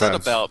Bill said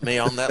about me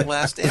on that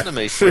last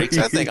Anime Freaks.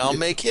 I think I'll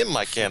make him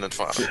my cannon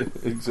fodder.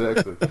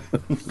 Exactly.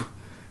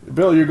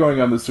 Bill, you're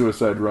going on the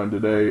suicide run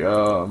today.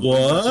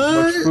 What?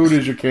 As much food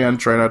as you can.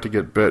 Try not to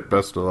get bit.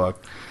 Best of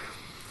luck.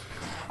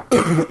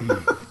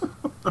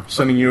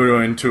 Sending you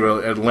into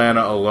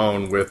Atlanta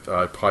alone with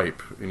a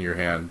pipe in your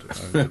hand.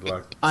 Good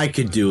luck. I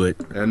could do it.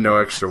 And no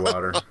extra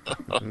water.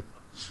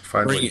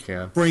 Find what you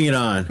can. Bring it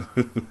on.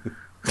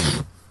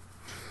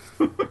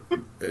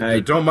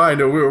 Don't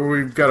mind.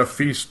 We've got a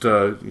feast,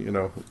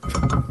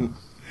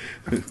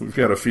 We've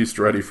got a feast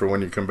ready for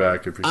when you come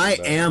back. I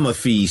am a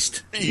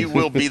feast. You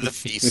will be the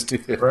feast.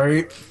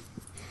 Right?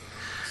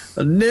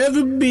 I'll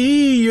never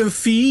be your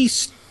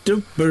feast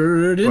of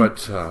burden. But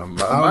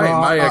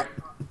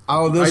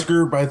this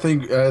group, I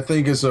think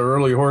it's an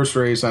early horse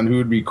race on who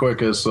would be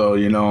quickest. So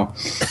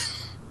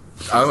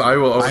I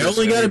will. I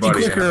only got to be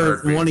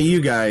quicker than one of you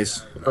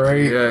guys.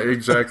 Right? Yeah,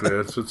 exactly.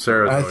 That's what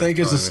Sarah. I think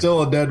it's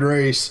still a dead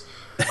race.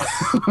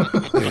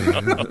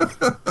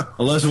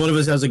 Unless one of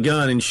us has a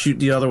gun and shoot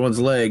the other one's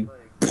leg.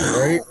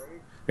 Right?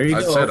 There you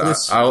go.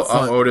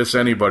 I'll Otis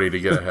anybody to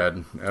get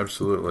ahead.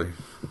 Absolutely.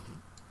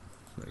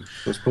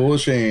 Let's pull a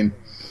Shane.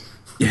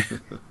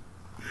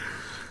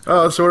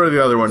 Oh, so what are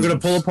the other ones? I'm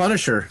going to pull a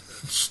Punisher.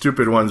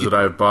 Stupid ones that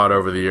I've bought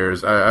over the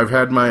years. I've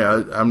had my...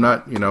 I'm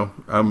not,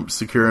 I'm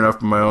secure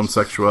enough in my own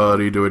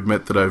sexuality to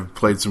admit that I've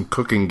played some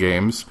cooking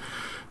games.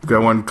 I've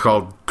got one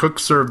called Cook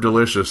Serve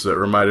Delicious that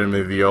reminded me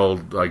of the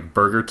old,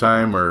 Burger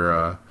Time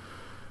or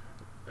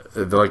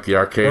like the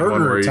arcade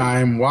one where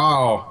time.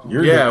 Wow.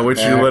 Which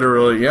you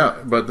literally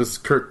but this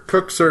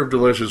Cook Serve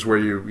Delicious where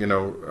you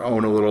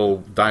own a little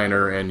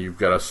diner and you've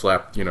got to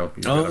slap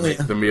make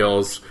the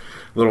meals,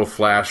 little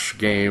flash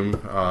game.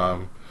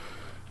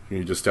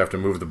 You just have to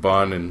move the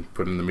bun and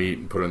put in the meat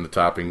and put in the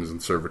toppings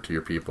and serve it to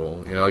your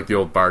people. Like the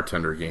old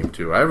bartender game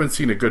too. I haven't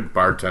seen a good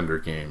bartender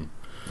game.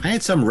 I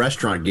had some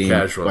restaurant game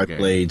I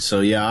played,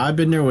 so yeah, I've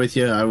been there with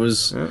you. I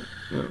was,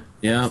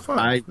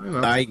 I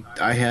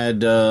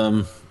had,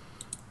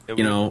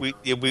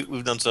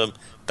 we've done some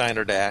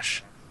Diner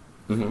Dash.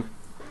 Mm-hmm.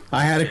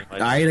 I had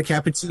a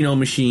cappuccino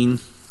machine.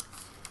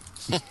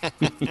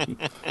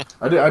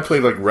 I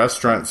played like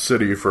Restaurant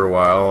City for a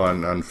while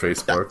on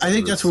Facebook. I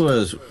think that's what it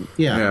was.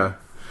 Yeah.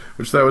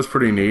 Which that was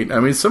pretty neat. I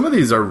mean, some of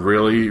these are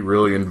really,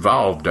 really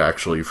involved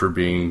actually for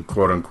being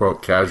quote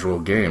unquote casual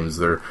games.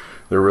 They're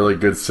really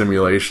good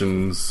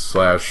simulations /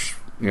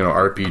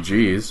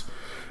 RPGs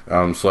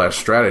 /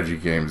 strategy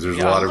games. There's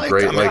a lot of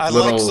great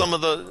little. Some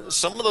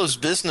of those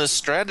business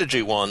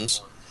strategy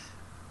ones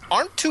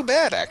aren't too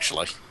bad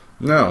actually.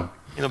 No.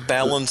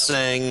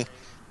 Balancing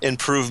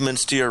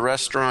improvements to your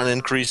restaurant,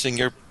 increasing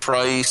your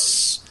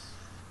price,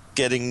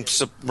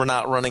 we're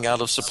not running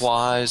out of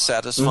supplies,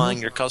 satisfying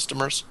your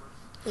customers.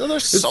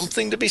 There's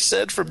something to be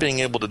said for being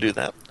able to do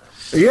that.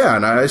 Yeah,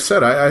 and I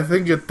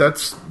think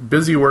that's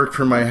busy work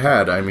for my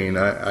head. I mean,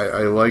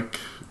 I like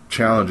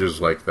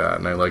challenges like that,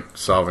 and I like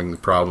solving the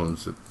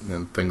problems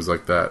and things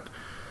like that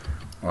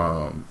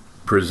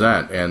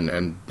present.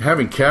 And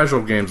having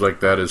casual games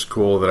like that is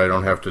cool. That I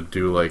don't have to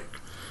do like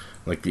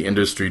the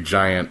industry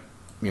giant,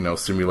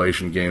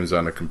 simulation games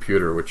on a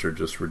computer, which are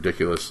just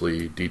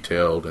ridiculously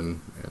detailed,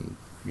 and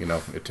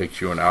it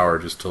takes you an hour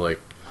just to like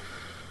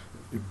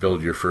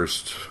build your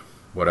first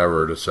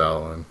whatever to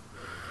sell and.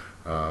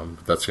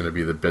 That's going to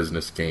be the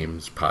Business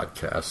Games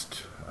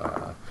podcast.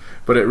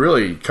 But it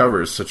really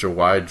covers such a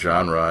wide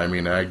genre. I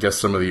mean, I guess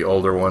some of the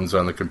older ones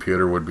on the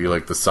computer would be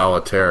like the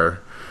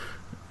Solitaire,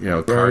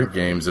 card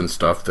games and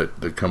stuff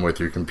that come with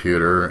your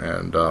computer.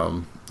 And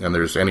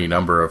there's any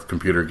number of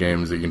computer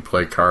games that you can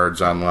play cards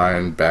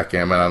online,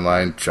 backgammon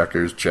online,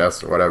 checkers,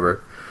 chess, or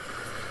whatever.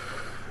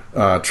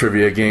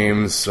 Trivia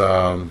games.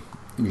 You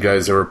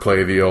guys ever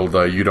play the old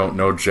You Don't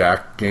Know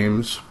Jack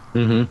games?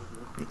 Mm-hmm.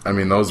 I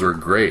mean, those were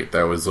great.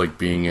 That was like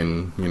being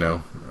in,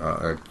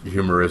 a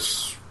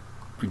humorous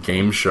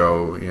game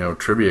show,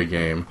 trivia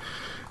game.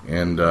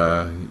 And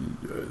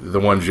the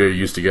ones you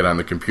used to get on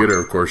the computer,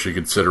 of course, you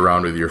could sit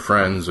around with your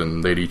friends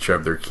and they'd each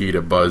have their key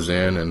to buzz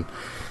in and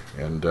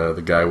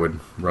the guy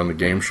would run the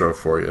game show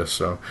for you.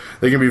 So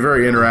they can be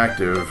very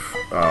interactive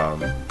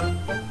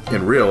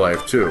in real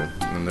life, too.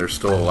 And there's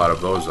still a lot of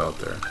those out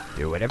there.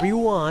 Do whatever you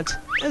want,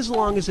 as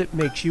long as it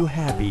makes you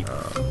happy.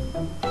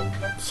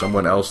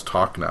 Someone else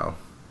talk now.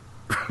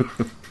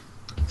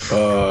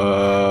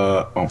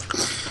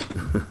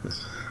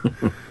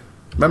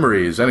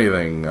 Memories,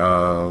 anything.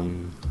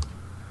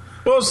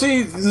 Well,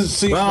 see.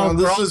 This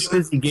is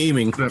busy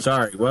gaming.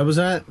 Sorry, what was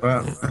that?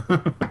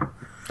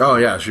 Oh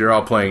yeah, so you're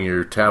all playing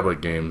your tablet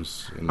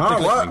games.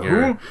 What?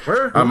 Who?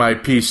 Where? On my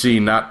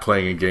PC, not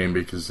playing a game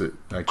because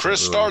I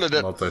Chris started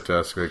it.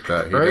 Multitask like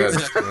that. He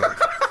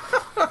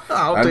did.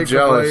 I'm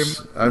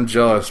jealous. I'm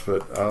jealous,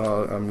 but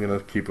I'm gonna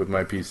keep with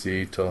my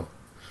PC till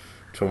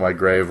my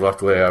grave.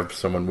 Luckily, I have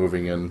someone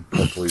moving in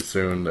hopefully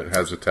soon that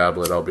has a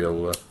tablet. I'll be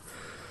able to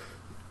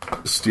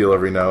steal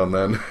every now and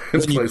then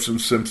and play some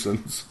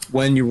Simpsons.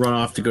 When you run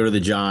off to go to the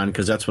John,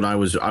 because that's when I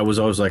was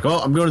always like, oh,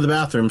 I'm going to the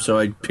bathroom, so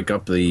I'd pick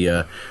up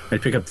the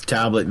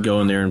tablet and go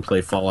in there and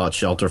play Fallout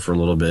Shelter for a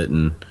little bit,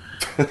 and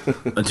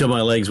until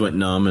my legs went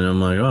numb, and I'm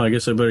like, oh, I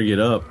guess I better get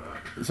up.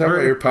 Is that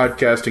why your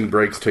podcasting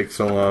breaks take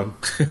so long?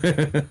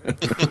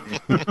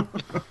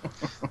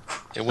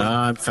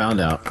 I found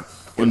out.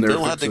 When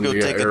Bill had to go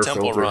take a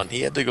temple run,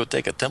 he had to go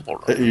take a temple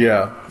run.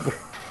 Yeah.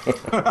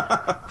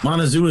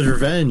 Montezuma's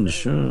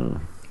Revenge. Oh.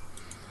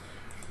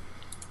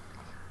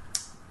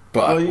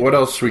 But what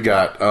else we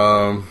got?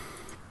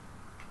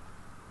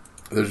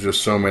 There's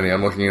just so many.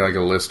 I'm looking at like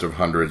a list of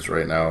hundreds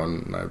right now,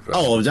 and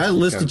that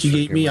list that you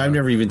gave me, I've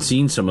never even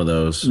seen some of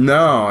those.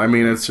 No, I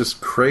mean it's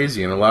just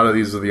crazy, and a lot of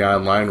these are the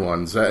online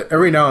ones.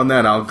 Every now and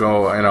then, I'll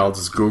go and I'll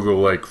just Google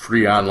like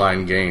free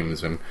online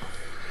games, and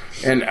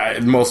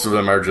most of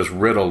them are just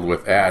riddled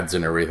with ads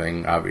and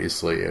everything,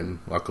 obviously. And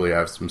luckily, I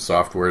have some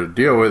software to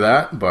deal with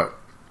that. But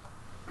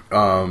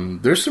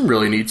there's some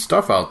really neat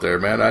stuff out there,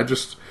 man.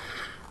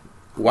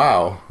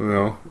 Wow,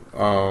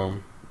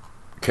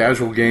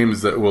 casual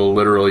games that will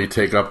literally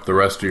take up the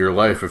rest of your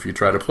life if you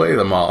try to play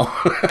them all.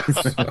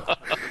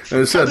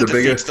 And I said the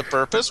biggest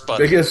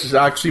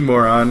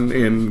oxymoron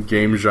in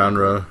game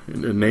genre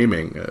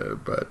naming,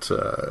 but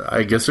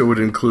I guess it would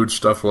include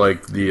stuff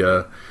like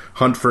the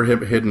Hunt for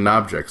Hidden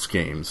Objects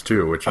games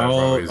too, which I've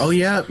always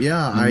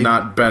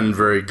not been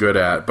very good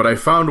at. But I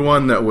found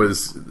one that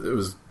was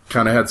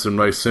kind of had some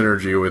nice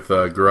synergy with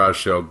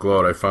Garage Sale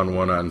Gloat. I found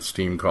one on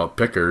Steam called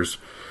Pickers,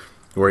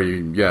 where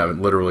you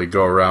literally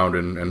go around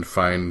and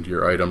find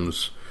your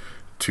items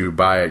to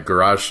buy at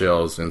garage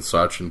sales and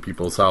such in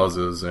people's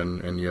houses,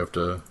 and you have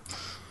to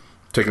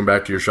take them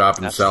back to your shop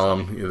and sell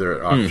them either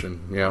at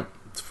auction. Yeah,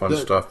 it's fun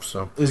stuff.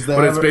 So,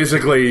 but it's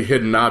basically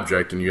hidden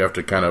object, and you have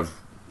to kind of,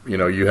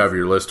 you have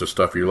your list of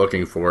stuff you're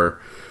looking for,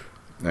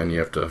 and you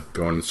have to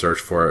go in and search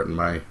for it. And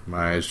my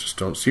eyes just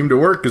don't seem to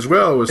work as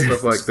well with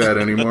stuff like that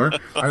anymore.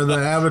 Are the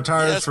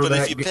avatars for but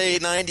that? If you pay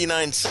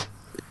 99 cents,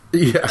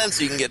 you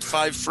can get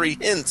 5 free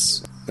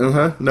hints.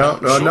 No,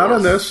 not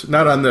on this.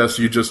 Not on this.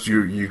 You just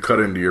you cut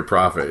into your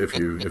profit if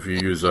you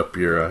use up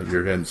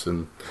your hints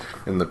in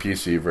the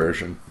PC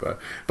version.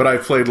 But I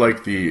played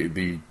like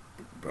the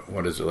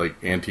what is it,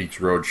 like Antiques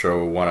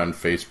Roadshow one on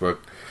Facebook.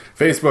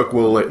 Facebook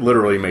will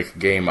literally make a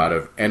game out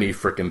of any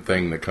frickin'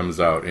 thing that comes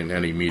out in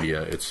any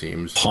media. It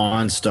seems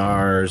Pawn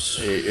Stars.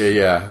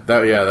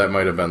 That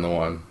might have been the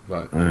one.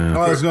 But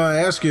I was going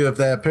to ask you if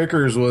that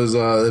Pickers was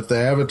if the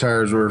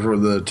avatars were for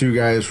the two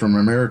guys from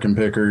American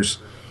Pickers.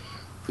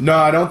 No,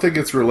 I don't think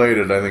it's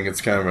related. I think it's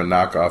kind of a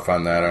knockoff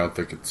on that. I don't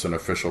think it's an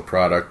official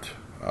product.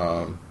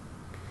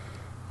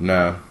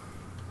 No,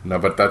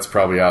 but that's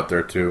probably out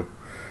there too,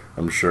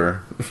 I'm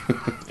sure.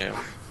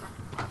 Yeah.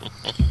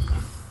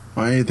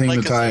 Anything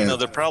to tie in?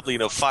 There are probably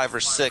 5 or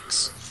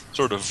 6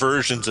 sort of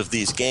versions of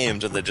these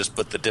games, and they just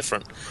put the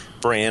different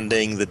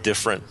branding, the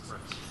different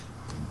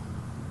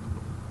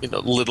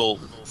little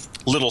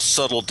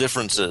subtle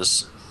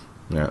differences.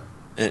 Yeah.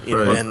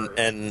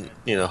 And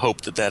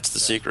hope that that's the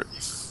secret.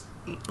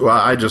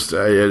 Well,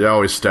 it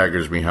always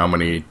staggers me how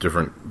many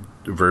different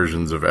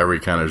versions of every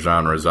kind of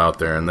genre is out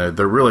there, and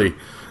they're really,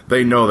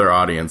 they know their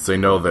audience. They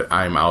know that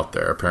I'm out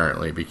there,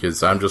 apparently,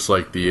 because I'm just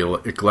like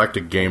the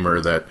eclectic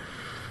gamer that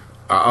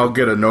I'll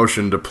get a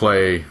notion to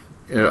play.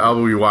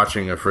 I'll be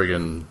watching a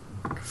friggin',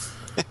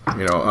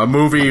 a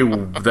movie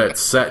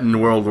that's set in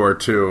World War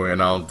II,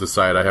 and I'll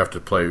decide I have to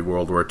play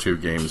World War II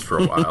games for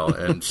a while,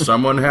 and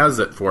someone has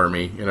it for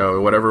me.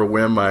 Whatever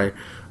whim I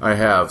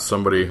have,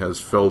 somebody has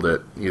filled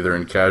it, either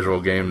in casual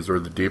games or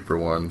the deeper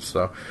ones.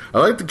 So I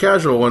like the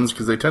casual ones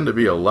because they tend to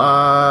be a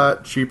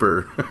lot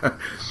cheaper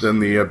than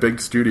the big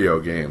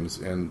studio games,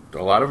 and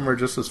a lot of them are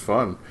just as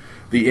fun.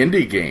 The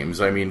indie games,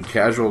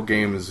 casual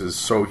games is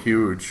so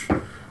huge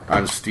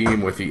on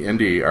Steam with the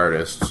indie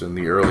artists and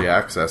the early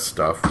access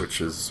stuff, which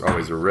is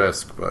always a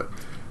risk, but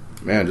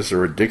man, just a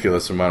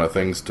ridiculous amount of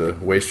things to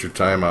waste your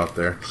time out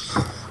there.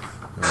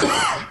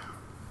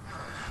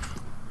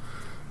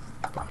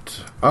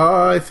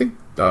 I think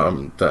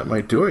that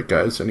might do it,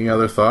 guys. Any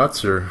other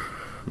thoughts or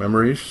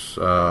memories?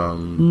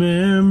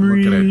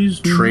 Memories.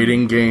 Looking at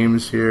trading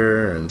games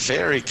here and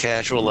very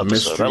casual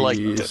episode. Mysteries. I like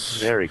it.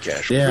 Very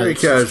casual. Yeah, very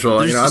casual.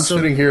 I'm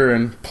sitting here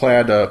in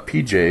plaid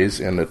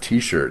PJs and a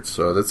T-shirt,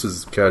 so that's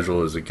as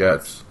casual as it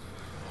gets.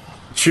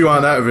 Chew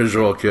on that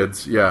visual,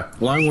 kids. Yeah.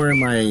 Well, I'm wearing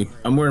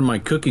my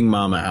Cooking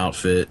Mama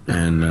outfit,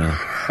 and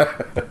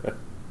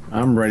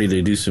I'm ready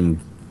to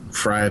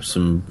fry up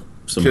some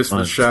Kiss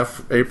punch. the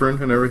chef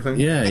apron and everything?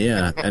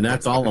 Yeah, and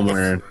that's all I'm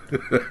wearing.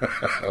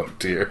 Oh,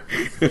 dear.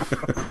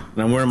 And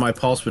I'm wearing my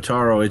Paul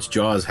Spataro, It's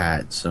Jaws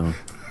hat, so.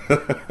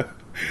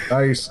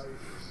 Nice.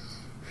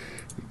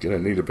 You're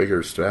going to need a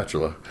bigger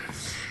spatula.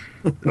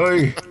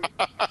 Hey.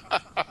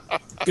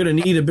 Gonna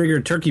need a bigger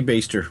turkey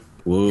baster.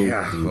 Whoa.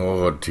 Yeah.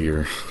 Oh,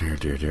 dear.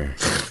 Dear.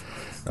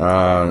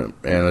 And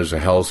there's a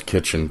Hell's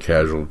Kitchen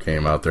casual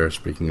game out there,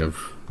 speaking of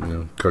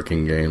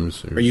cooking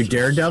games. Are you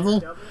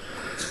Daredevil?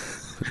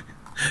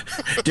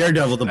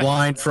 Daredevil, the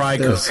blind fry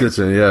cook.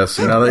 Kitchen, yes.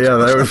 That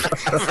was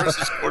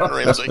versus Gordon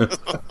Ramsay.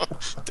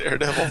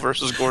 Daredevil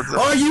versus Gordon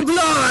Ramsay. Are you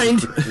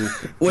blind?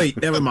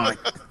 Wait, never mind.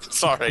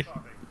 Sorry.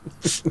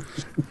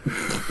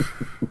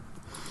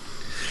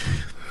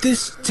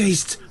 This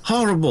tastes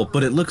horrible,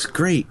 but it looks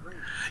great.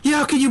 Yeah,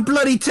 how can you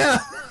bloody tell?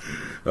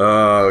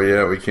 Oh,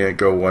 yeah, we can't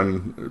go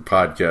one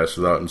podcast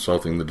without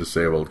insulting the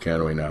disabled,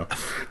 can we now?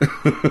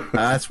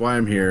 That's why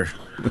I'm here.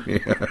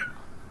 Yeah.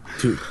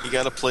 You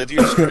got to play to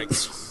your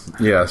strengths.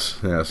 Yes.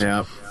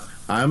 Yeah,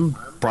 I'm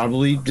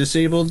probably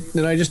disabled,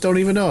 and I just don't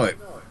even know it.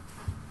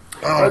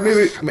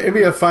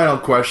 Maybe a final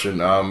question.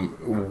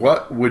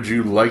 What would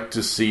you like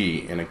to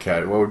see in a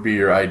what would be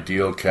your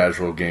ideal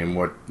casual game?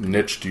 What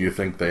niche do you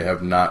think they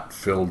have not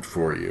filled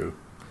for you?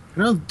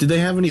 Well, do they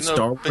have any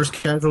Star Wars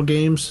casual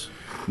games?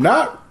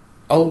 No.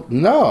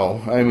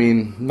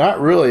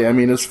 Not really.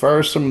 As far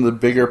as some of the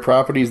bigger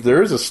properties,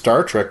 there is a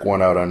Star Trek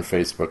one out on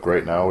Facebook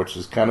right now, which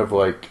is kind of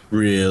like...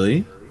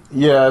 Really?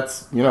 Yeah,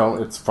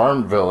 it's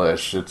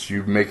Farmville-ish. It's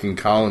you making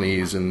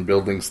colonies and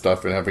building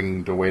stuff and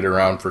having to wait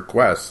around for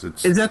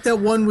quests. Is that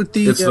one with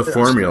the... It's the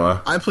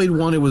formula. I played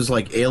one, it was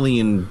like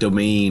Alien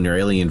Domain or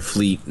Alien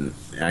Fleet.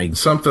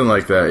 Something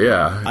like that,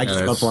 yeah. I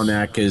gave up on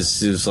that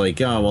because it was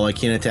like, oh, well, I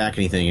can't attack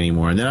anything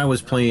anymore. And then I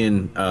was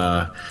playing...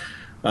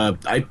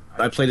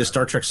 I played a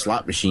Star Trek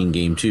slot machine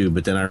game too,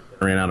 but then I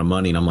ran out of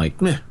money, and I'm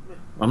like, meh,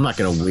 I'm not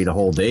going to wait a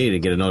whole day to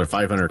get another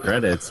 500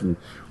 credits. Well,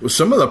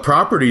 some of the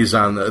properties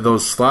on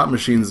those slot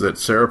machines that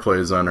Sarah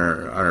plays on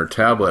her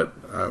tablet,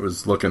 I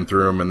was looking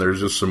through them, and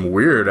there's just some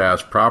weird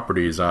ass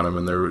properties on them,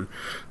 and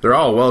they're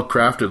all well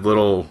crafted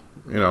little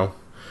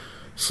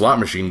slot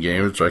machine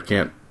games, which I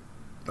can't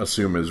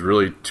assume is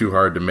really too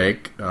hard to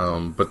make.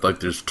 But like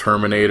there's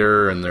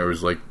Terminator, and there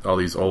was like all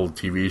these old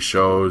TV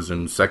shows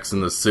and Sex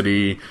and the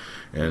City,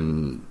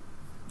 and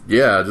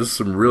yeah, just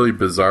some really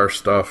bizarre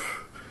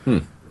stuff.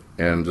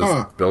 And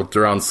just built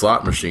around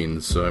slot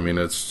machines. So I mean,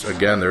 it's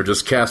again, they're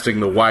just casting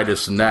the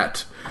widest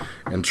net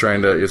and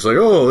trying to. It's like,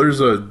 oh, there's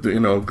a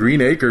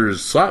Green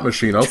Acres slot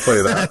machine. I'll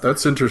play that.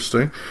 That's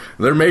interesting.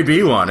 There may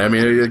be one. I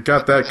mean, it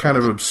got that kind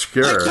of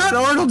obscure. I got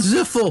Arnold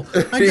Ziffel.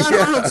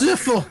 Arnold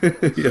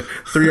Ziffel. Yeah,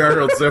 3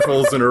 Arnold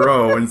Ziffels in a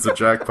row wins the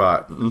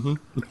jackpot.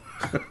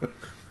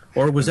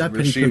 Or was that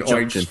Petticoat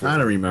Junction? I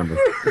don't remember.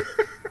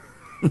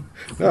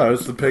 No,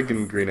 it's the pig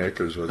in Green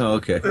Acres. Oh,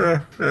 okay.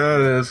 Yeah,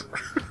 it is.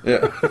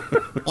 Yeah.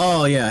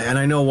 Oh, yeah, and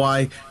I know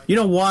why. You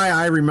know why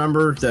I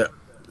remember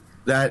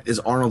that is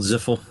Arnold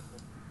Ziffel,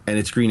 and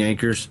it's Green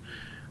Acres.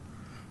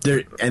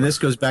 There, and this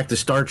goes back to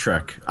Star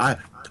Trek.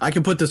 I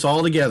can put this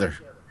all together.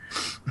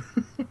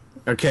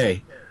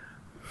 Okay,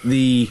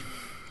 the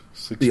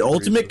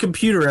Ultimate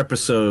Computer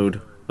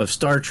episode of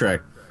Star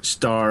Trek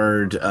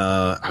starred.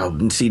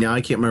 See, now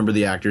I can't remember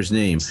the actor's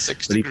name.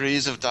 6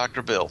 Degrees of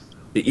Dr. Bill.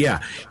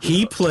 Yeah,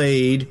 he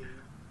played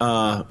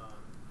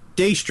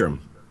Daystrom,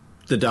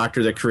 the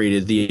doctor that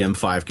created the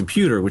M5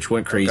 computer, which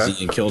went crazy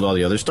and killed all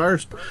the other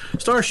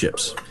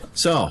starships.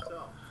 So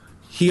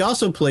he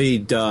also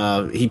played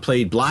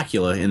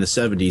Blackula in the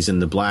 70s in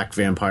the black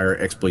vampire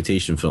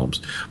exploitation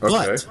films.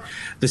 But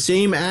the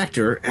same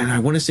actor, and I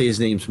want to say his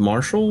name's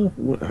Marshall.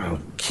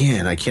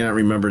 I cannot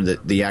remember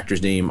the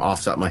actor's name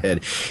off the top of my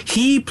head.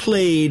 He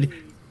played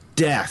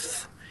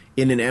Death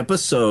in an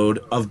episode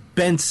of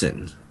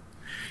Benson.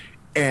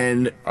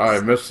 And I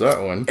missed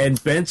that one.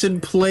 And Benson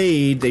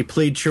they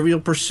played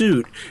Trivial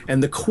Pursuit,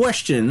 and the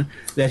question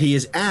that he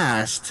is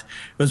asked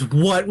was,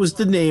 what was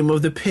the name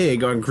of the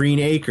pig on Green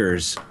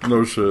Acres?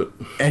 No shit.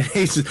 And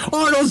he says,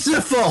 Arnold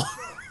Ziffel!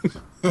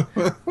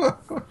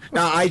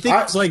 Now, I think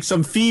it's like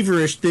some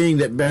feverish thing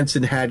that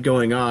Benson had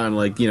going on,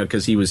 like,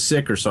 because he was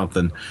sick or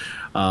something.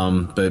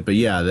 But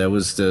yeah, that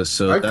was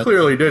I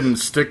clearly didn't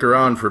stick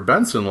around for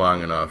Benson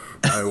long enough.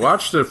 I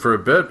watched it for a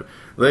bit.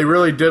 They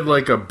really did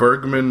like a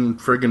Bergman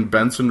friggin'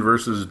 Benson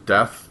versus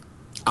Death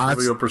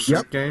Trivial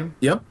Pursuit game.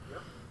 Yep.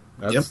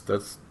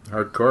 That's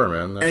hardcore,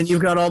 man. And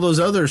you've got all those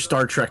other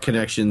Star Trek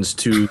connections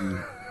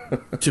to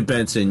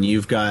Benson.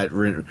 You've got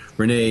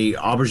Rene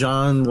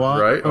Auberjonois.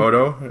 Right,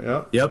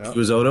 Odo. Yep, he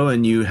was Odo.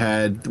 And you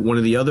had one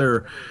of the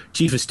other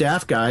chief of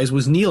staff guys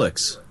was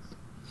Neelix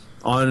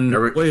on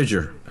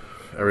Voyager.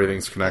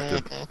 Everything's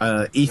connected.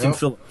 Ethan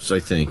Phillips, I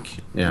think.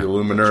 Yeah. The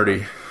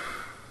Illuminati.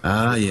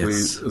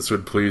 Yes. This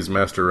would please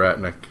Master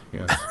Ratnick.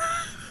 Yes.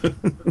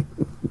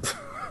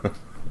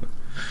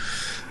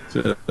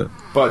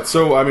 But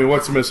so, I mean,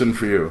 what's missing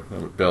for you,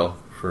 Bill?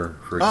 For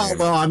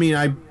well, I mean,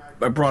 I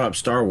brought up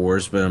Star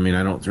Wars, but I mean,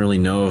 I don't really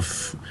know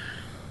if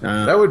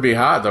that would be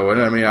hot though.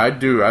 Wouldn't it? I mean,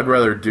 I'd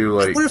rather do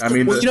like.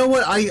 You know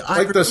what?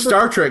 Like the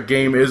Star Trek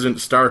game isn't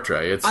Star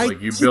Trek. It's like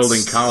you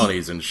building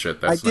colonies and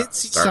shit. That's not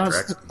Star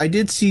Trek. I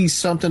did see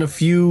something a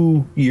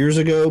few years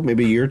ago,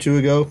 maybe a year or two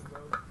ago.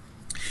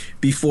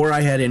 Before I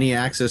had any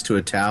access to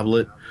a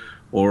tablet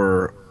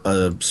or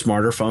a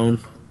smarter phone.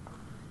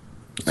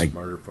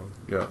 Smarter phone,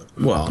 yeah.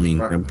 Well, I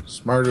mean...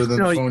 Smarter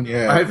than the phone,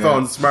 yeah. My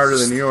phone's smarter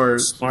than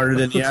yours. Smarter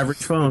than the average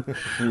phone.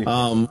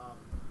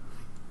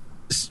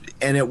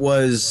 And it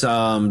was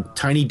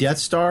Tiny Death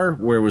Star,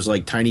 where it was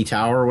like Tiny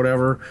Tower or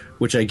whatever,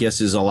 which I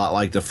guess is a lot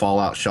like the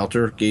Fallout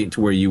Shelter gate,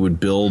 to where you would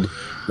build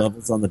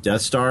levels on the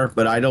Death Star.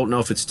 But I don't know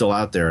if it's still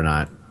out there or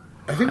not.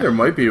 I think there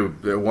might be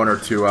one or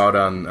two out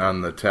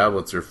on the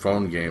tablets or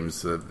phone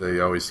games. That they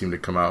always seem to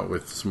come out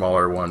with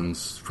smaller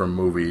ones from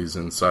movies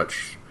and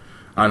such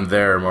on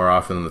there more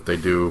often than they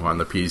do on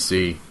the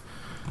PC,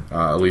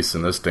 at least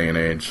in this day and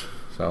age.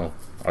 So,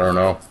 I don't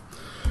know.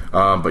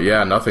 But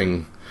yeah,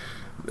 nothing.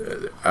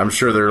 I'm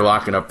sure they're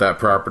locking up that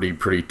property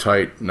pretty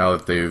tight now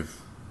that they've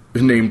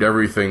named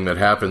everything that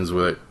happens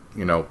with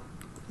it,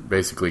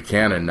 basically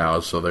canon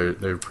now. So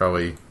they're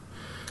probably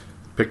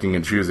picking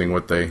and choosing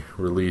what they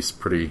release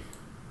pretty.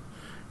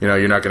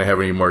 You're not going to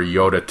have any more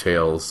Yoda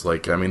tales.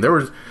 Like, I mean, there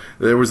was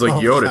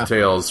like Yoda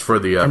tales for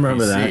the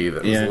PC.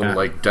 That was a little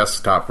like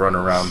desktop run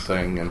around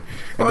thing. And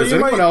does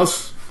anyone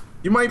else?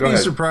 You might be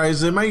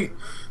surprised.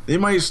 They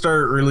might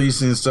start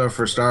releasing stuff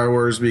for Star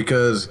Wars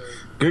because,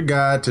 good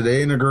God,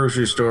 today in the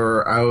grocery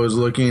store I was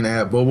looking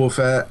at Boba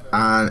Fett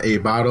on a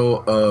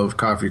bottle of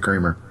coffee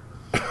creamer.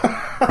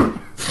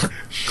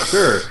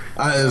 Sure.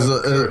 I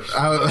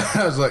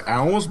was like, I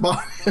almost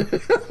bought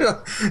it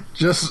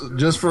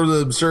just for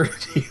the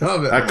absurdity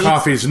of it. That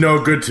coffee's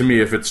no good to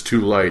me if it's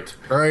too light.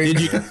 Right?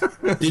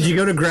 Did you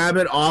go to grab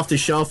it off the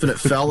shelf and it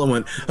fell and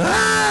went,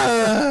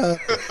 ah!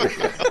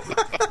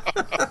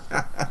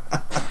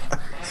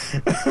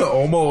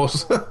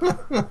 Almost.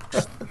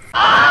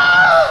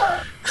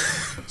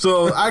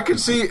 So I could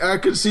see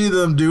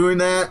them doing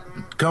that,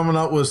 coming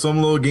up with some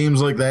little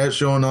games like that,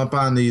 showing up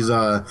on these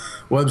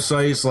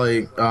websites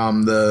like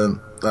the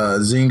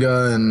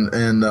Zynga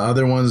and the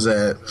other ones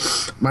that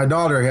my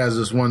daughter has.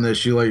 This one that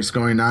she likes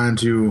going on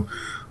to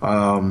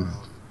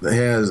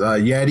has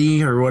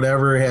Yeti or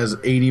whatever has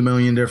 80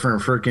 million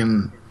different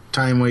freaking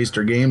time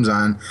waster games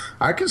on.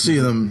 I can see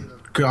them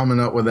coming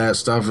up with that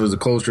stuff as the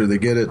closer they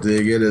get it,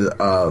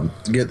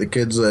 get the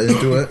kids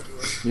into it.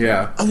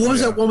 Yeah. Oh, what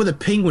was that one with a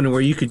penguin where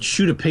you could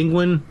shoot a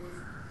penguin,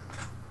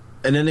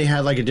 and then they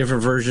had like a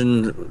different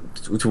version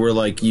to where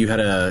like you had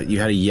a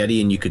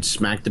Yeti and you could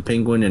smack the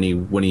penguin,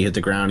 and when he hit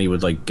the ground he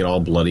would like get all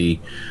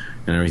bloody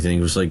and everything.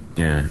 It was like,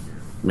 yeah,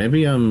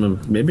 maybe I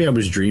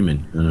was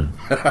dreaming.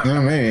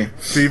 Yeah, maybe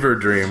fever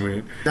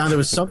dream. Now there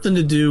was something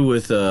to do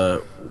with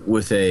a.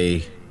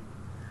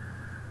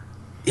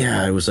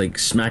 Yeah, it was like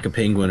smack a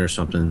penguin or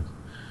something.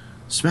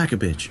 Smack a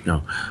bitch.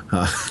 No.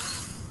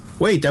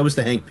 Wait, that was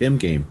the Hank Pym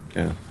game.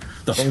 Yeah.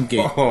 The home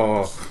game.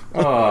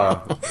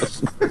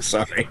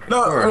 Sorry.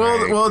 No,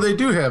 well, they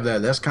do have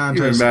that. That's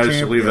contest. You managed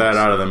to leave that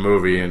out of the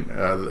movie, and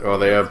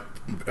they have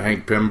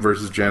Hank Pym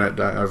versus Janet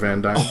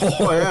Van Dyne.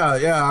 Oh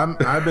yeah.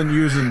 I've been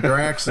using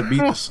Drax to beat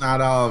the snot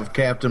out of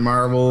Captain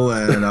Marvel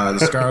and the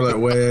Scarlet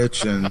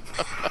Witch and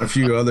a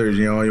few others.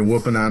 You know, you're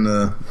whooping on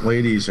the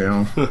ladies. You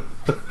know.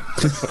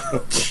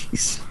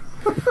 Jeez.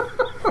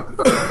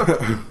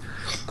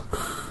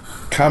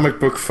 Comic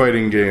book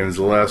fighting games,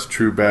 the last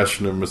true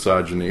bastion of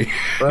misogyny.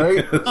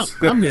 Right?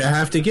 I'm gonna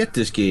have to get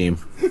this game.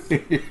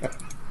 Yeah.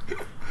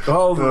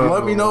 Well,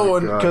 let me know,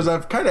 because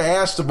I've kind of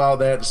asked about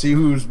that to see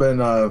who's been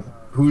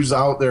who's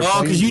out there.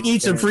 Oh, because you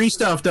need some free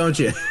stuff, don't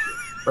you?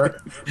 Right?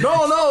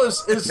 No,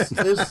 it's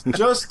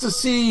just to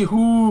see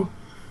who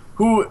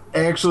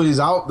actually is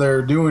out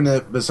there doing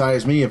it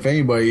besides me, if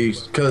anybody.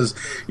 Because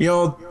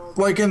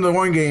like in the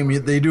one game,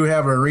 they do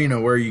have an arena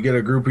where you get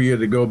a group of you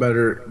to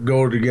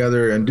go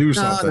together and do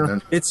something.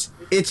 No. It's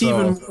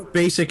even more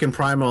basic and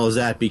primal as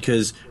that,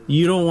 because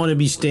you don't want to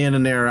be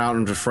standing there out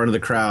in the front of the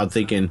crowd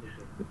thinking,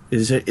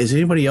 is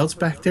anybody else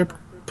back there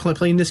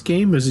playing this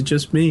game? Or is it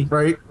just me?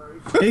 Right.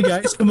 Hey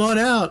guys, come on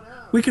out.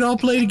 We can all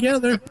play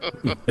together.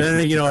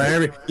 And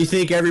you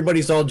think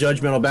everybody's all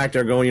judgmental back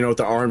there, going, with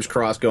the arms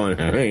crossed, going,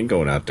 I ain't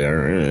going out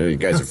there. You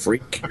guys are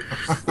freak.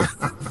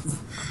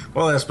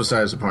 Well, that's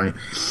besides the point.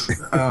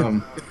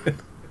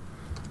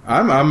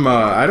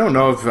 I don't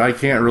know if I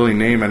can't really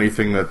name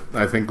anything that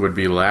I think would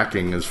be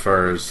lacking as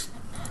far as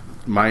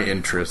my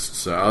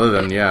interests. Other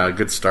than a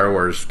good Star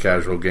Wars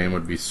casual game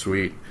would be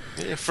sweet.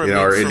 Yeah,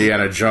 or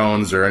Indiana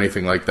Jones or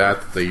anything like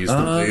that. They used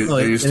to.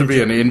 There used to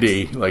be an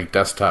indie like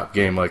desktop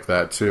game like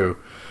that too.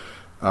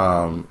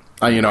 I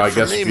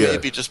guess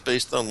maybe just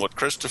based on what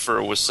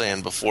Christopher was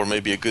saying before,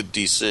 maybe a good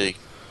DC.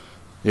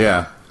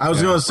 Yeah, I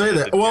was going to say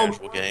that. Well,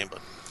 game,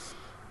 but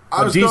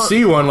a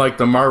DC one like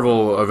the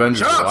Marvel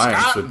Avengers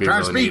Alliance would be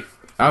really neat.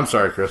 I'm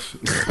sorry, Chris.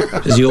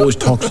 Does he always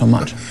talk so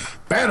much?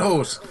 Bad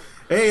host.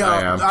 Hey,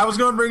 I was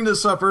going to bring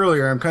this up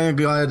earlier. I'm kind of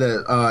glad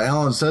that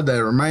Alan said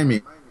that. Remind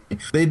me.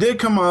 They did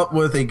come up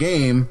with a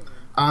game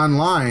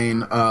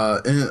online,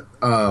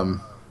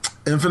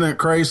 Infinite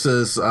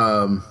Crisis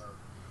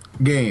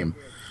game.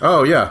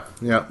 Oh yeah,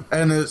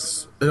 and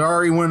it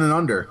already went in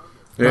under.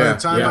 Yeah, by the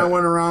time I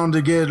went around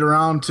to get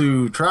around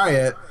to try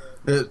it,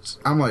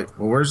 I'm like,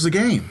 well, where's the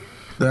game?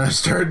 Then I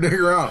started digging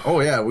around. Oh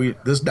yeah,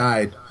 this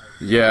died.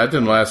 Yeah, it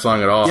didn't last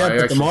long at all. Yeah,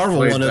 but the Marvel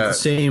one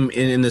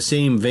in the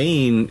same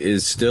vein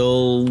is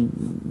still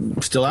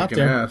out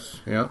there.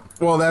 Ass. Yeah.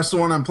 Well, that's the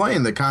one I'm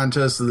playing. The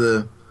Contest of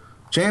the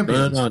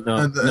Champions.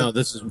 No.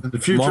 This is the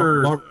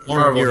future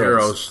Marvel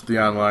Heroes, the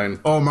online.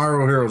 Oh,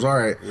 Marvel Heroes. All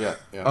right. Yeah.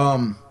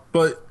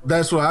 But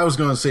that's what I was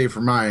going to say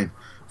for mine.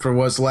 For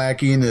what's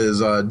lacking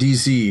is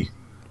DC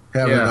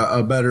having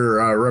a better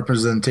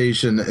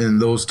representation in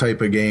those type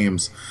of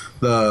games.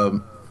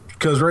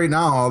 Because right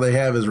now all they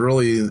have is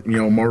really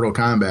Mortal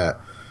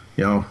Kombat.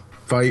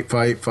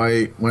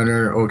 Fight,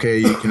 winner. Okay,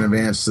 you can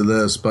advance to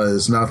this, but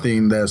it's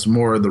nothing that's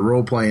more the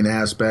role playing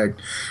aspect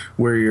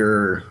where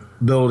you're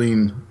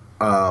building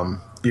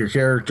your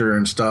character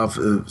and stuff.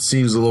 It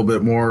seems a little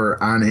bit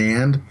more on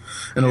hand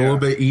and a little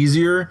bit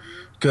easier.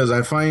 Because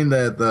I find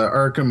that the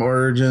Arkham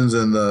Origins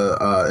and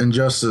the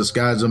Injustice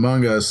Gods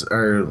Among Us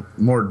are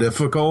more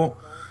difficult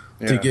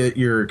to get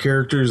your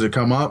characters to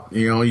come up.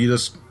 You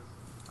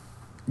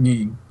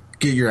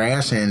get your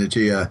ass handed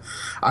to you.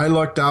 I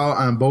lucked out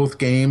on both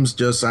games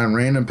just on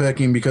random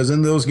picking, because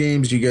in those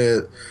games you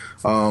get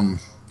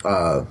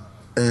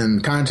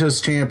in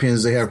Contest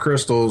Champions they have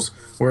crystals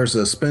where it's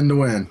a spin to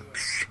win,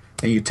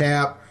 and you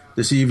tap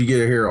to see if you get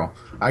a hero.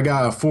 I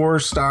got a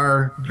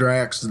 4-star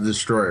Drax the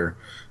Destroyer.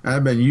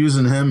 I've been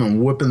using him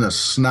and whipping the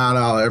snot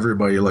out of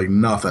everybody like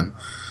nothing,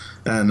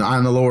 and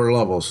on the lower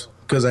levels,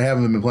 because I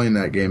haven't been playing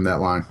that game that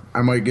long.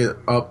 I might get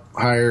up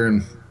higher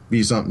and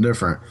be something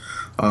different.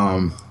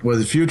 With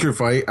the Future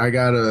Fight, I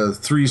got a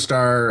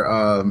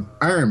 3-star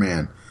Iron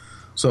Man,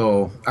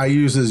 so I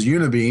use his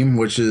Unibeam,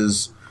 which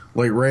is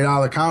like right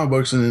out of the comic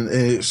books, and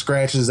it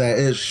scratches that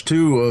itch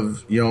too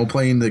of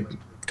playing the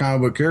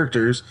comic book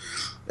characters,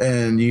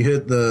 and you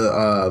hit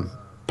the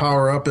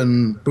power up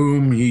and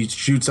boom, he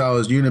shoots out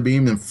his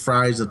Unibeam and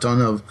fries a ton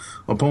of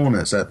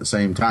opponents at the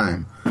same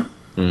time.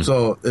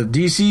 So if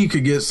DC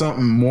could get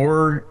something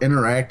more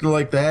interactive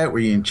like that, where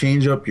you can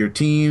change up your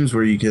teams,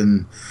 where you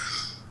can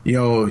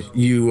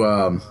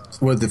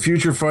with the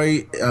Future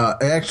Fight,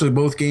 actually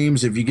both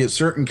games, if you get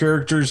certain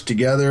characters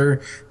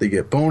together, they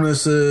get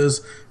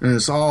bonuses, and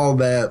it's all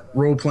that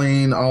role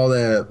playing, all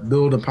that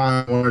build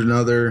upon one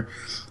another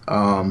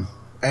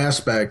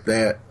aspect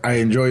that I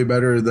enjoy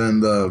better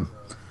than the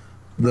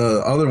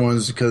other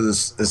ones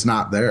because it's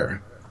not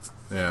there.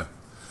 Yeah,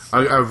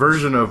 a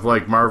version of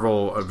like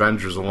Marvel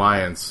Avengers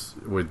Alliance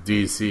with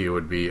DC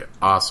would be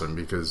awesome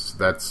because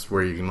that's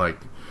where you can like.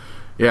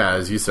 Yeah,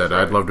 as you said,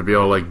 I'd love to be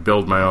able to like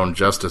build my own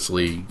Justice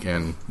League,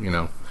 and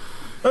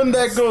and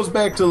that goes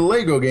back to the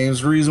Lego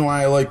games. The reason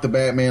why I like the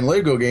Batman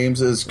Lego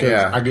games is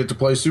because I get to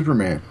play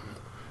Superman.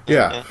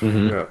 Yeah,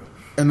 yeah,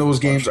 and those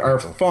games are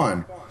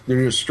fun.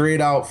 They're just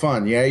straight out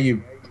fun. Yeah,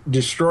 you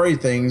destroy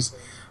things,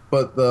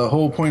 but the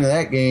whole point of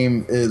that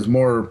game is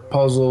more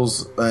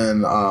puzzles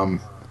and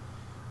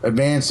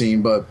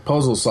advancing, but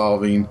puzzle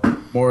solving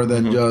more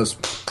than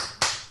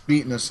just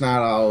beating the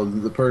snot out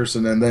of the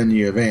person and then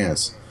you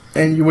advance.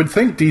 And you would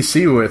think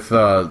DC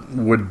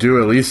would do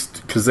at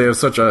least, because they have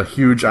such a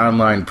huge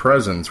online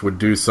presence, would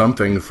do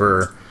something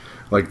for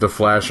like the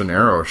Flash and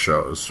Arrow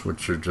shows,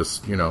 which are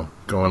just,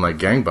 going like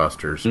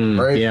gangbusters.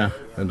 Right? Yeah.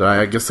 And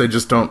I guess they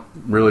just don't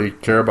really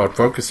care about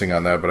focusing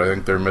on that, but I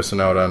think they're missing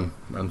out on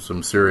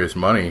some serious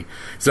money.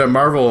 So that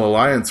Marvel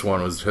Alliance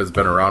one has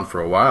been around for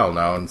a while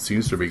now and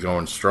seems to be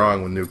going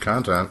strong with new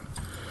content.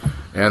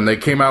 And they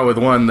came out with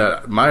one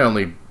that my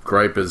only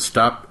gripe is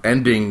stop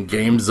ending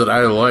games that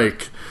I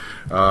like.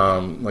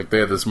 Like they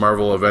had this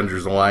Marvel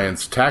Avengers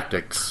Alliance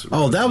Tactics.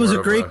 Oh, that was a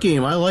great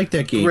game. I like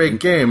that game. Great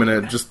game, and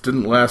it just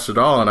didn't last at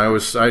all. And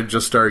I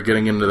just started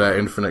getting into that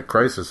Infinite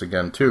Crisis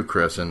again too,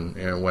 Chris.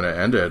 And when it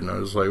ended, and I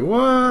was like,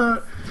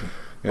 what?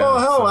 Yeah, well,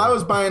 hell, I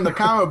was buying the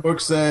comic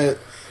books that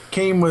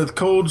came with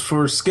codes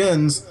for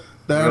skins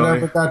that I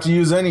never got to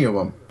use any of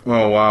them.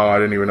 Oh wow, I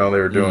didn't even know they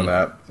were doing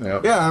that.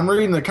 Yep. Yeah, I'm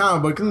reading the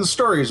comic book, and the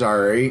story's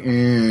alright.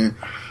 And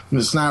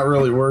it's not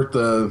really worth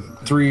the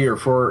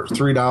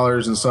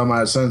 $3 and some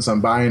odd cents I'm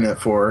buying it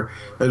for.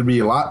 It'd be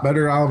a lot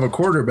better out of a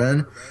quarter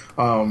bin.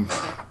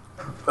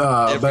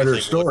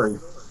 Better story.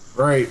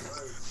 Right.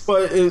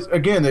 But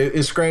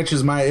it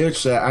scratches my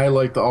itch that I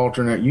like the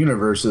alternate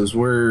universes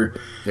where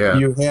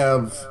you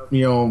have,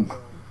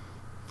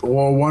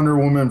 Wonder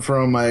Woman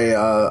from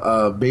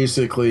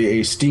basically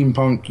a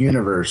steampunk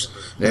universe.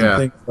 And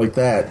things like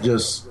that.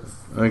 Just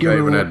I think I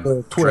even had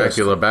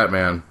Dracula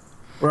Batman.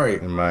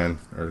 Right. In mind,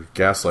 or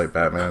Gaslight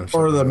Batman.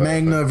 Or the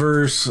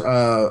Magnaverse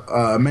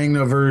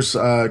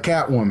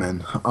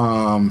Catwoman.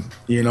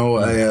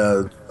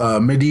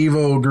 A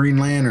medieval Green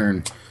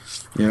Lantern.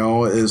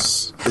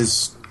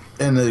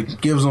 And it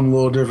gives them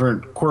little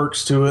different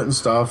quirks to it and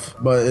stuff,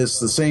 but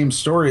it's the same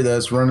story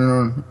that's running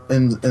on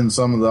in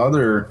some of the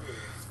other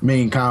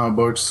main comic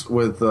books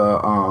with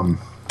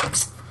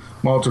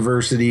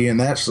multiversity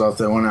and that stuff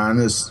that went on,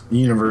 this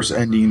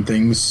universe-ending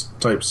things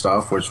type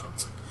stuff, which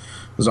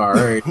was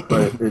alright,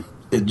 but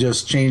it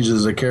just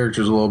changes the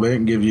characters a little bit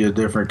and gives you a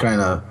different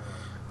kind of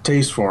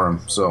taste for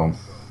them. So,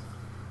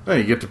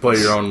 you get to play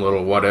your own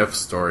little what-if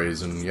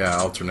stories and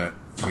alternate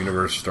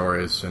universe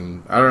stories,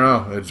 and I don't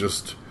know, it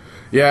just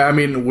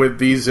with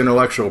these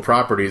intellectual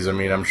properties,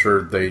 I'm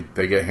sure they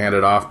get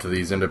handed off to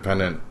these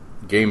independent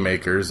game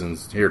makers and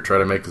here try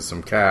to make us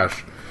some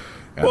cash.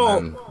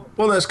 And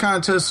well, that's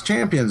Contest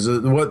Champions.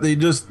 What they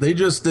just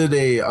did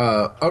a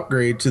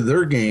upgrade to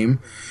their game,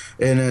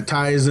 and it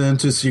ties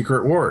into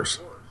Secret Wars.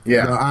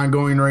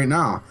 Ongoing right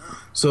now.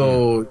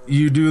 So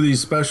you do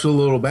these special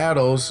little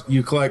battles,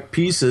 you collect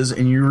pieces,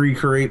 and you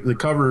recreate the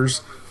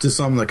covers to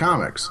some of the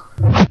comics.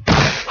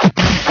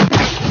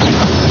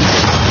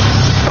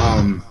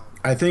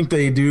 I think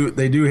they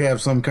do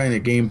have some kind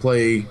of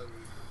gameplay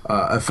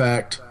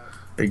effect.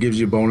 It gives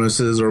you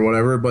bonuses or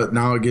whatever, but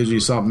now it gives you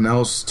something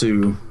else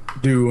to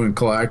do and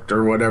collect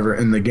or whatever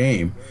in the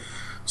game.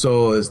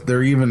 So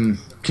they're even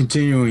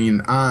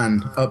continuing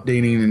on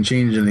updating and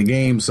changing the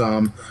game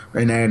some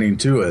and adding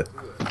to it.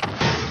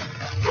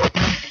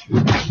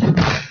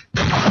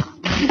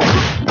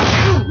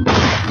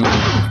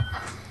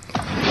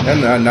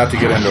 And not to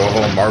get into a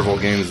whole Marvel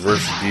games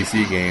versus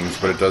DC games,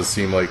 but it does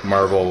seem like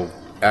Marvel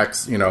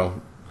X,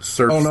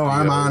 search. Oh no,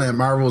 I'm on it.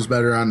 Marvel's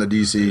better on the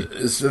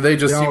DC. So they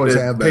just seem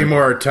to pay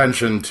more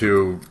attention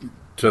to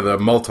the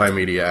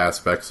multimedia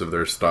aspects of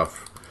their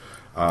stuff.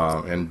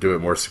 And do it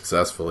more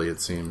successfully, it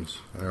seems.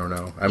 I don't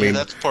know. I mean,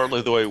 that's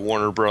partly the way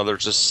Warner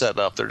Brothers is set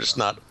up. They're just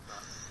not.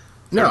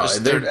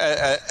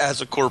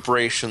 As a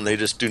corporation, they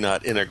just do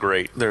not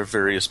integrate their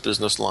various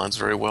business lines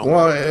very well.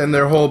 Well, and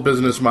their whole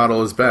business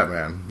model is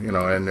Batman,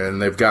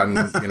 and they've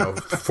gotten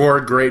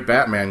 4 great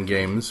Batman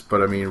games, but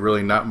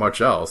really not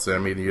much else.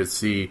 You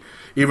see,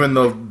 even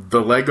though the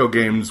Lego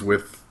games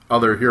with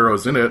other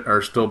heroes in it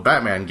are still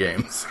Batman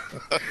games.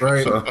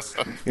 Right.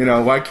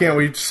 So, why can't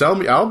we sell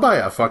me? I'll buy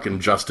a fucking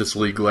Justice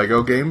League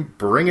Lego game.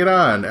 Bring it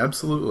on.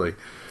 Absolutely.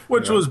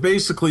 Which was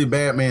basically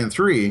Batman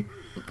 3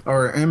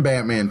 and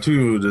Batman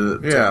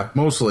 2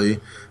 mostly.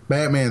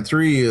 Batman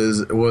 3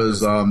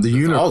 was the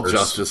universe. All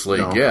Justice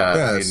League,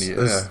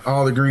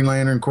 all the Green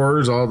Lantern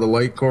Corps, all the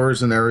Light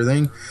Corps and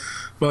everything.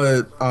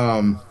 But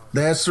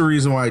that's the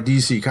reason why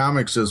DC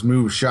Comics just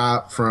moved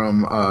shop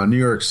from New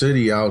York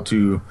City out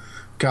to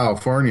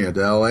California,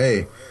 to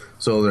LA.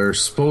 So they're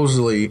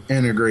supposedly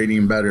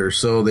integrating better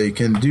so they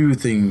can do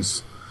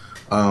things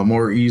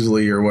more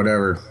easily or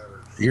whatever.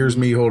 Here's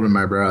me holding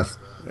my breath.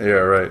 Yeah,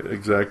 right.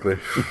 Exactly.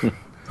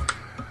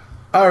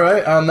 All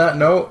right. On that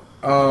note,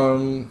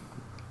 I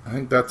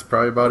think that's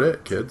probably about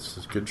it, kids.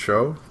 It's a good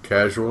show.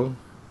 Casual,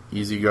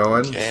 easy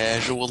going.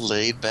 Casual,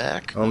 laid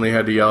back. Only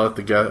had to yell at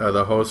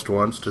the host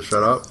once to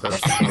shut up.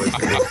 That's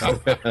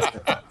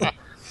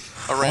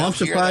I'm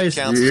surprised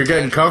you're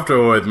getting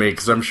comfortable with me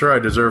because I'm sure I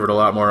deserve it a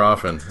lot more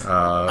often.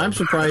 I'm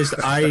surprised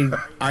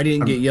I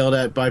didn't get yelled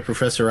at by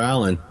Professor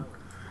Allen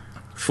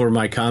for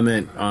my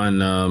comment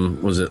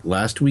on was it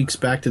last week's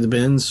Back to the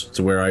Bins,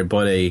 to where I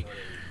bought a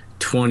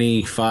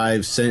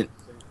 25-cent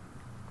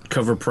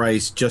cover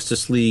price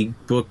Justice League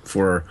book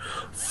for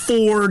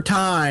 4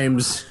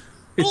 times.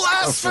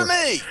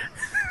 Blasphemy!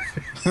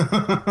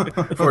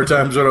 4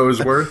 times what it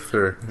was worth,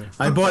 or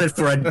I bought it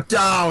for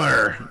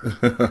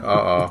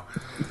 $1.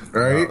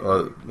 Right?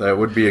 That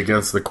would be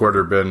against the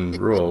quarter bin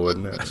rule,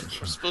 wouldn't it?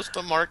 We're supposed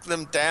to mark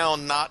them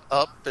down, not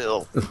up,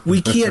 Bill.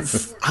 We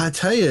can't. I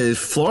tell you,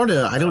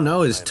 Florida, I don't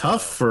know, is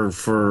tough for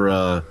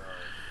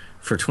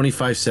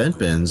 25-cent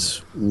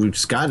bins.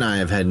 Scott and I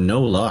have had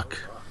no luck.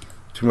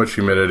 Too much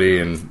humidity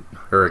and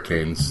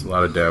hurricanes, a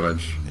lot of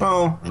damage.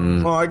 Well,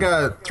 I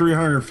got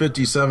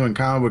 357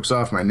 comic books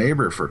off my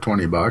neighbor for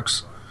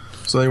 $20.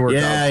 So they worked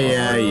out.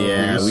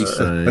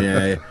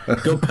 Yeah.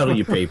 Go peddle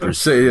your papers.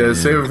 Save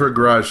it for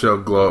garage sale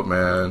glow up,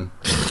 man.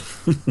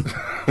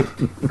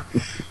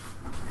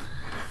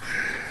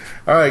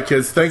 All right,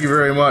 kids. Thank you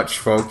very much,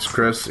 folks.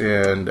 Chris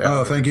and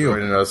thank you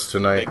joining us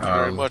tonight. Thank you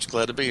very much.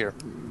 Glad to be here.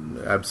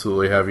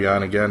 Absolutely have you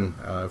on again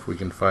if we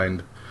can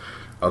find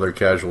other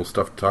casual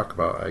stuff to talk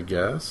about, I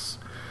guess.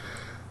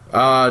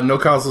 No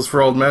Consoles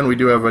for Old Men. We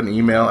do have an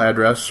email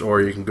address,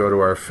 or you can go to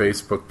our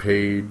Facebook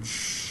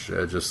page.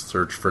 Just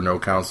search for No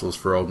Consoles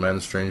for Old Men,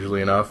 strangely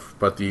enough.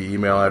 But the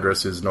email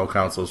address is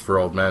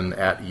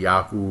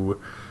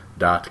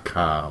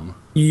nocounselsforoldmen@yahoo.com.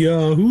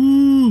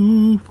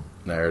 Yahoo!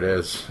 There it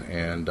is.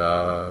 And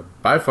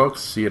bye,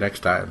 folks. See you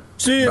next time.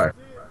 See ya. Bye.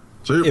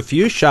 If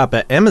you shop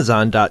at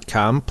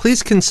Amazon.com,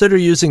 please consider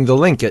using the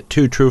link at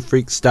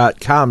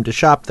twotruefreaks.com to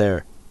shop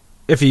there.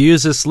 If you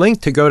use this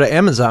link to go to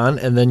Amazon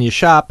and then you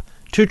shop,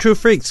 Two True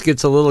Freaks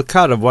gets a little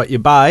cut of what you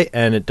buy,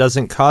 and it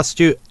doesn't cost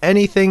you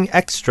anything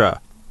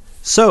extra.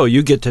 So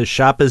you get to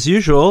shop as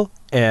usual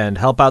and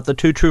help out the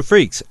Two True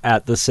Freaks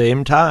at the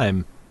same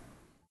time.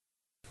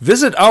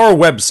 Visit our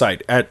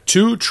website at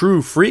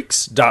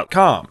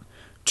twotruefreaks.com.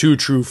 Two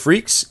True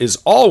Freaks is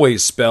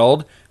always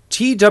spelled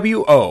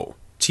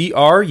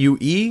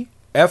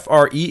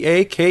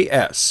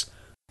TWOTRUEFREAKS.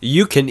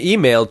 You can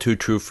email Two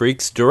True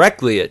Freaks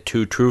directly at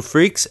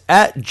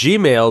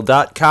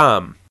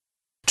twotruefreaks@gmail.com.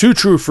 Two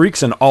True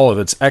Freaks and all of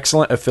its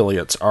excellent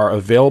affiliates are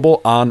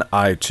available on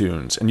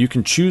iTunes, and you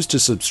can choose to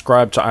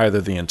subscribe to either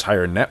the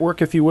entire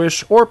network if you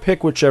wish, or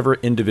pick whichever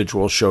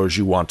individual shows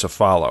you want to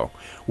follow.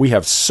 We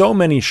have so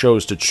many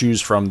shows to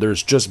choose from,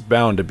 there's just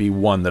bound to be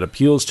one that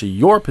appeals to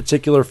your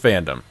particular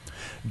fandom.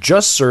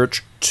 Just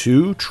search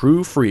Two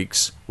True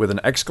Freaks with an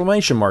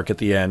exclamation mark at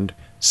the end,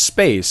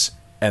 space,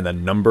 and the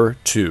number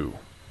 2.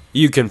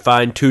 You can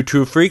find Two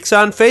True Freaks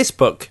on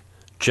Facebook.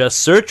 Just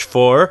search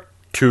for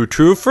Two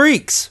True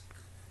Freaks.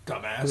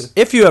 Dumbass.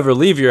 If you ever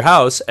leave your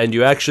house and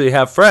you actually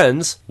have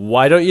friends,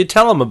 why don't you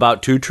tell them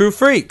about Two True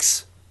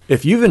Freaks?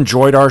 If you've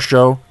enjoyed our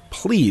show,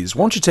 please,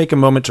 won't you take a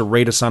moment to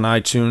rate us on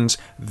iTunes?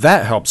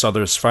 That helps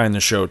others find the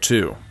show,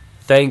 too.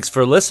 Thanks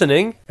for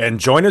listening. And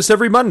join us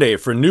every Monday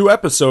for new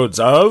episodes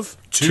of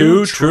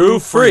Two True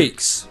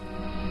Freaks.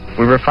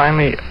 We were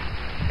finally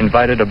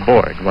invited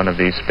aboard one of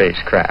these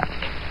spacecraft,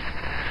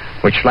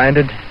 which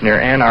landed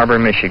near Ann Arbor,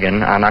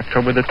 Michigan on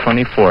October the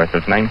 24th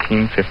of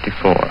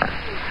 1954.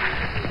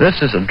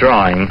 This is a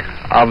drawing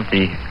of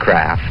the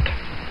craft.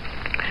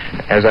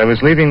 As I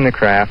was leaving the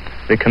craft,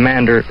 the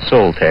commander,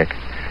 Soltec,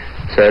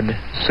 said,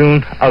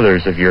 "Soon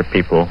others of your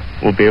people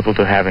will be able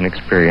to have an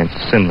experience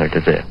similar to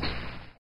this."